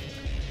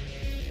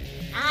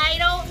 I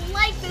don't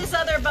like this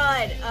other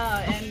Bud,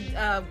 and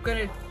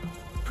gonna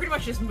pretty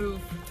much just move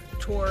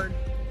toward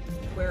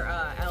where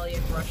Allie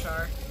and Rush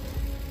are.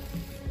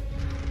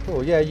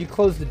 Cool, yeah, you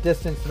close the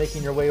distance,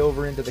 making your way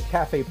over into the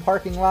cafe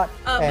parking lot.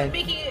 But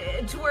making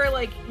it to where,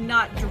 like,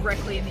 not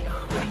directly in the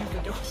opening of the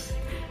door.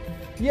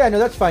 Yeah, no,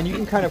 that's fine. You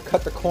can kind of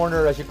cut the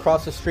corner as you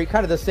cross the street,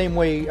 kind of the same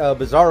way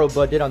Bizarro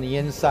Bud did on the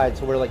inside,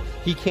 so where, like,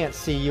 he can't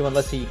see you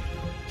unless he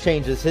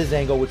changes his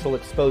angle, which will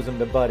expose him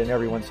to Bud and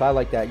everyone. So I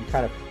like that. You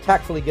kind of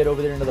tactfully get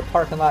over there into the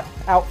parking lot,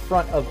 out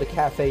front of the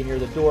cafe near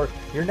the door.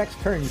 Your next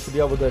turn, you should be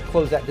able to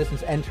close that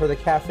distance, enter the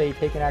cafe,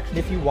 take an action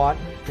if you want.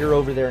 You're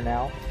over there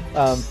now.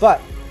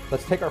 But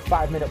let's take our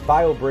 5-minute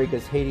bio break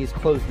as Hades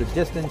closed the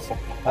distance.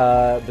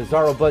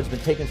 Bizarro Bud's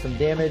been taking some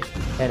damage,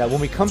 and when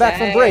we come back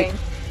from break,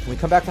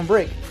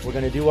 we're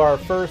going to do our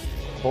first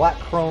Black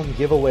Chrome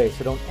giveaway.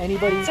 So don't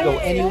anybody go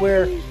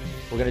anywhere.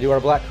 We're going to do our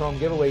Black Chrome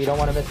giveaway. You don't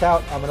want to miss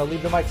out. I'm going to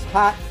leave the mics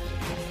hot.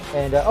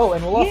 And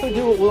and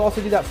we'll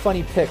also do that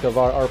funny pick of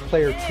our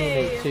player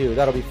teammate too.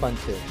 That'll be fun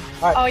too.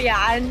 All right. Oh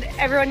yeah, and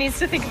everyone needs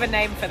to think of a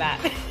name for that.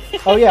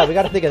 Oh yeah, we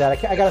got to think of that.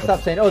 I got to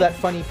stop saying, oh, that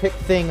funny pick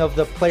thing of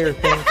the player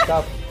thing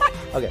stuff.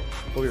 Okay,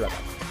 we'll be right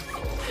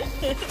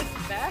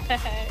back.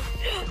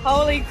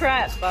 Holy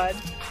crap, Bud.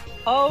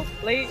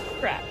 Holy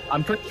crap.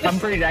 I'm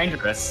pretty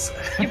dangerous.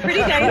 You're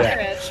pretty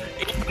dangerous.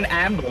 Even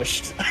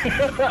ambushed.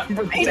 I'm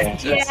pretty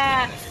dangerous.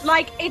 Yeah,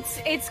 like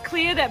it's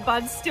clear that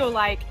Bud's still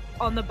like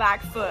on the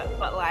back foot,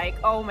 but like,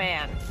 oh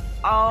man.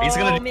 He's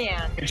gonna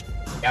man.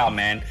 Oh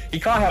man. He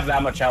can't have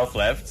that much health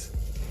left.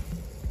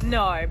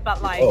 No,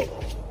 but like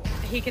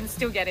he can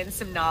still get in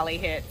some gnarly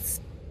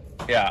hits.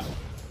 Yeah.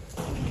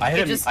 I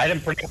hit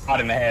him pretty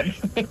hard in the head.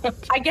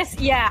 I guess,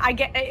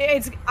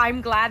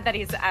 I'm glad that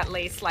he's at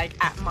least, like,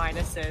 at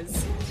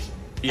minuses.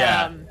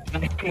 Yeah.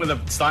 With a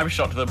sniper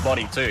shot to the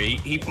body, too.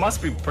 He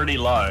must be pretty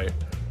low.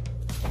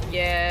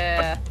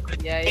 Yeah.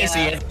 He has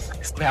a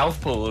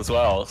health pool as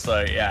well,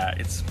 so yeah,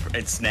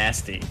 it's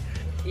nasty.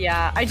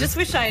 Yeah, I just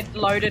wish I'd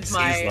loaded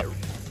my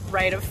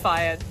rate of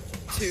fire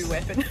 2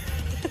 weapon.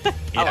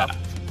 Yeah.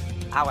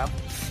 Oh well.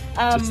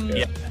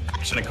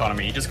 Action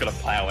economy, you just gotta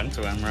plow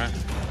into him, right?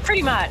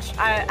 Pretty much.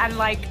 And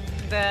like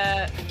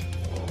the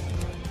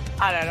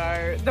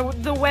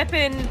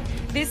weapon,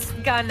 this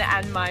gun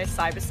and my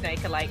Cyber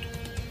Snake are like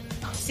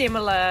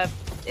similar,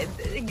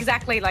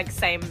 exactly like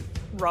same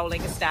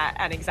rolling stat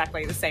and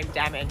exactly the same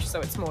damage, so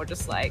it's more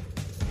just like,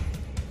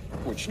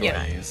 which do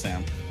I use,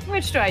 Sam?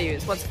 Which do I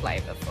use? What's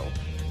flavorful?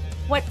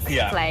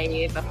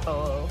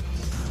 Flavorful?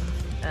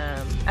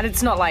 And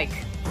it's not like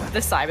the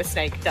Cyber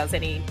Snake does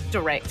any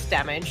direct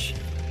damage,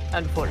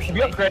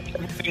 unfortunately. Have you upgraded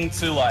everything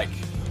to like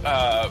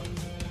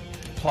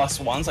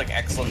 +1s, like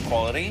excellent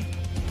quality?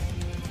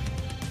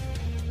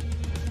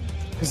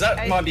 Because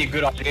that might be a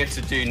good idea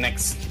to do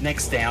next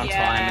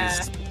downtime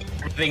is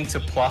everything to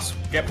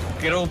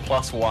get all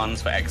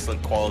 +1s for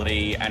excellent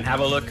quality, and have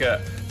a look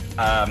at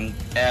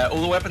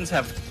all the weapons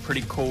have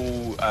pretty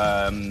cool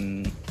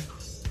add-ons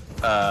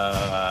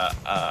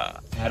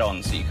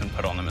that you can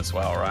put on them as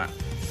well, right?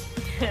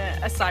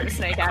 A Cyber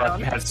Snake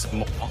add-on. Has some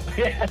more.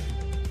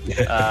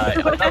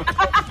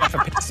 For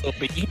pistol,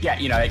 but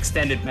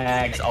extended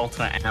mags,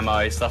 alternate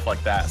ammo, stuff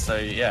like that. So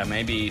yeah,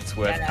 maybe it's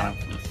worth kind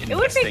of investing. It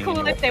would be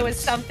cool if there was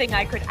something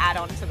I could add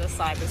on to the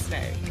Cyber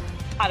Snake.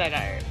 I don't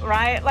know,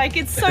 right? Like,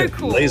 it's so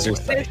cool. Laser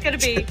There's gonna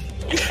be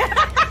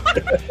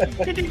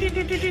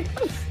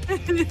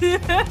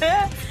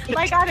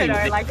like, I don't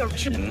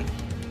know,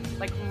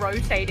 like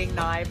rotating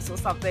knives or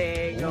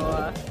something,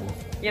 or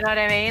you know what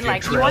I mean?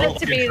 Like, you want it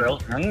to be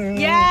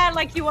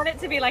like you want it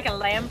to be like a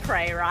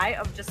lamprey, right?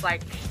 Of just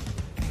like,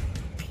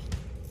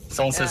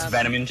 someone says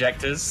venom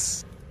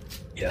injectors.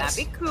 Yes.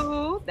 That'd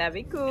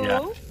be cool.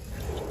 Yeah.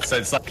 So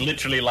it's like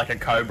literally like a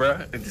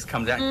cobra. It just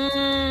comes out.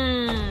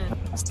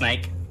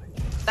 Snake.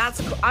 That's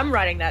cool. I'm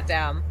writing that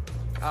down.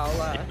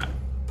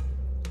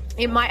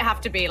 It might have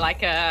to be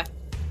like a,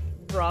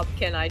 Rob,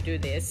 can I do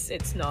this?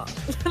 It's not.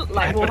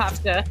 Like, we'll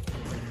have to.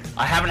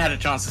 I haven't had a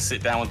chance to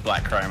sit down with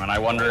Black Chrome, and I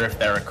wonder if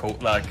there are cool,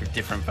 like,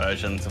 different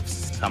versions of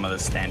some of the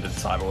standard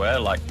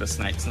cyberware, like the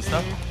snakes and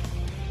stuff.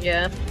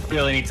 Yeah.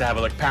 Really need to have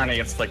a look. Apparently,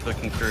 it's like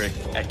looking through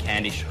a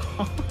candy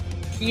shop.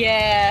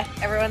 Yeah,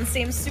 everyone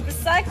seems super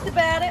psyched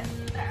about it.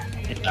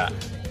 Yeah.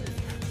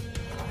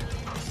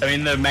 I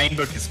mean, the main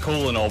book is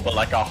cool and all, but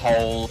like a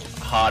whole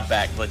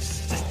hardback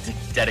that's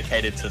just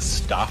dedicated to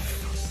stuff.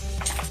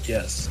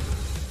 Yes.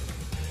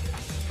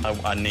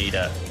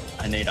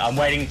 I'm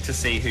waiting to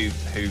see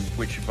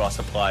which of our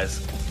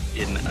suppliers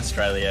in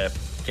Australia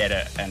get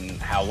it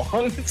and how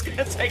long it's going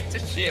to take to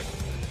ship.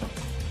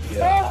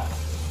 Yeah.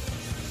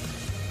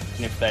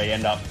 And if they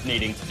end up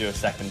needing to do a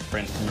second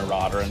print from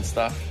errata and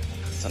stuff,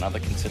 it's another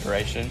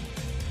consideration.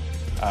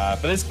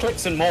 But there's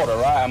clicks and mortar,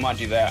 right? I mind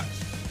you that.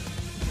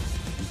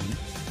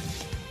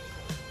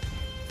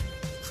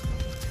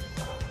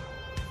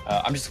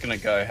 I'm just gonna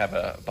go have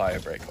a bio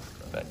break off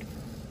the bed.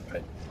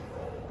 Right.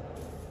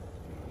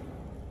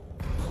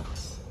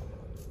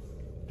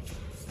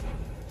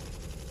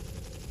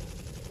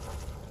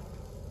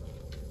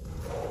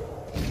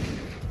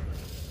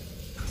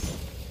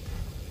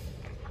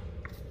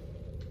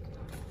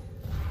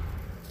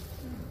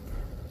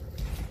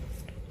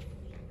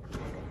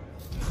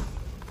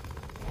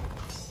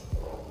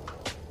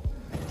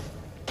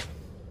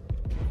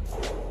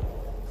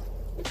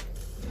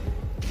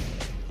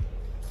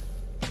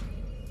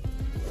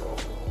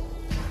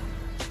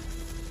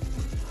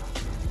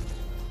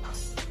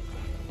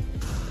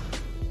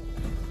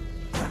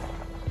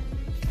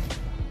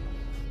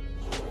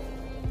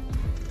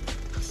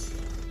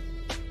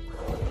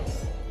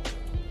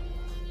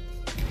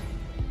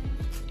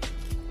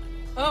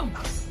 Oh,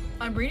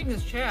 I'm reading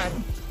this chat,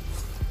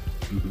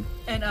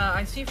 and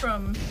I see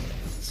from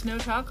Snow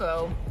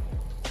Taco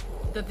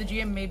that the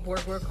GM made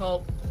board were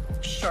called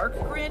Shark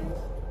Grin.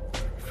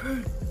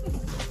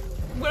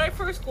 When I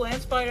first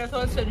glanced by it, I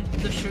thought it said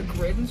the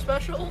Chagrin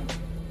Special.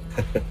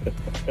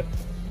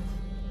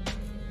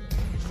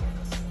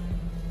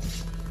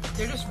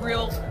 They're just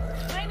real,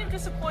 kind of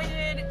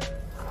disappointed,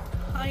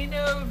 kind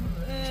of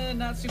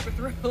not super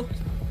thrilled.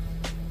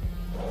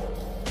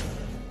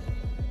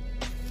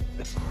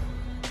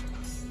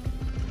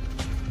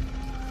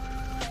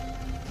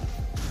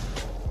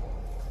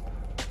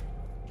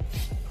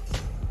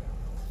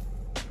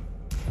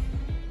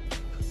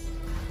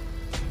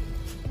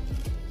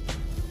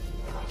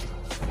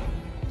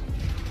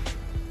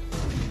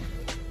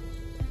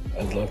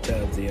 I'd love to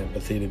have the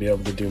empathy to be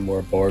able to do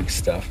more Borg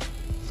stuff.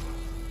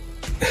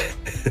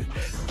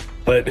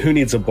 But who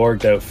needs a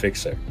Borged out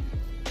fixer?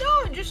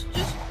 No, just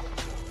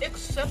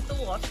accept the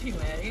loss of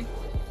humanity.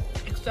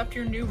 Accept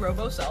your new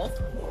robo self.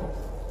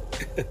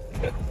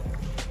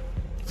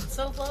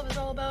 Self-love is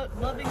all about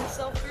loving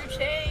yourself through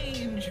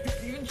change.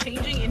 Even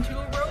changing into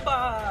a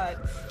robot.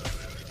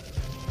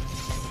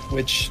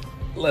 Which,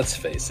 let's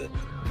face it,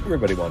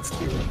 everybody wants to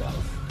be a robot.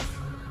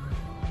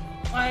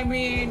 I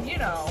mean, you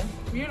know.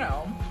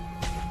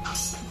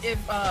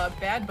 If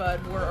Bad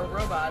Bud were a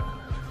robot,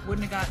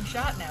 wouldn't have gotten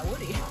shot now, would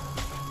he?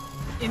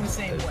 In the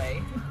same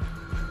way.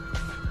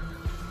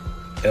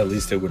 At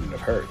least it wouldn't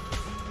have hurt.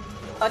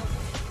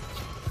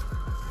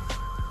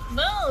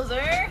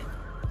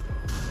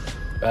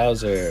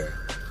 Bowser.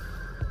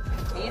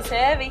 He's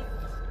heavy.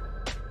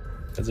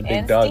 That's a big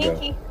And doggo.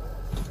 stinky.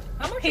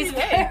 How much He's is he?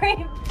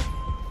 very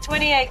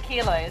 28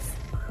 kilos.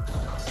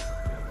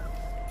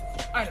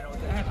 I don't know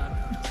what that.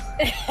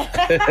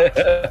 Hang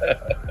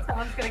on.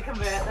 Someone's gonna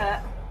convert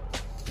that.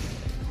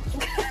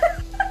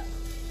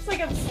 It's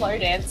like I'm slow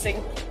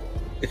dancing.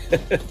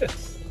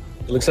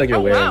 It looks like you're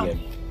Oh, wearing wow. it.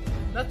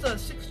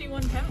 That's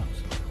 61 pounds.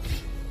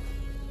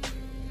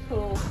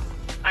 Cool.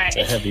 It's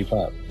a heavy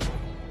pop.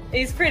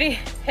 He's pretty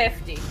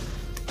hefty.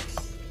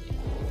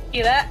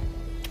 Hear that?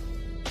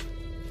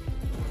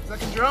 It's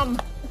like a drum.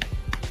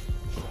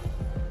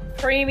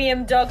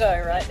 Premium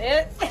doggo right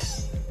there.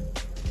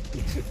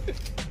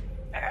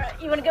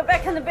 Alright, you wanna go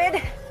back on the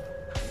bed?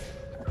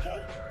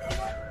 Okay.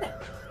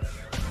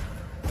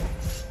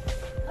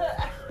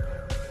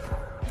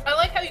 I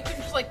like how you can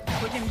just like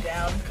put him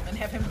down and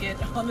have him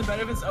get on the bed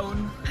of his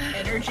own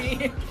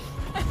energy.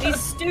 He's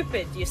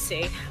stupid, you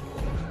see.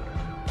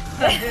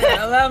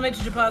 Yeah, allow me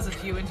to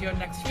deposit you into your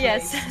next place.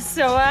 Yes,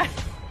 so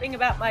thing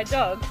about my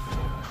dog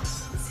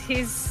is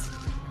he's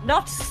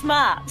not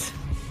smart.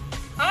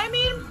 I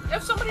mean,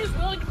 if somebody was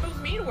willing to move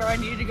me to where I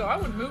needed to go, I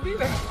wouldn't move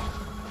either.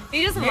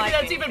 He doesn't Maybe like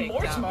that's being even picked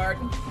more up. smart.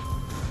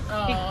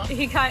 Aw,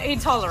 He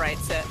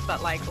tolerates it,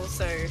 but like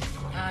also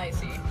I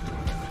see.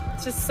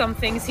 just some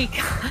things he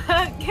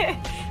can't get.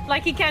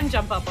 Like he can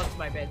jump up onto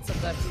my bed.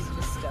 Sometimes he's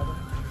just stubborn.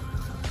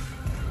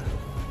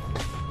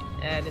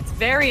 And it's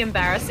very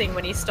embarrassing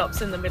when he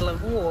stops in the middle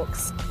of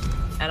walks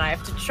and I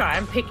have to try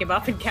and pick him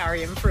up and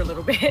carry him for a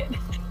little bit.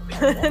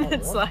 And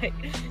it's like...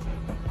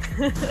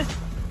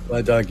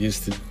 My dog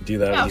used to do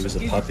that when he was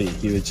a puppy.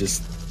 He would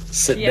just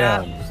sit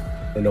down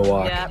in a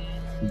walk. Yeah.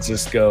 And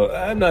just go,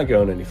 I'm not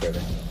going any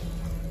further.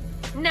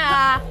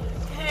 Nah,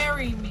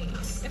 Carry me.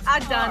 It's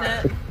I've done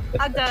hard. it.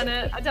 I've done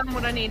it. I've done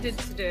what I needed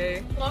to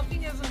do.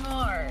 Walking is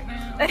hard.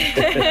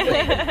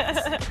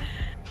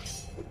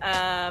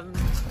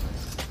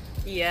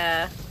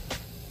 Yeah.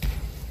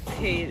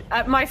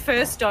 My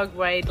first dog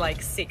weighed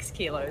like 6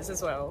 kilos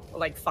as well, or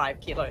like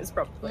 5 kilos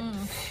probably.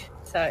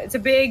 So it's a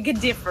big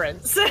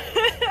difference.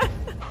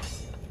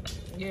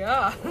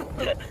 Yeah.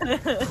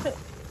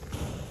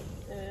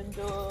 And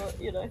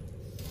you know,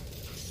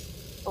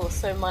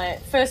 also my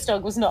first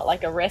dog was not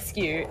like a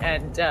rescue,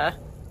 and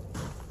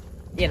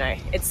you know,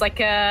 it's like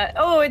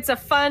it's a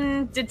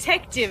fun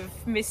detective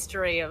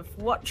mystery of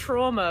what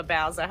trauma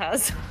Bowser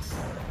has.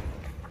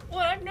 Well,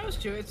 I've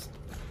noticed too, it's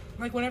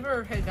like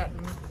whenever I had gotten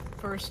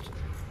first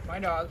my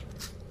dog,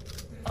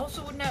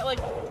 also would not like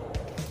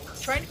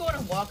trying to go on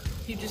a walk,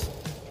 he'd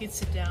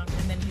sit down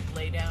and then he'd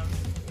lay down.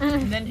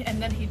 And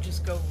then he'd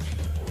just go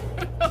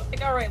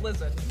like, alright,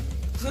 listen.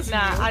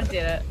 Nah, you. I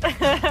did it.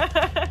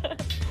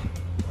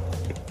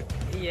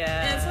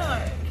 Yeah. And it's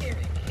hard.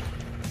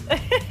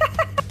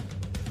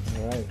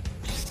 All right.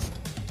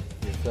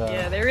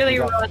 Yeah, they really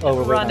we're run waiting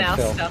on our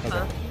Phil. stuff, Okay.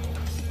 huh?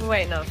 We're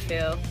waiting on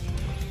Phil.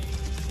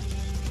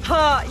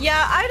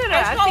 Yeah, I don't know.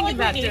 It's I was not thinking like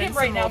about we need doing him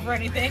right some now more. for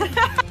anything.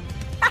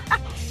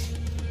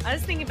 I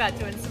was thinking about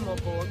doing some more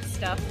Borg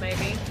stuff,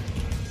 maybe.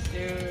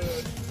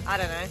 Dude. I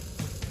don't know.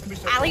 That'd be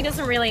so Allie cool.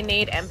 doesn't really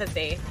need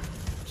empathy.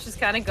 She's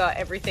kind of got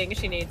everything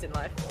she needs in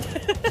life.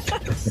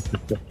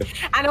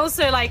 And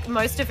also, like,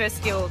 most of her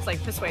skills,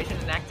 like persuasion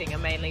and acting, are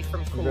mainly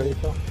from You cool. ready,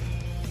 Phil?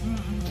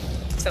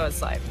 So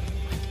it's like,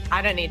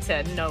 I don't need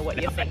to know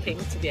what you're thinking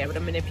to be able to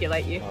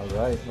manipulate you. All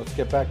right, let's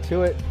get back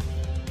to it.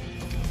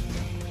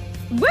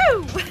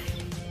 Woo!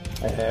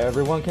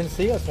 Everyone can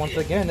see us once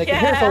again. They can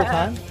hear us all the Yeah.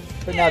 time,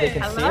 but now they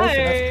can see us, and that's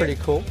Hello. pretty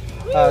cool.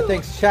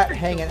 Thanks, chat,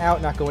 hanging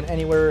out, not going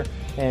anywhere,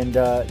 and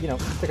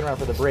sticking around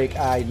for the break.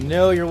 I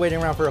know you're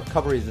waiting around for a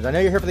couple reasons. I know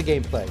you're here for the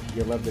gameplay.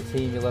 You love the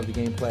team, you love the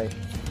gameplay,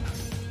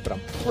 but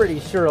I'm pretty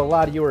sure a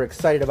lot of you are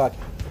excited about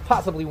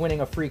possibly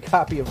winning a free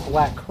copy of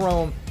Black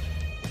Chrome,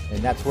 and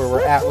that's where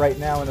we're at right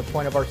now in the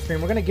point of our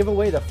stream. We're going to give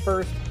away the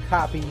first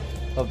copy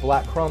of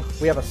Black Chrome.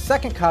 We have a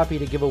second copy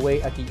to give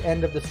away at the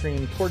end of the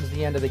stream, towards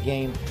the end of the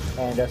game.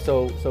 And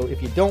so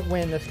if you don't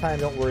win this time,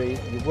 don't worry,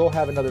 you will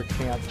have another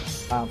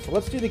chance. So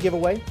let's do the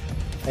giveaway,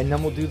 and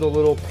then we'll do the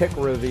little pick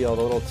reveal,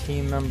 the little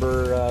team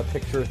member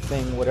picture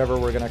thing, whatever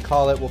we're going to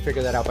call it. We'll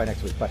figure that out by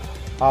next week. But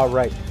all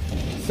right,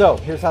 so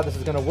here's how this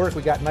is going to work.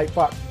 We got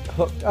Nightbot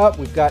hooked up.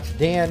 We've got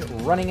Dan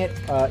running it.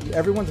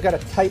 Everyone's got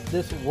to type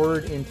this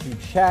word into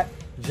chat.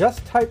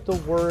 Just type the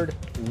word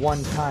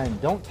one time.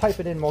 Don't type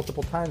it in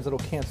multiple times. It'll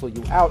cancel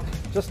you out.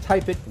 Just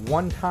type it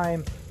one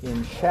time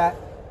in chat.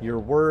 Your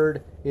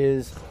word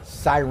is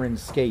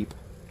Sirenscape.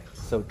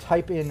 So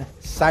type in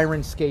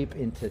Sirenscape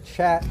into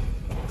chat.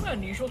 What an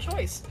unusual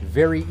choice.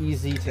 Very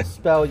easy to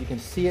spell. You can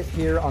see it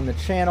here on the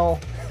channel.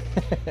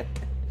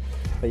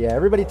 But yeah,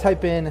 everybody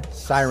type in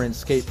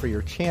Sirenscape for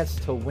your chance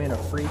to win a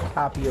free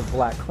copy of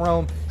Black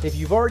Chrome. If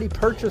you've already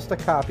purchased a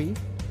copy,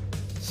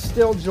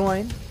 still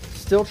join.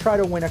 Still try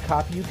to win a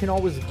copy. You can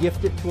always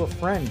gift it to a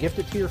friend. Gift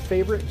it to your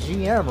favorite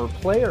GM or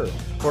player.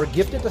 Or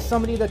gift it to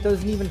somebody that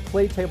doesn't even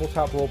play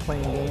tabletop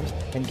role-playing games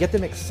and get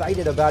them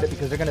excited about it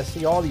because they're going to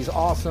see all these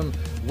awesome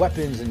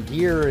weapons and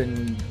gear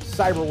and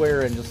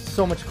cyberware and just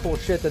so much cool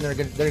shit that they're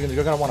going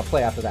to want to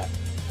play after that.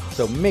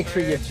 So make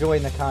sure you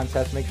join the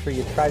contest. Make sure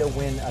you try to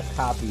win a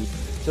copy.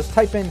 Just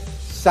type in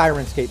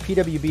Sirenscape.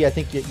 PWB, I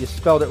think you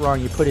spelled it wrong.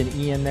 You put an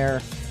E in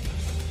there.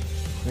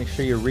 Make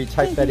sure you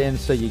retype that in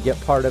so you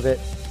get part of it.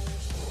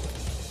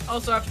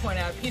 Also, I have to point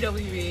out,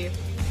 PWB.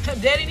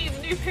 Daddy needs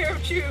a new pair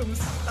of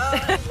tubes.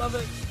 I love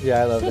it.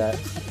 Yeah, I love that.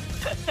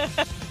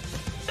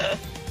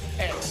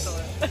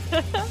 Excellent.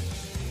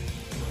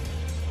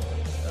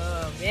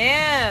 Oh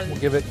man. We'll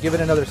give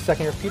it another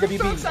second here. so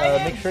PWB,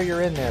 excited. make sure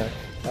you're in there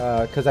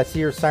because I see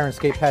your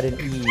Sirenscape had an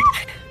E.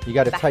 You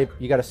got to type.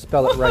 You got to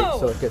spell it right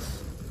so it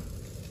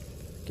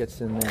gets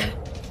in there.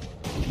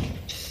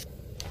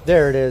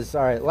 There it is.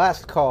 All right,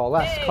 last call.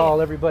 Hey.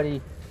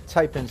 Everybody,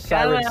 type in Come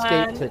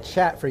Sirenscape on. to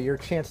chat for your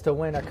chance to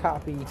win a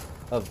copy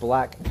of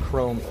Black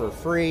Chrome for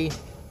free.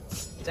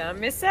 Don't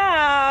miss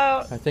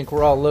out. I think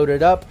we're all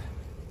loaded up.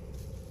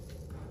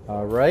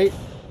 All right,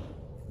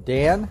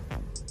 Dan.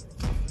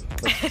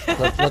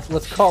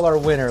 Let's call our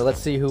winner.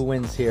 Let's see who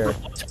wins here.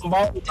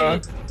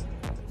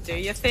 Do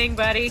your thing,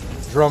 buddy.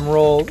 Drum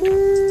roll.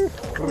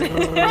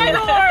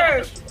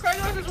 Kraglorf!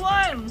 Kraglorf has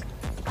won!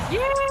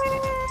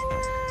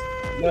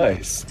 Yay!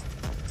 Nice.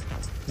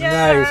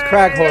 Nice,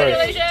 Crag Horse.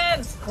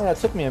 Congratulations! Yeah, it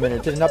took me a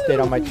minute. Did an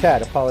update on my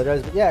chat.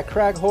 Apologize. But yeah,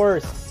 Crag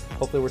Horse.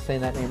 Hopefully we're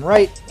saying that name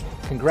right.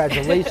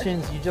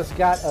 Congratulations. You just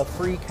got a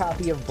free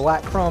copy of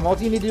Black Chrome. All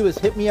you need to do is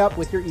hit me up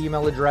with your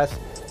email address,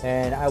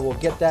 and I will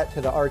get that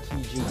to the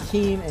RTG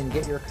team and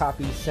get your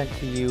copy sent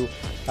to you.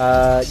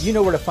 You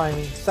know where to find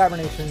me.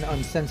 Cybernation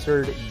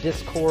Uncensored.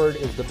 Discord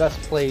is the best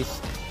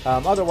place.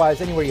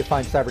 Otherwise, anywhere you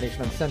find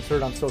Cybernation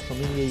Uncensored on social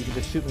media, you can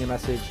just shoot me a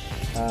message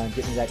and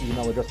get me that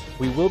email address.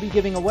 We will be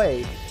giving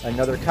away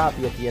another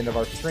copy at the end of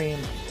our stream,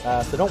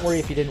 so don't worry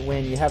if you didn't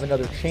win. You have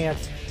another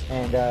chance,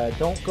 and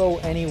don't go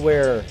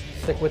anywhere.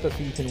 Stick with us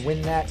so you can win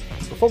that.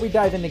 Before we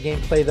dive into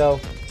gameplay, though,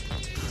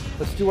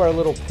 let's do our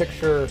little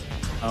picture.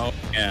 Oh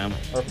yeah.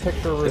 Our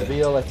picture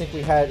reveal. I think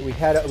we had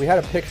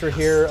a picture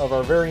here of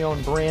our very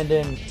own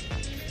Brandon.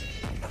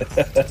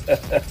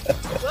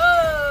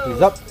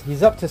 Whoa!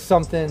 He's up to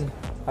something.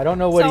 I don't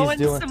know what Sowing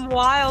he's doing. some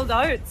wild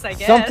oats, I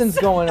guess. Something's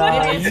going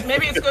on.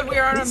 Maybe it's good we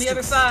aren't on the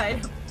other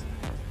side.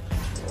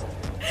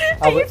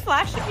 Are you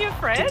flashing your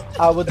friend?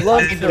 I would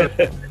love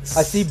to.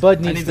 I see Bud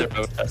I needs need to. to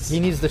vote us. He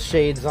needs the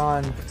shades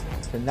on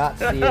to not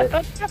see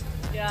it.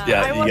 Yeah,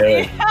 I you want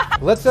gotta-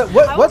 the, Let's. I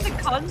want What's the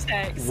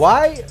context.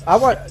 why? I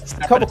want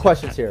a couple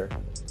questions here.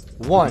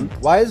 One,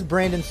 why is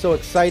Brandon so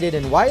excited,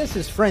 and why is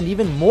his friend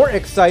even more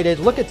excited?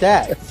 Look at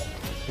that.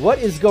 What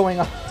is going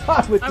on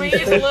with I mean,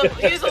 these?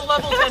 he's a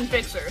level 10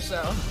 fixer,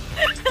 so.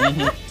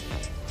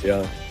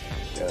 Yeah.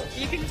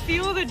 You can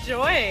feel the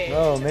joy.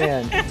 Oh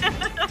man,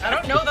 I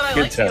don't know that I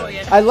Good like time. feeling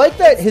it. I like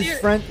that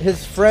Ser-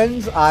 his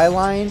friend's eye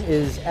line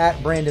is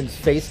at Brandon's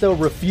face though,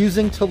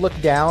 refusing to look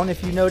down.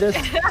 If you notice,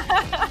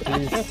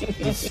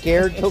 he's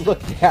scared to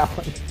look down.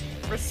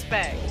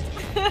 Respect.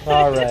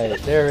 All right,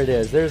 there it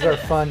is. There's our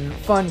fun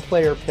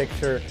player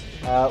picture.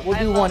 We'll I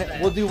do love one.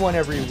 it. We'll do one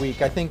every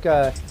week. I think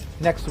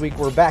next week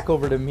we're back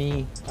over to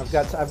me. I've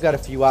got a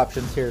few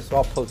options here, so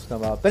I'll post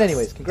them up. But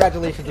anyways,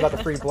 congratulations about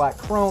the free Black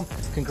Chrome.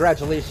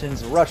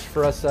 Congratulations, Rush,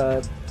 for us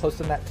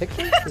posting that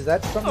picture. Is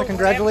that something to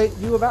congratulate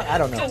you about? I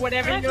don't know. For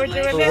whatever you're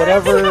doing For there.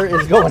 whatever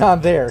is going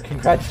on there,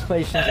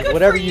 congratulations.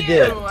 Whatever you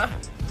did,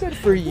 good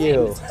for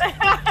you.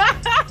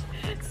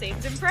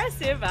 Seems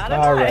impressive. I don't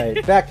All know.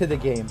 right, back to the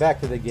game.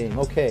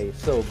 Okay,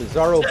 so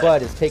Bizarro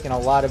Bud is taking a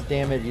lot of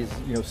damage. He's,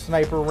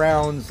 sniper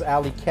rounds,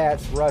 alley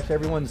cats, Rush.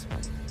 Everyone's,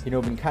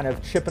 been kind of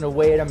chipping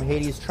away at him.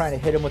 Hades trying to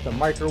hit him with a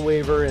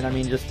microwaver, and I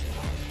mean, just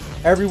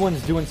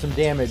everyone's doing some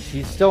damage.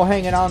 He's still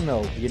hanging on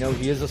though. He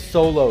is a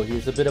solo.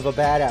 He's a bit of a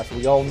badass.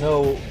 We all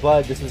know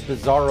Bud. This is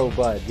Bizarro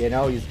Bud.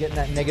 He's getting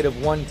that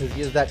 -1 because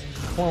he is that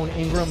clone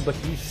Ingram, but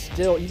he's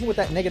still, even with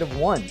that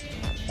 -1.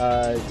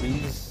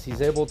 He's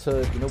able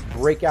to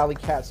break Alley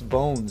Cat's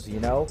bones,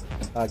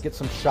 get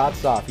some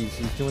shots off. He's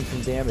doing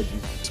some damage.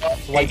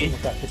 He's swiping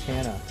with that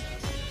katana.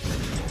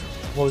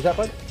 What was that,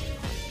 Bud?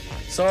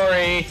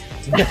 Sorry.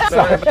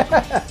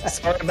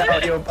 Sorry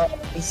about your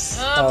buttons.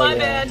 Oh, my yeah.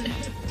 bad.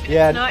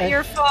 Yeah, Not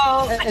your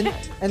fault.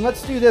 and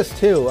let's do this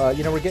too.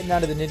 We're getting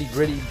down to the nitty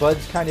gritty.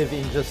 Bud's kind of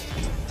in just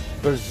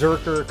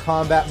berserker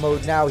combat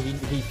mode now.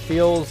 He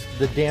feels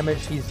the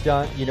damage he's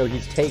done.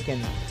 He's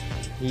taken.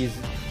 He's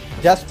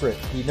desperate.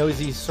 He knows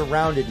he's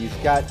surrounded. He's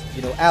got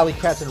alley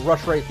cats and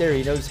Rush right there.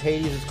 He knows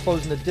Hades is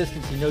closing the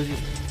distance. He knows he's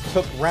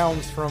took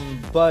rounds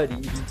from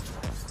Bud.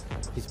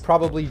 He's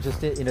probably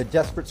just in a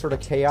desperate sort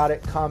of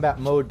chaotic combat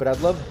mode. But I'd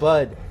love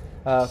Bud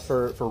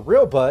for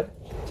real Bud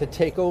to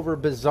take over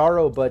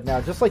Bizarro Bud now,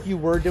 just like you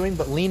were doing,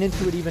 but lean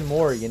into it even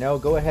more.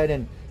 Go ahead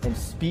and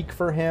speak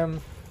for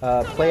him.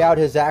 Play out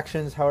his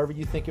actions however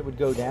you think it would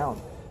go down.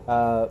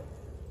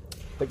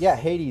 But yeah,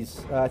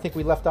 Hades, I think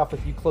we left off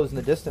with you closing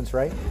the distance,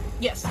 right?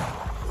 Yes.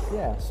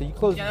 Yeah, so you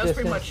close Yeah, the that's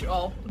distance. pretty much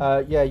all.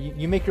 Yeah,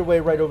 you make your way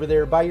right over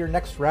there. By your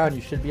next round,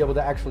 you should be able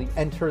to actually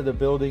enter the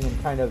building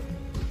and kind of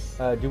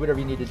do whatever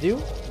you need to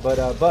do. But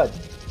Bud.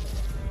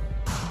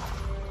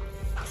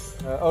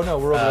 Oh no,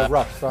 we're over to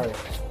Rush, sorry.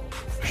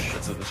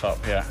 It's at the top,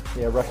 yeah.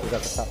 Yeah, Rush is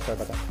at the top, sorry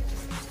about that.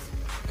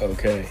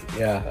 Okay,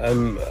 yeah,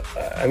 I'm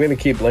gonna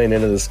keep laying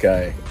into this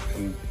guy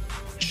and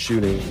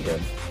shooting him.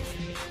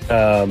 It's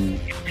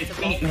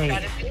a bold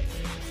strategy.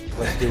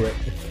 Let's do it.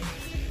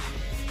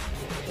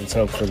 Let's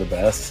hope for the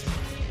best.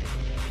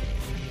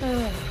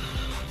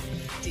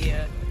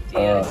 Dear.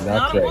 Not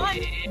Not a great.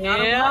 one. Not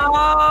a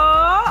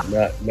one.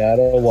 Yeah. Not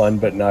a 1,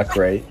 but not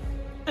great.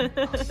 Yeah,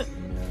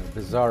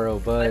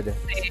 Bizarro Bud.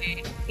 Let's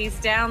see. He's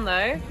down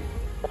though.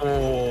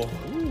 Oh,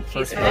 He's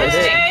first Hey.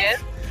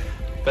 hurting.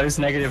 those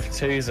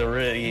 -2s are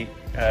really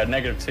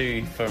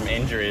 -2 from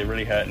injury,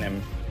 really hurting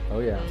him. Oh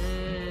yeah.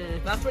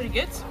 That's what he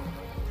gets.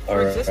 All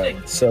For right,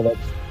 existing. so let's.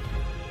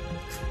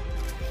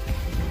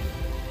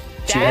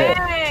 Two hit.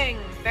 Dang.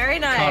 Very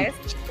nice.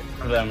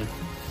 Of them. Nice.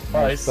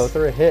 Twice. Both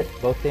are a hit.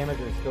 Both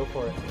damagers. Go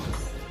for it.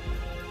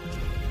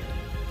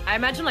 I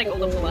imagine like all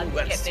the blood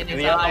Let's kept in do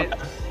his the eyes.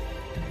 other.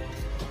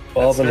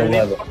 12 and That's really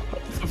 11.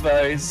 both of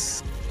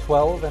those.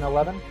 12 and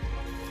 11.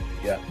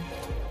 Yeah.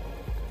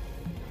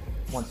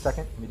 1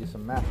 second. Let me do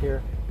some math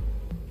here.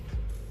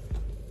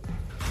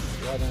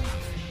 11.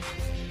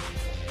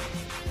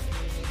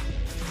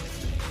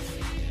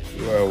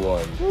 You are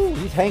 1. Ooh,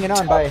 he's hanging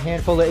on by a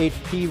handful of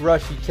HP.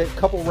 Rush. You take a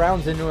couple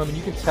rounds into him, and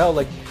you can tell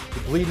like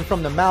he's bleeding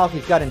from the mouth.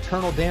 He's got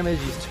internal damage.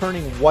 He's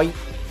turning white.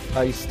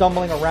 He's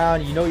stumbling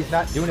around. He's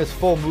not doing his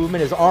full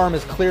movement. His arm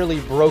is clearly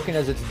broken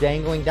as it's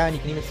dangling down. You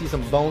can even see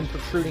some bone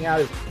protruding out.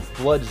 His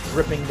blood's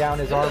dripping down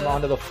his arm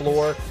onto the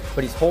floor.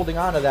 But he's holding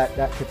on to that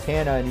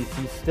katana, and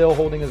he's still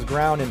holding his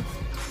ground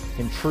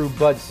in true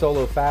Bud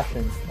Solo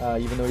fashion.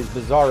 Even though he's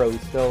Bizarro,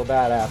 he's still a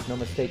badass. No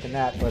mistake in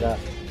that. But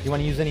you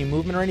want to use any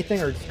movement or anything,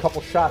 or just a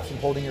couple shots and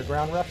holding your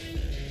ground, Rush?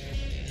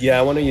 Yeah,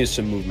 I want to use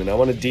some movement. I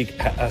want to deke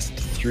past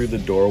through the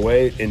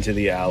doorway into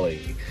the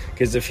alley.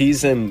 Because if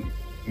he's in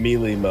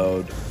melee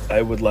mode,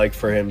 I would like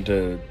for him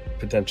to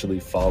potentially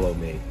follow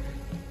me.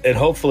 And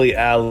hopefully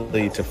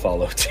Alley to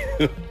follow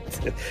too.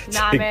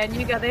 Nah, man,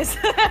 you got this.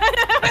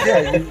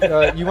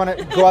 Yeah, you want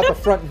to go out the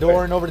front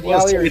door and over to the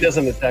Well, alley, so or, he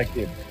doesn't attack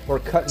you. or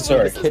cutting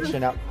Sorry. through the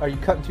kitchen out? Are you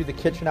cutting through the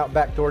kitchen out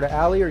back door to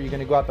alley, or are you going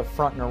to go out the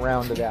front and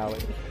around to the alley?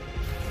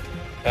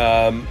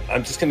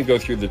 I'm just going to go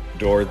through the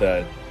door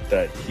that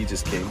he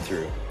just came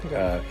through.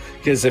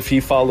 Because if he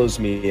follows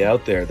me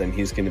out there, then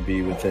he's going to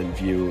be within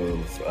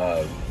view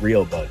of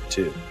real Bud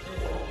too.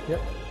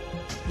 Yep.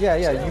 Yeah.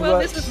 You, well,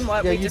 this is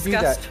what we you do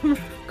that. discussed.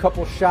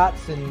 Couple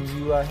shots and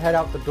you head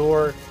out the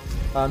door.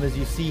 As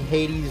you see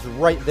Hades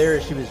right there,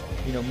 as she was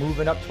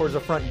moving up towards the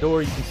front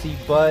door. You can see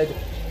Bud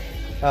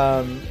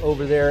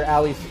over there.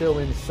 Allie's still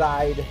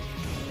inside.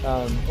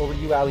 Over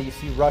you, Allie. You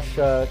see Rush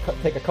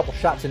take a couple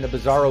shots into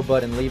Bizarro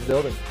Bud and leave the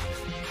building.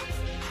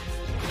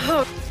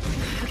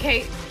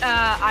 Okay,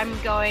 I'm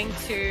going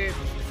to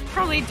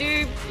probably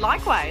do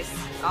likewise.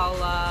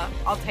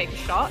 I'll take a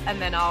shot and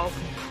then I'll,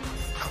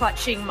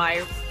 clutching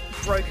my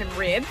broken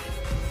rib,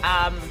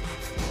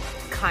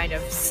 kind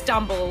of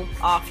stumble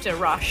after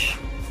Rush.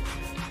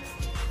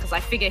 Because I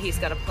figure he's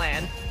got a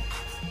plan.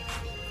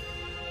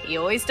 He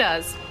always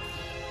does.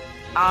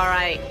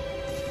 Alright.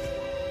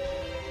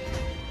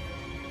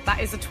 That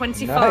is a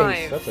 25.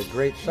 Nice, that's a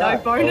great shot.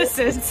 No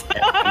bonuses.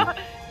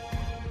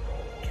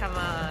 Come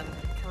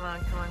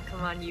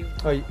on, you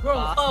Roll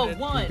bastard.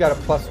 1. You've got a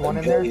 +1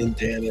 in there? Million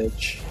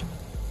damage.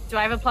 Do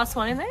I have a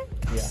 +1 in there?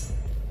 Yeah.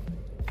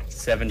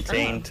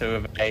 17 to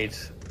evade.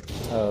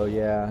 Oh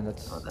yeah,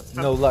 that's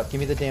no luck. Give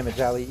me the damage,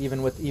 Ali.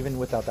 Even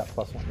without that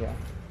 +1,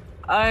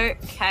 yeah.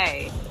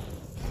 Okay.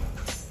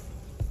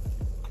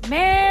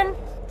 Man!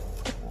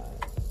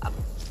 A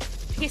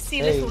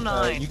pissy little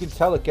 9. You can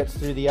tell it gets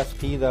through the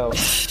SP though.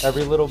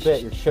 Every little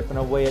bit, you're chipping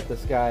away at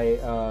this guy.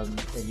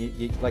 And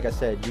you like I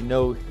said, you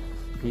know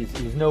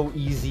he's no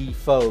easy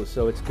foe,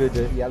 so it's good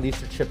to at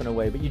least you're chipping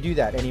away. But you do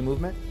that. Any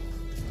movement?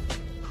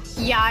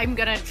 Yeah, I'm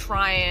gonna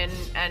try and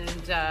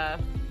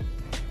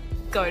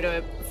go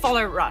to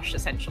follow Rush,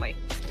 essentially.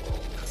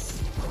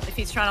 If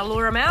he's trying to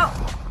lure him out,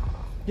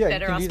 Yeah, you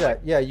better can us do that.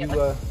 Yeah, you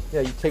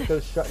take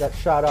that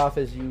shot off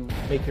as you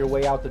make your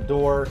way out the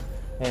door,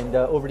 and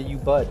over to you,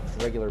 Bud,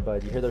 regular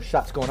Bud. You hear those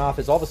shots going off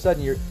as all of a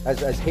sudden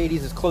as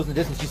Hades is closing the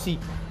distance, you see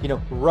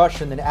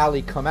Rush and then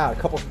Allie come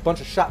out. A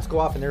bunch of shots go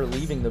off and they're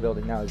leaving the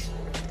building now.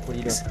 What are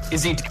you doing?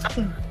 Is he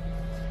down?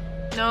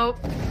 nope,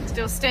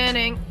 still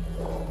standing.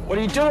 What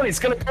are you doing? He's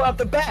gonna go out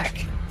the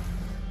back.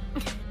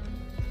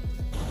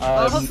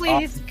 Well, hopefully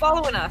he's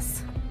following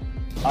us.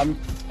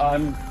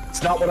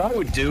 It's not what I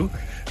would do.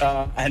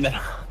 And then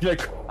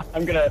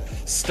I'm gonna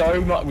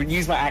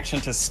use my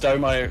action to stow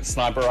my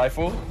sniper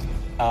rifle,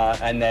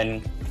 and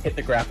then hit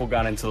the grapple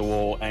gun into the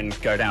wall and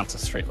go down to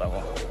street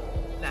level.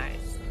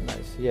 Nice.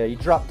 Nice. Yeah, you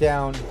drop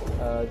down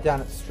at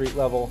the street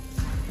level.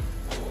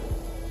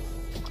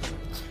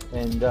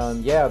 And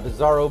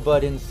Bizarro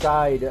Bud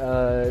inside,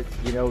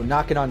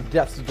 knocking on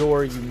death's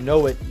door. You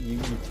know it.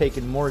 You've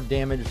taken more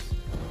damage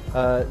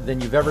than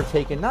you've ever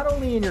taken, not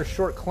only in your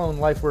short clone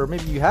life where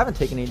maybe you haven't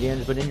taken any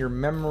damage, but in your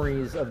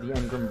memories of the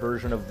Engram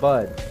version of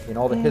Bud, in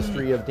all the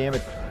history of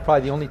damage.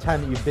 Probably the only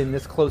time that you've been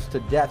this close to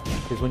death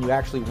is when you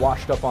actually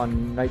washed up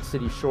on Night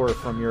City Shore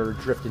from your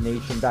drifted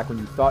nation back when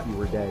you thought you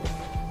were dead.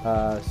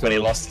 When he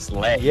lost his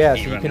leg. Yeah,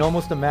 so you can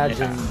almost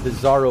imagine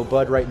Bizarro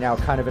Bud right now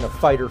kind of in a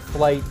fight or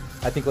flight.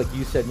 I think, like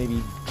you said, maybe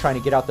trying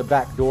to get out the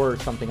back door or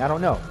something. I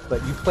don't know.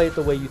 But you play it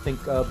the way you think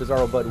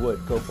Bizarro Bud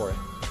would. Go for it.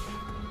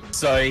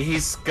 So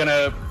he's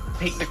gonna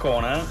peek the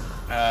corner.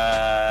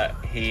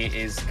 He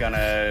is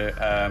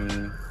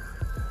gonna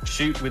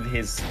shoot with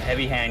his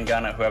heavy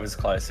handgun at whoever's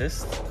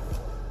closest.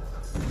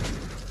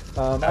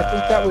 I think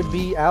that would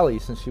be Allie,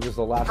 since she was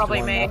the last Probably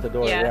one me, out the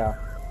door. yeah.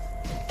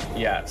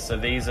 Yeah, so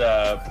these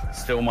are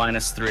still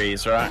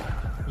 -3s, right?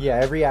 Yeah,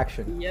 every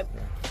action. Yep.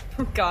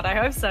 God, I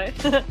hope so.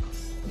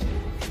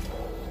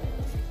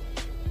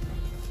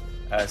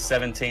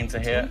 17 to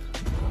hit.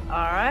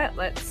 Alright,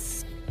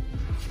 let's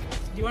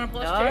Do you want a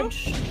 +2?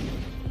 dodge.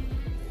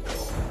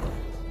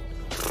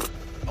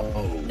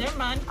 Oh. Never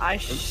mind. I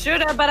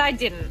should have, but I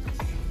didn't.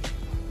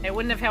 It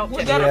wouldn't have helped.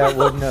 We It. got- Yeah, it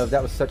wouldn't have.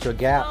 That was such a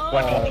gap.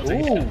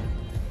 Ooh.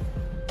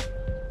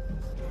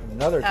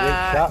 Another great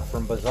shot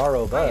from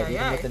Bizarro Bud, Aye,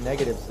 even aye, with the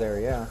negatives there,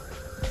 yeah.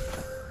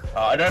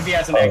 I don't know if he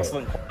has an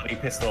excellent quality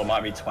pistol. It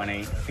might be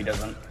 20 if he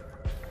doesn't.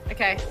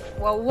 Okay,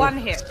 well, one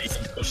hit. He's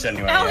pushed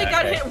anyway. Allie yeah,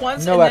 got okay. hit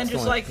once No and then excellent,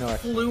 just like no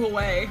excellent. flew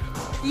away.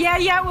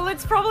 Yeah, well,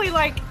 it's probably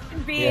like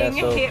being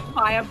Yeah, so- hit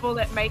by a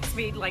bullet makes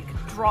me like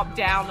drop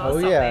down or Oh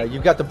something. yeah,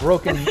 you've got the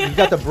broken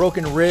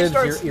ribs.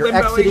 starts You're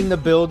limboing. exiting the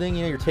building.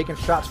 You're taking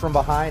shots from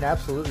behind.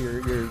 Absolutely,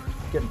 you're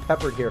getting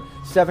peppered here.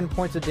 7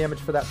 points of damage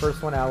for that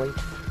first one, Allie.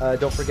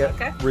 Don't forget,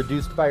 Okay.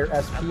 reduced by your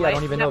SP. I Wait,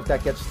 don't even know no. if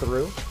that gets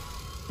through.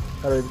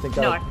 I don't even think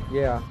that. No. would-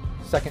 yeah,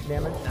 second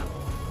damage.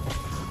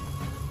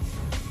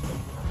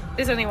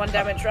 There's only one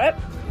damage, right?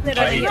 They Oh,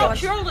 don't he need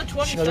She one. rolled a No,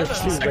 27.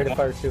 there's two. Rate of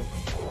fire 2.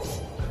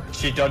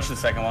 She dodged the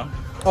second one.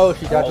 Oh,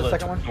 she dodged Rolled the a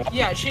second one.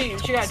 Yeah, she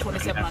got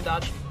 27 on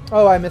dodge.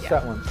 Oh, I missed Yeah.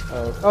 that one.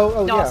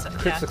 Oh, yeah. Awesome,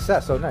 Crit yeah.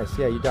 success. Oh, nice.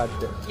 Yeah, you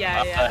dodged it.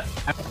 Yeah.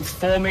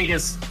 4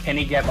 meters. Can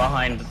he get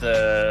behind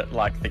the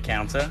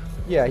counter?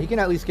 Yeah, he can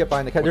at least get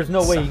behind the cut. There's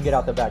no way he can get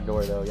out the back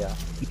door, though. Yeah.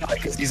 No,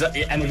 because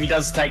and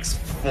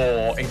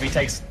if he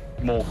takes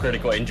more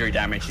critical injury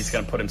damage, he's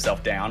going to put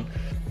himself down.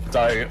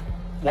 So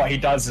what he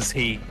does is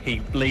he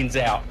leans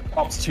out,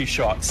 pops 2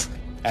 shots,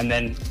 and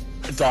then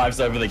dives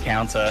over the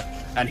counter,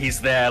 and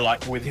he's there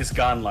like with his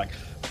gun like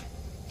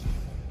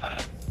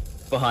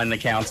behind the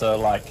counter,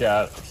 like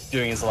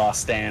doing his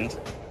last stand.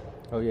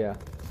 Oh yeah.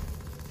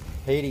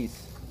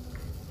 Hades.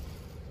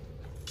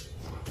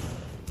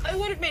 I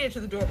would have made it to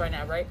the door by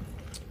now, right?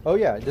 Oh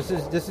yeah. This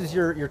is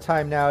your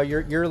time now.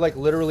 You're like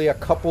literally a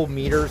couple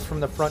meters from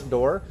the front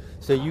door,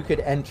 so you could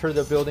enter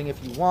the building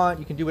if you want.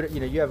 You can do it.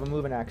 You have a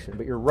move in action,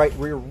 but you're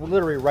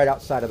literally right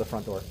outside of the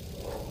front door.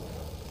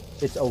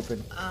 It's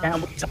open.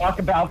 Can we talk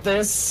about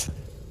this?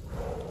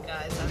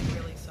 Guys, I'm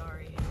really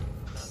sorry.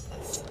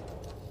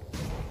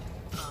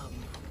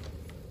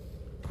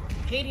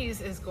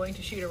 Hades is going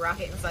to shoot a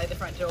rocket inside the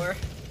front door.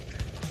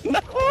 No,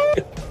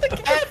 the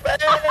cafe.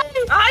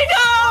 I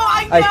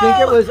know.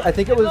 I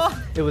think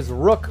it was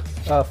Rook,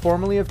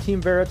 formerly of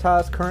Team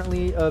Veritas,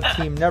 currently of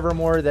Team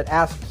Nevermore, that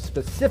asked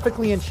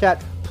specifically in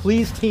chat,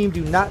 please team,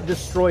 do not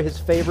destroy his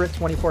favorite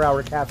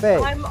 24-hour cafe.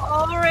 I'm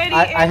already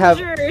I have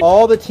injured.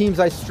 all the teams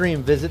I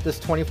stream visit this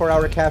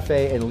 24-hour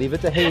cafe and leave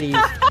it to Hades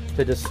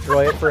to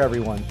destroy it for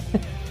everyone.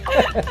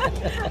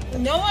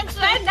 No one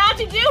said not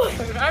to do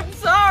it. I'm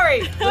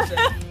sorry. Listen,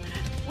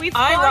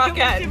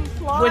 Rocket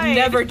would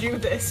never do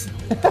this.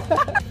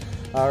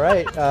 All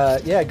right,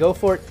 yeah, go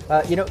for it.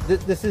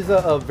 This is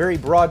a very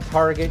broad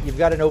target. You've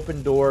got an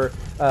open door.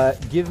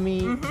 Give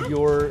me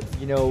your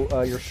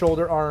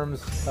shoulder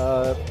arms,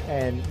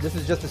 and this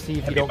is just to see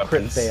if you don't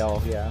crit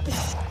fail. Yeah.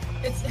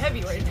 It's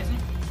heavy, right? Isn't it?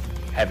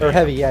 Heavy. Or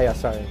heavy. Yeah.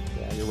 Sorry.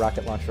 Yeah, your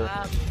rocket launcher.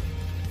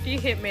 If you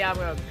hit me, I'm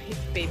gonna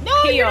be No,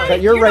 you're peon.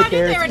 But you're right not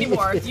there. in there It's-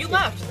 anymore. it's- You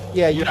left.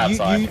 Yeah, You're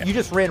outside. you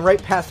just ran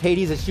right past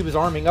Hades as she was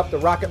arming up the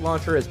rocket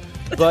launcher as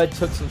Bud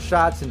took some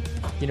shots and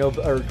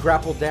or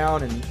grappled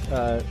down and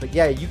but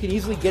yeah, you can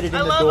easily get it in I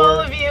the love door. all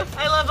of you.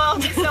 I love all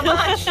of you so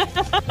much.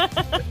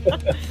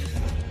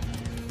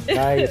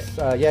 Nice.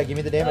 Yeah, give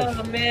me the damage.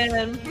 Oh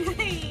man.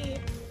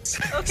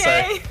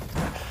 Okay.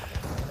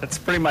 That's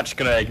pretty much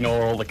gonna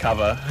ignore all the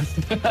cover.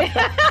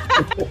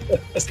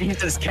 So he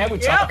says, "Can we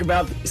Yep. talk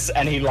about this?"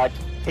 And he like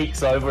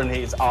peeks over, and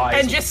his eyes.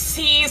 And just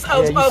sees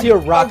Yeah, you see a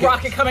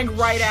rocket. coming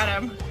right at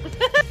him.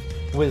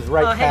 Was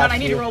right past Hang on, I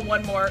need you. to roll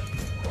one more.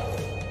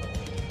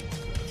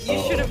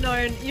 You should have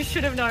known. You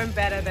should have known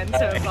better than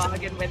to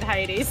bargain with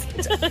Hades.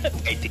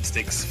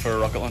 8d6 for a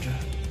rocket launcher.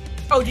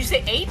 Oh, did you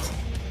say 8?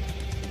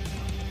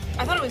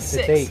 I thought it was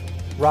 6. It's 8.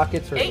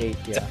 Rockets are Eight? 8,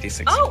 yeah.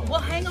 8d6. Oh, well,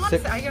 hang on.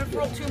 Six, I gotta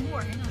roll yeah. 2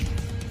 more. Hang on.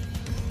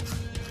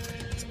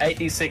 It's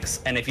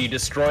 8d6, and if you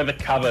destroy the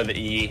cover that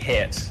you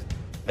hit,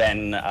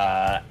 then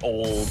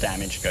all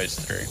damage goes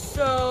through.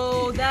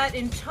 So that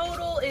in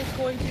total is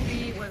going to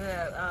be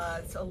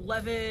it's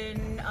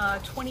 11,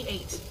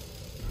 28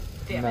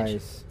 damage.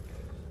 Nice.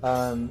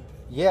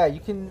 Yeah, you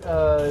can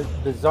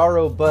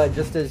Bizarro Bud,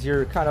 just as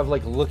you're kind of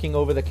like looking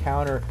over the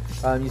counter,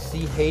 you see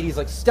Hades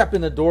like step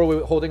in the doorway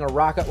holding a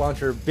rocket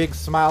launcher, big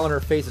smile on her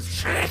face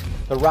as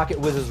the rocket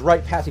whizzes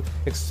right past you,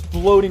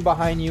 exploding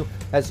behind you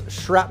as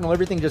shrapnel,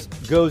 everything just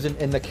goes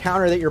and the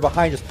counter that you're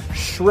behind just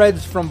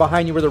shreds from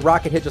behind you where the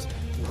rocket hit, just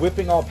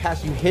whipping all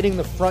past you, hitting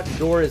the front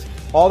door as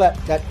all that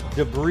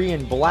debris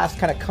and blast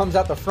kind of comes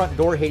out the front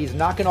door, Hades,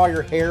 knocking all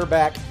your hair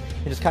back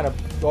and just kind of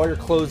all your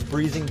clothes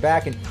breezing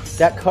back, and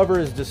that cover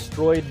is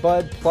destroyed,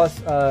 Bud, plus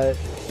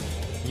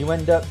you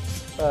end up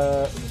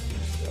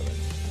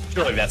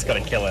Surely that's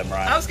gonna kill him,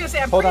 right? I was gonna say,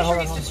 I'm Hold pretty on, sure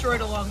hold he's on.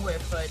 destroyed along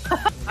with, but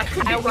I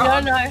could be We wrong.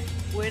 don't know.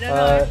 We don't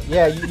know.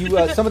 yeah, you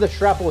some of the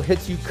shrapnel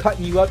hits you,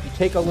 cutting you up. You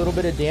take a little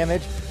bit of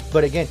damage,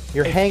 but again,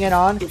 you're hanging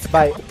on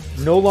by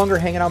no longer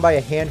hanging on by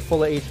a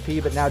handful of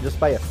HP, but now just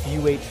by a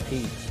few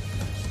HP.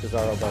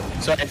 Bizarro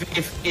Bud. So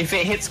if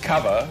it hits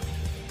cover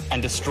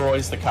and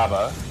destroys the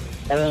cover,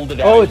 all the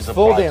damage. Oh, it's is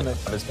full applied damage.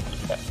 to the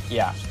cover.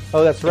 Yeah.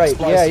 Oh, that's right.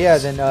 Yeah, yeah.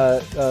 Then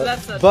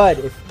that's a- Bud,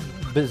 if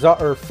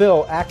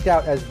Phil, act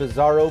out as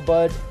Bizarro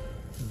Bud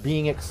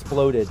being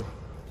exploded.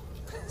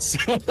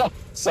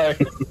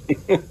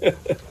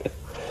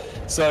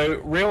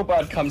 So Real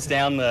Bud comes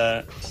down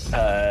the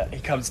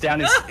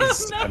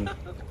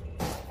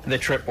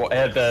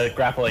the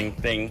grappling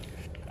thing,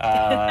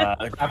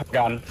 the grapple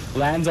gun,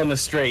 lands on the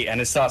street,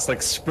 and it starts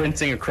like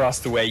sprinting across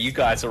to where you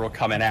guys are all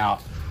coming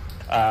out.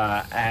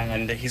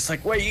 And he's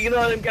like, "Wait, you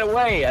gonna let him get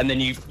away?" And then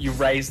you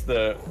raise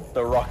the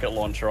rocket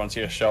launcher onto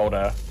your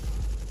shoulder,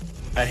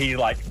 and he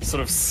like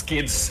sort of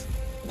skids,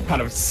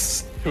 kind of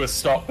to a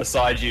stop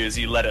beside you as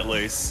you let it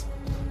loose.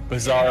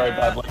 Bizarro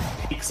Bud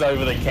like peeks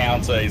over the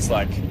counter. He's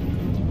like,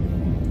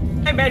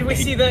 I bet we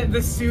see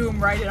the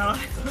zoom right on.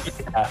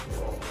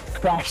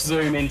 crash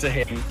zoom into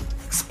him.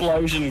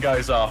 Explosion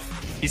goes off.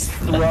 He's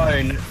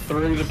thrown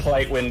through the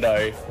plate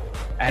window,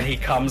 and he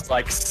comes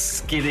like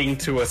skidding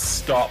to a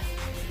stop,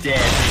 dead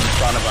in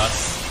front of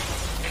us.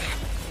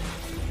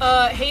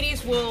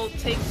 Hades will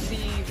take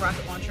the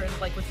rocket launcher and,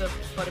 like, with the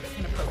butt of it,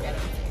 kind of poke at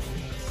him.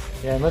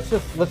 Yeah, and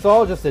let's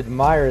all just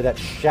admire that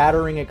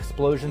shattering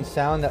explosion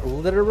sound that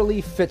literally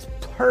fits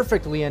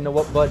perfectly into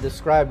what Bud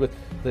described with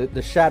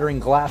the shattering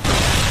glass.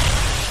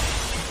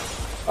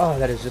 Oh,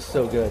 that is just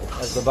so good.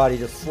 As the body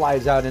just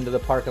slides out into the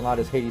parking lot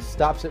as Hades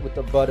stops it with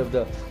the butt of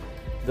the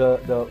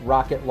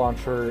rocket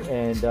launcher,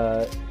 and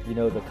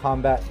the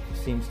combat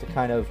seems to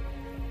kind of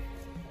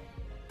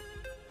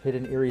hit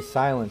an eerie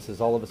silence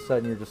as all of a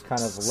sudden you're just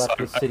kind of left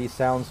with city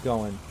sounds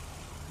going.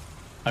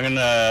 I'm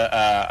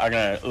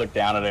gonna look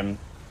down at him.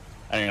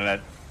 I'm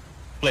gonna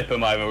flip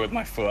him over with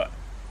my foot.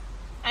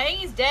 I think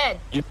he's dead.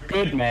 You're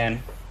good,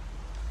 man,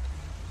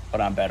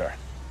 but I'm better.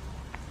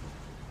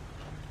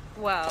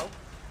 Well,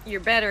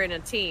 you're better in a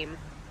team.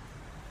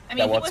 I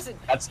mean,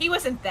 That's he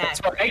wasn't that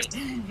great.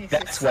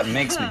 That's what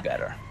makes me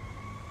better.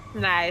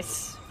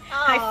 Nice.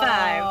 High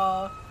five.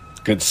 Aw.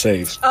 Good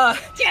save.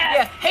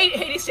 Yeah.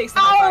 Hades takes the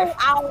high five.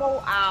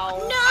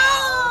 Ow!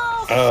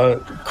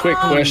 No! Quick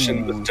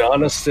question: is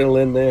Donna still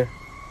in there?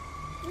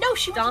 No,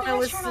 she went to the Donna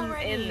restaurant wasn't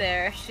already. in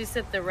there. She's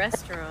at the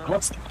restaurant.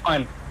 What's the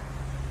one?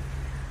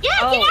 Yeah,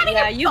 get out of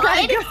yeah, here, you bud.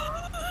 gotta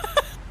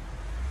go.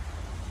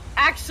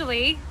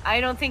 Actually,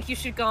 I don't think you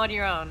should go on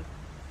your own.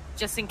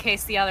 Just in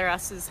case the other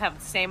us's have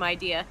the same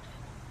idea.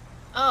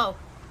 Oh.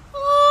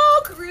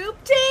 Oh,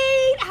 group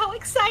date! How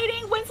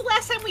exciting! When's the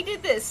last time we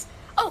did this?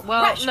 Oh,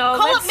 Well, Rush, no,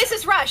 call up let's-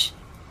 Mrs. Rush.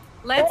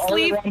 Let's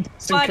leave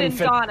Bud and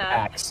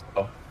Donna.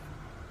 So.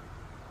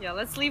 Yeah,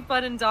 let's leave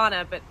Bud and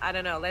Donna, but I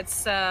don't know.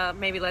 Let's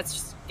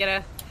just get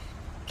a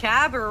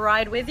cab or a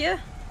ride with you.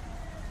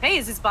 Hey,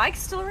 is his bike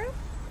still around?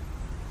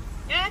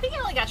 Yeah, I think I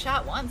only got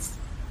shot once.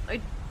 I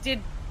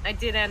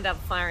did end up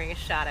firing a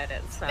shot at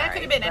it. Sorry, That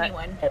could have been but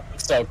anyone.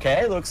 Looks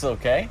okay. Looks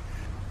okay.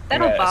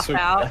 That'll Yeah, buff sweet.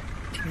 out.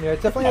 Yeah,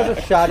 it definitely has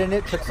a shot in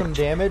it, took some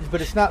damage,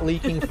 but it's not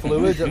leaking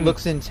fluids. It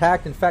looks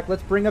intact. In fact,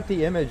 let's bring up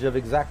the image of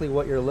exactly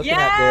what you're looking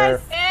at there.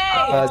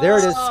 Hey! There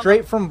it is,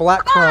 straight from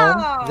Black Chrome.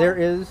 Oh! There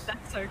is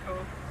That's so cool.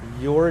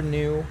 your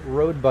new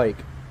road bike.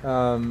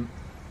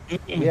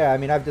 Yeah, I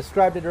mean, I've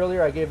described it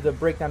earlier. I gave the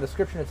breakdown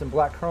description. It's in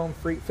Black Chrome.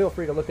 Feel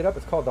free to look it up.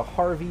 It's called the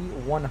Harvey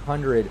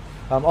 100.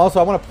 Also,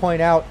 I want to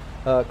point out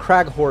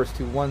Craghorst,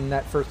 who won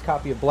that first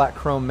copy of Black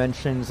Chrome,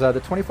 mentions the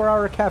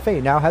 24-hour cafe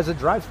now has a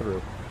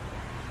drive-through.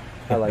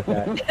 I like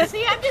that.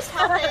 See, I'm just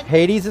helping.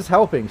 Hades is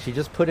helping. She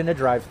just put in a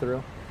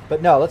drive-through.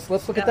 But no, let's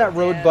look at that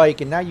road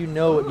bike, and now you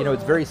know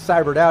it's very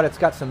cybered out. It's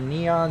got some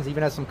neons,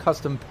 even has some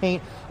custom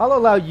paint. I'll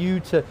allow you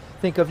to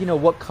think of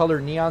what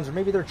color neons, or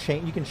maybe they're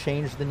you can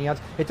change the neons.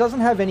 It doesn't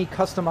have any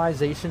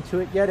customization to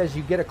it yet. As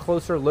you get a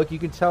closer look, you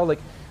can tell like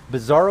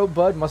Bizarro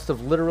Bud must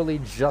have literally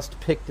just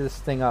picked this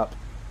thing up.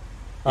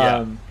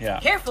 Yeah.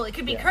 Careful, it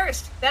could be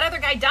cursed. That other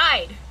guy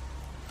died.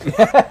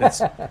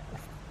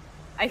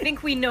 I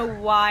think we know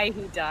why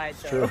he died,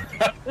 though. True.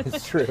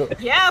 It's true.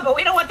 Yeah, but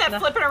we don't want that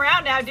flipping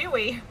around now, do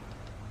we?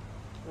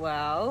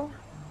 Well,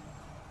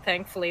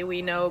 thankfully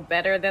we know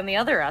better than the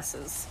other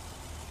us's.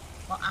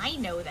 Well, I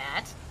know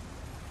that.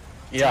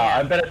 Yeah,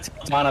 I better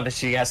tell Donna that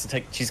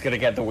she's gonna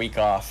get the week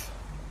off.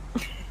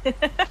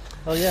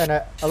 Oh yeah, and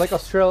I like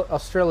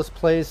Australis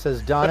Plays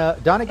says Donna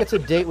gets a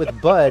date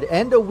with Bud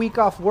and a week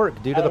off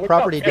work due to the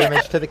property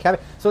damage to the cabin.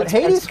 So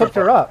Hades hooked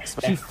her up.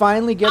 She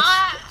finally gets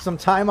some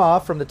time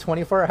off from the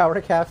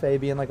 24-hour cafe,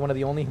 being like one of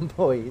the only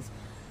employees,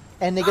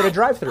 and they get a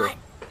drive-through.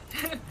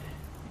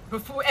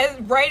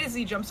 Right as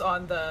he jumps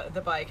on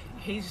the bike,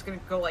 he's just gonna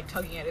go like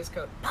tugging at his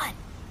coat. Bud,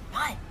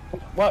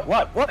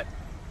 What?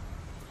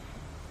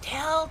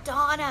 tell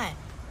Donna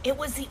it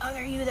was the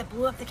other you that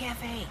blew up the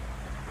cafe.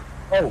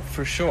 Oh,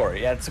 for sure.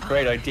 Yeah, it's a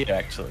great idea,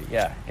 actually.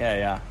 Yeah.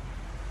 Yeah.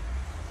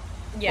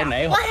 What an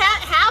a-hole. Well,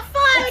 have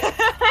fun,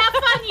 have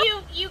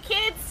fun, you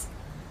kids.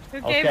 Who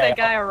gave Okay. that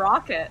guy a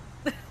rocket?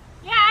 Yeah,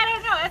 I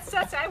don't know.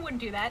 That's I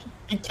wouldn't do that.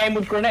 He came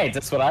with grenades.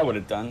 That's what I would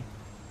have done.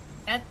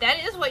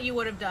 That is what you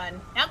would have done.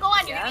 Now go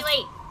on, you're Yeah. gonna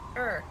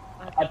be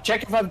late.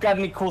 Check if I've got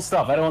any cool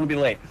stuff. I don't want to be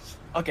late.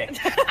 Okay.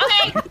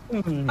 Okay.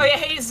 Oh yeah,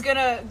 he's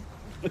gonna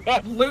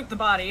loot the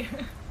body.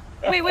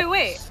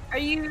 Wait. Are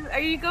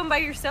you going by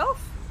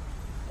yourself?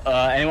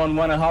 Anyone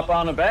want to hop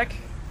on the back?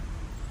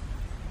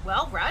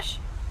 Well, Rush.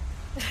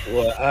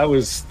 Well, I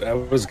was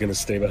gonna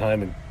stay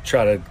behind and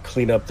try to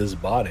clean up this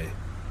body.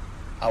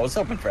 I was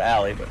hoping for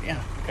Allie, but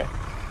yeah, okay.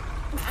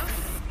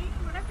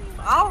 Whatever you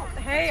want.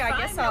 Hey, It's I fine.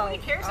 guess Nobody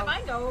I'll. cares if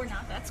I go or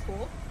not. That's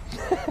cool.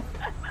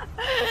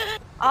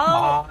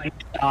 I'll Get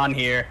on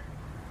here.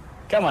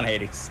 Come on,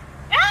 Hades.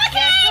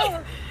 Okay.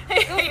 go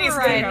Hades, for a there you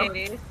ride, go.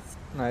 Hades.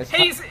 Nice.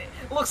 Hades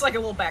looks like a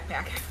little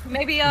backpack.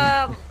 Maybe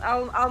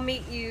I'll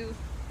meet you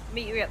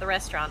at the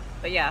restaurant.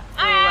 But yeah,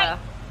 Alright.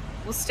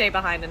 we'll stay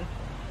behind and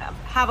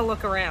have a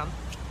look around.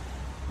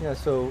 Yeah,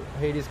 so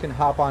Hades can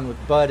hop on with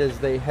Bud as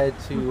they head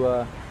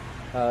to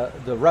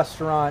the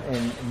restaurant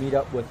and meet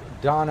up with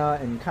Donna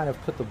and kind of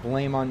put the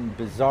blame on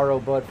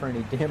Bizarro Bud for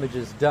any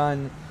damages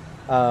done.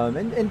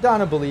 And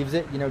Donna believes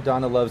it.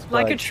 Donna loves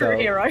Bud. Like a true so,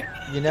 hero.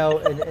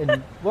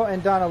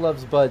 And Donna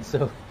loves Bud,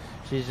 so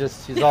she's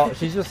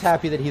just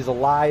happy that he's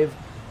alive,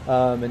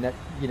 and that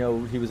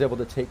he was able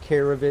to take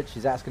care of it.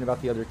 She's asking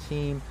about the other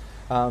team,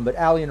 but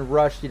Allie and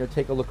Rush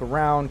take a look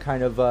around,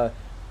 kind of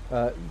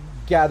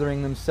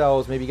gathering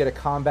themselves, maybe get a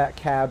combat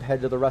cab,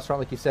 head to the restaurant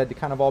like you said, to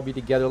kind of all be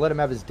together, let him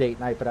have his date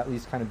night, but at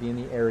least kind of be in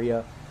the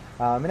area.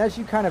 And as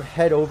you kind of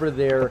head over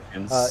there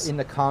in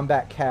the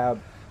combat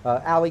cab,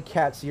 Alley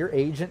Cats, your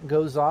agent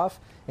goes off,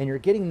 and you're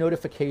getting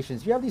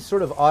notifications. You have these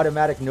sort of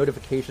automatic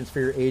notifications for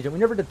your agent. We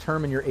never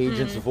determine your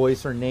agent's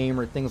voice or name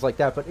or things like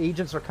that, but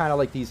agents are kind of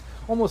like these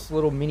almost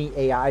little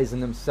mini AIs in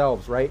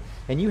themselves, right?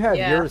 And you have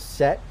yours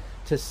set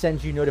to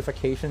send you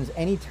notifications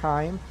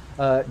anytime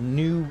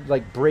new,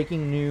 like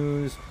breaking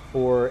news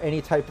or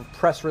any type of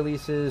press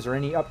releases or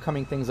any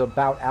upcoming things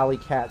about Alley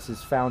Cats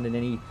is found in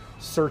any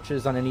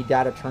searches on any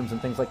data terms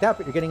and things like that,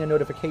 but you're getting a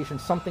notification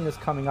something is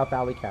coming up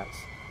Alley Cats.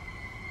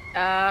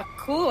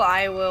 Cool.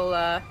 I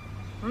will,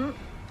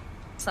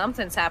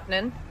 something's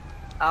happening.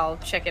 I'll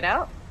check it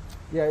out.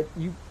 Yeah,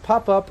 you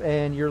pop up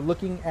and you're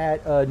looking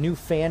at a new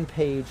fan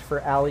page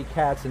for Alley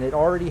Cats, and it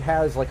already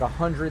has like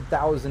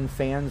 100,000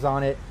 fans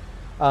on it,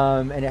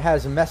 and it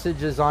has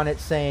messages on it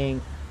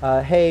saying,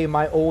 hey,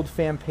 my old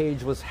fan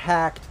page was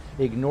hacked.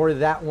 Ignore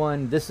that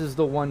one. This is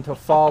the one to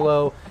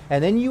follow.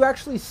 And then you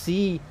actually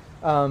see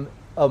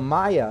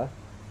Amaya,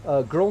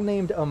 a girl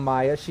named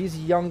Amaya. She's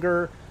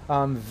younger,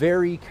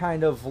 very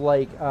kind of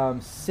like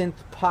synth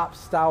pop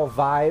style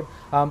vibe.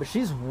 But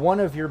she's one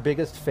of your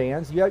biggest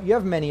fans. You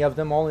have many of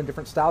them, all in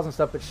different styles and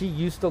stuff. But she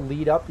used to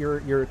lead up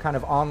your kind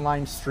of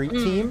online street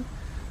team.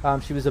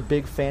 She was a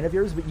big fan of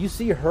yours, but you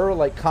see her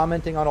like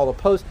commenting on all the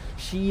posts.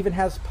 She even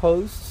has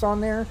posts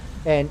on there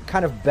and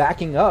kind of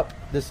backing up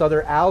this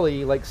other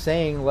alley, like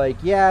saying like,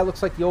 yeah, it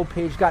looks like the old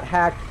page got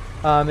hacked.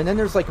 And then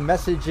there's like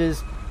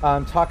messages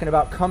talking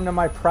about come to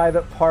my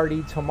private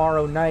party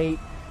tomorrow night.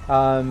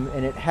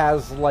 And it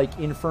has like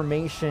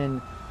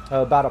information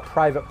about a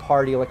private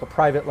party, like a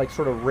private like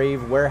sort of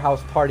rave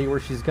warehouse party where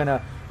she's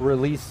gonna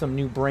release some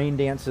new brain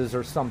dances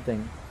or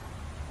something.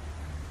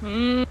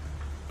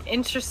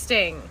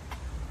 Interesting.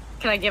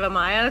 Can I give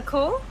Amaya a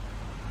call?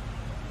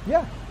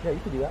 Yeah, you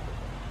can do that.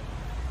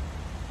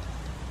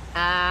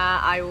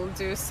 I will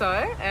do so,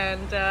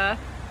 and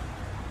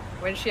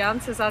when she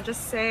answers, I'll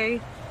just say,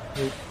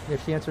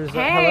 If she answers,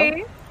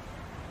 "Hey,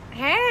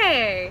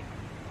 hello?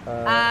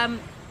 hey,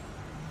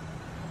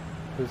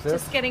 Who's this?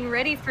 just getting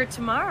ready for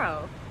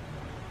tomorrow."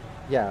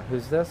 Yeah,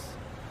 who's this?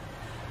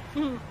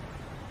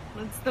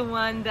 It's the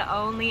one, the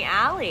only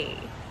Allie.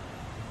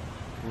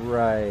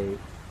 Right.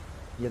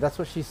 Yeah, that's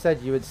what she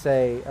said. You would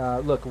say,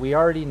 look, we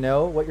already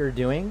know what you're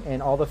doing,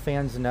 and all the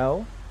fans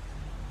know,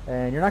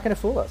 and you're not going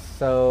to fool us.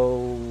 So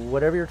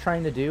whatever you're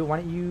trying to do, why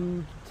don't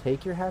you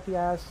take your happy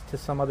ass to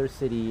some other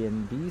city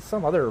and be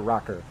some other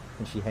rocker?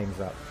 And she hangs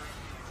up.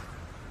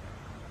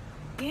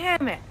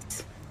 Damn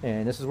it.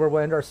 And this is where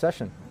we'll end our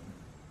session.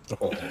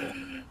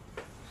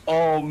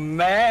 Oh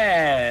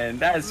man,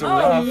 that's Oh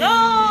rough.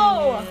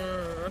 no!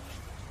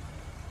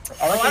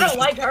 I I don't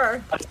like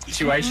her.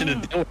 Situation to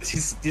deal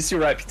with. This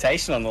your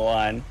reputation on the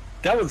line.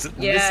 That was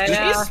Yeah, this, She's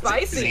Yeah.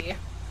 spicy.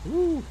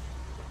 Woo.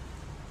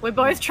 We're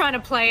both trying to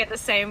play at the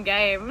same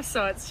game,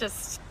 so it's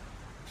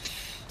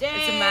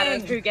a matter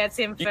of who gets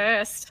in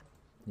first.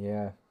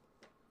 Yeah.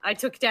 I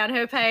took down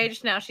her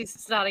page, now she's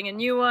starting a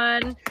new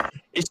one.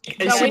 Is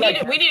No, she we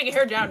like need to get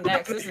her down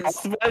next. This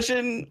is the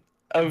version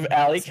of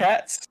Alley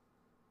Cats?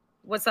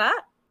 What's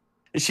that?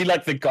 Is she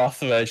like the goth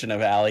version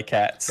of Alley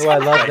Cats? Oh, I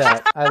love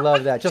that. I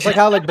love that. Just like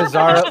how like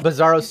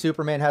Bizarro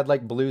Superman had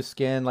like blue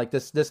skin. Like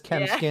this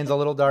Chem Yeah. skin's a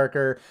little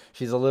darker.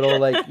 She's a little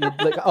like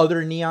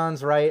other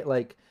neons, right?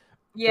 Like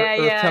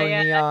earth tone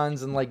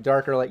neons and like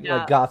darker, like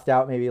gothed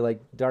out, maybe like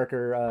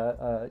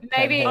darker.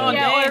 Maybe, tan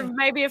hair. or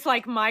maybe if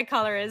like my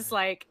color is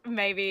like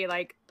maybe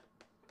like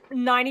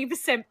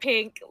 90%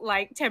 pink,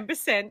 like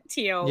 10%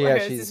 teal. Yeah,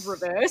 hers is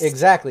reversed.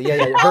 Exactly.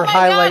 Yeah. Oh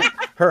my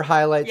Her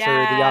highlights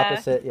are the Yeah.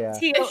 opposite. Yeah,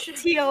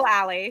 Teal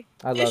alley.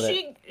 I love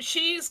it.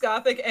 She's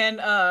gothic, and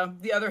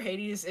the other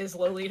Hades is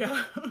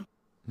Lolita.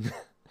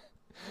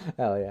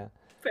 Hell yeah.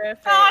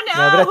 Perfect. Oh no!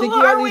 No, but I think who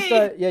you at are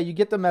least, we? you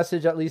get the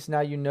message. At least now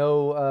you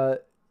know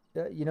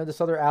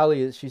this other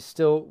ally she's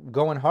still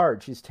going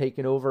hard. She's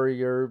taken over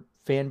your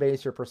fan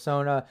base, your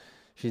persona.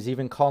 She's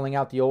even calling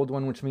out the old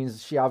one, which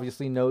means she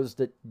obviously knows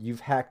that you've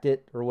hacked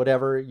it or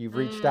whatever. You've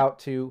reached out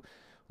to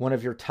one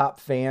of your top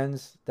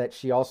fans that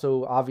she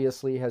also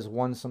obviously has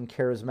won some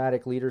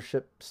charismatic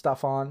leadership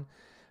stuff on.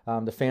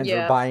 The fans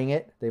are buying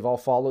it. They've all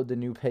followed the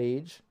new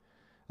page.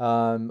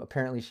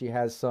 Apparently she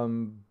has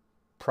some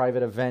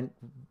private event,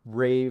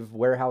 rave,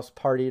 warehouse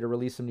party to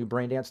release some new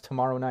brain dance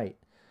tomorrow night.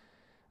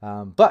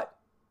 But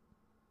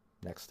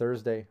next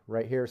Thursday,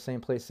 right here,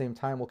 same place, same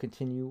time, we'll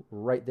continue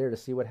right there to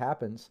see what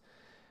happens.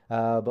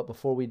 But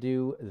before we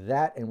do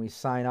that and we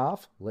sign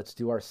off, let's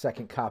do our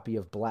second copy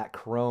of Black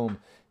Chrome.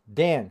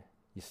 Dan,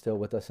 you still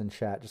with us in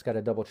chat? Just got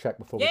to double check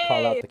before we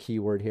call out the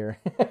keyword here.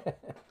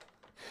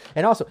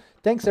 And also,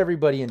 thanks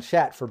everybody in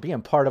chat for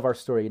being part of our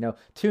story.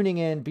 Tuning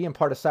in, being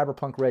part of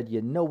Cyberpunk Red.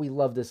 We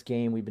love this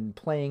game. We've been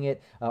playing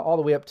it all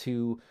the way up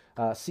to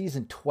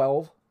Season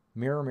 12.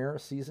 Mirror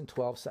Season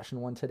 12,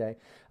 Session 1 today.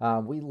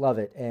 We love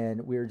it,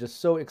 and we're just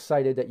so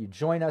excited that you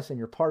join us and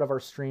you're part of our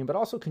stream, but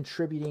also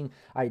contributing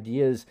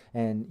ideas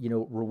and,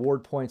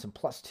 reward points and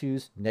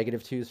 +2s,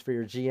 -2s for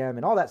your GM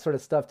and all that sort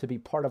of stuff to be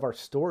part of our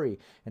story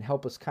and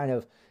help us kind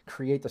of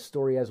create the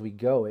story as we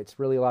go. It's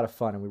really a lot of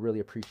fun, and we really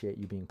appreciate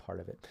you being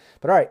part of it.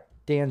 But all right,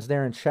 Dan's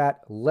there in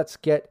chat. Let's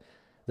get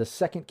the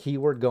second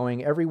keyword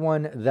going.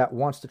 Everyone that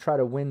wants to try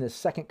to win this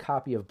second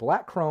copy of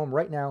Black Chrome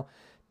right now,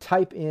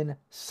 type in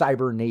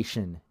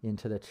Cybernation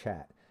into the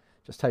chat.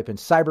 Just type in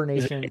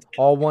Cybernation,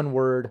 all one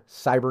word,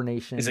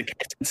 Cybernation. Is it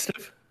case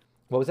sensitive?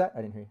 What was that?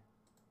 I didn't hear you.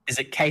 Is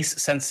it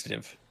case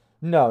sensitive?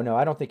 No,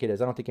 I don't think it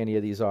is. I don't think any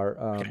of these are.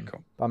 Okay,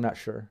 cool. I'm not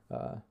sure.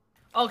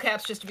 All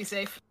caps, just to be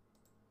safe.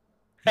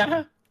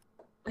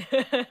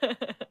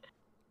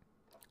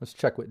 Let's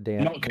check with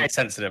Dan. Not case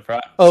sensitive,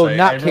 right? Oh, So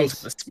not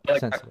everyone's- case like-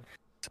 sensitive.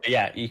 So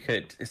yeah, you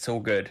could. It's all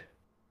good.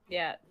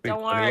 Yeah, We've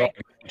don't got a worry. lot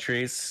of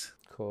entries.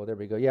 Cool, there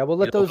we go. Yeah, we'll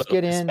let those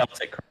get in. Spelled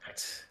it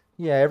correct.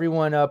 Yeah,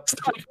 everyone up.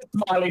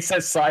 Smiley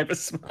says cyber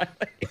smiley.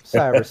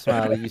 Cyber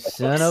Smiley, you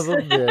son of a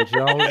bitch.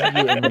 You're always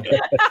getting me.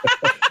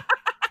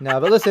 No,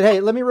 but listen,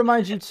 hey, let me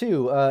remind you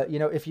too,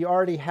 if you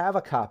already have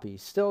a copy,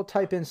 still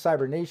type in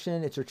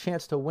Cybernation. It's your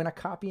chance to win a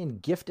copy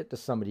and gift it to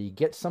somebody.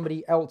 Get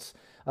somebody else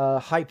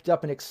hyped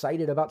up and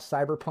excited about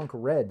Cyberpunk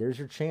Red. There's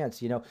your chance.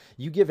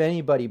 You give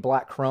anybody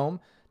Black Chrome,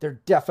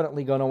 they're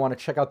definitely going to want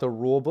to check out the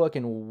rule book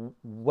and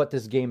what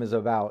this game is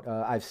about.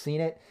 I've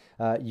seen it.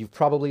 You've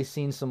probably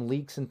seen some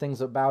leaks and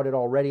things about it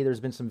already. There's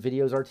been some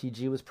videos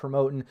RTG was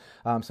promoting.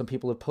 Some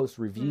people have posted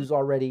reviews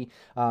already.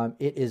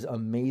 It is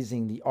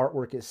amazing. The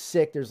artwork is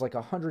sick. There's like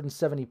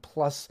 170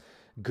 plus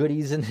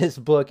goodies in this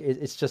book.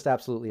 It's just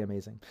absolutely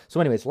amazing. So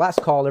anyways,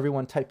 last call.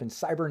 Everyone type in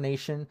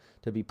Cybernation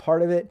to be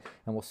part of it,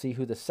 and we'll see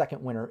who the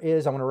second winner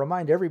is. I want to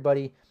remind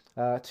everybody,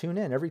 tune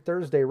in every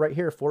Thursday right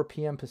here, 4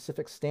 p.m.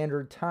 Pacific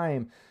Standard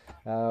Time.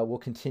 We'll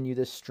continue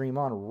this stream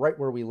on right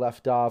where we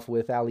left off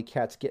with Alley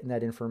Cats getting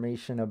that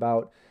information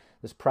about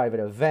this private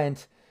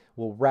event.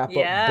 We'll wrap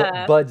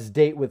up Bud's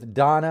date with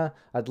Donna.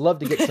 I'd love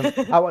to get some.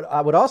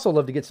 I would also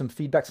love to get some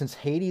feedback since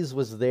Hades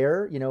was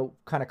there,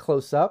 kind of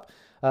close up.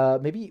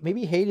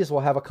 Maybe Hades will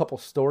have a couple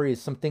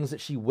stories, some things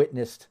that she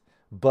witnessed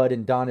Bud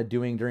and Donna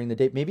doing during the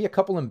date. Maybe a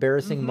couple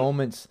embarrassing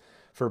moments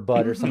for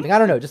Bud or something. I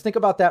don't know. Just think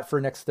about that for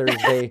next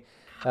Thursday.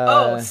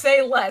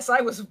 Say less. I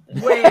was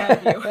way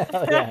ahead of you.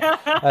 Yeah,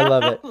 I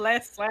love it.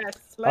 Less.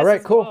 All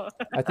right, cool. More.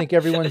 I think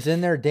everyone's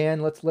in there.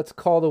 Dan, let's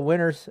call the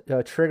winners,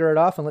 trigger it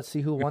off, and let's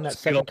see who won that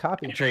second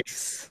copy.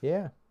 Entries.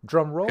 Yeah,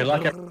 drum roll. Good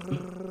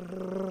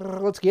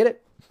luck. Let's get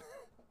it.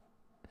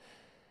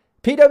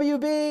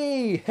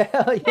 PWB!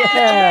 Hell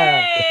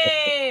yeah!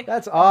 Yay!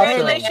 That's awesome.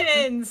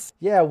 Congratulations!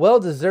 Yeah,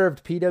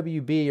 well-deserved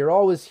PWB. You're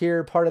always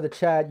here, part of the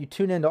chat. You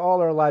tune into all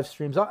our live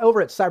streams.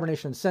 Over at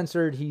Cybernation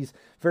Uncensored, he's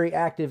very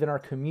active in our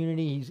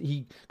community.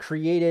 He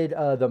created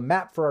the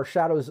map for our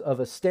Shadows of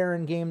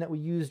Asterin game that we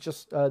used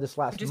just this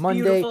last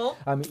Monday. Beautiful.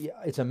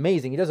 It's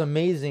amazing. He does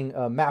amazing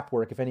map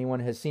work. If anyone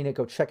has seen it,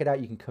 go check it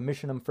out. You can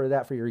commission him for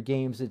that for your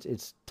games.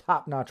 It's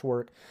top-notch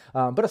work.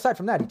 But aside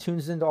from that, he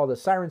tunes into all the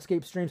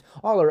Sirenscape streams,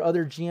 all our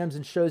other GMs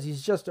and shows.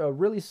 He's just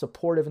really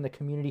supportive in the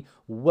community.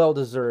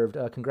 Well-deserved.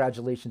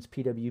 Congratulations,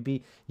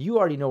 PWB. You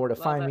already know where to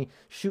find me.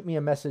 Shoot me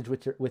a message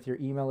with your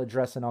email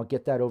address, and I'll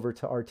get that over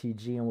to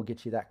RTG, and we'll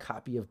get you that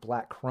copy of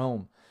Black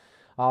Chrome.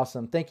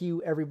 Awesome. Thank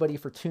you, everybody,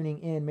 for tuning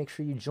in. Make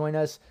sure you join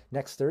us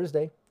next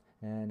Thursday,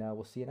 and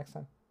we'll see you next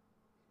time.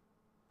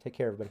 Take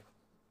care, everybody.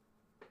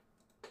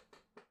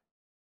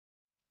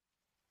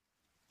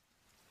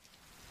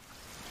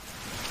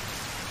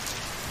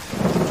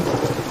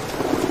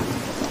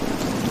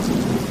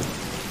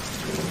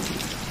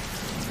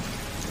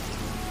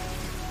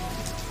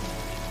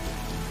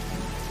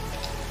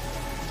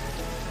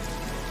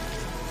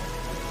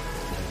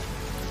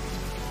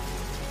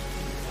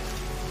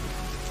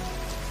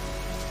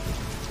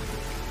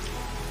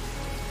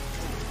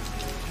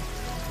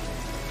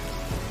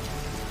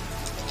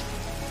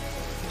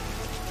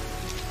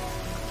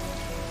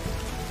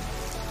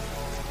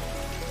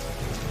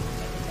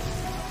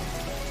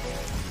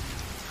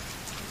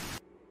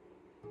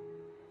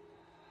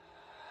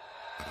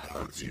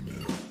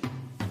 Email.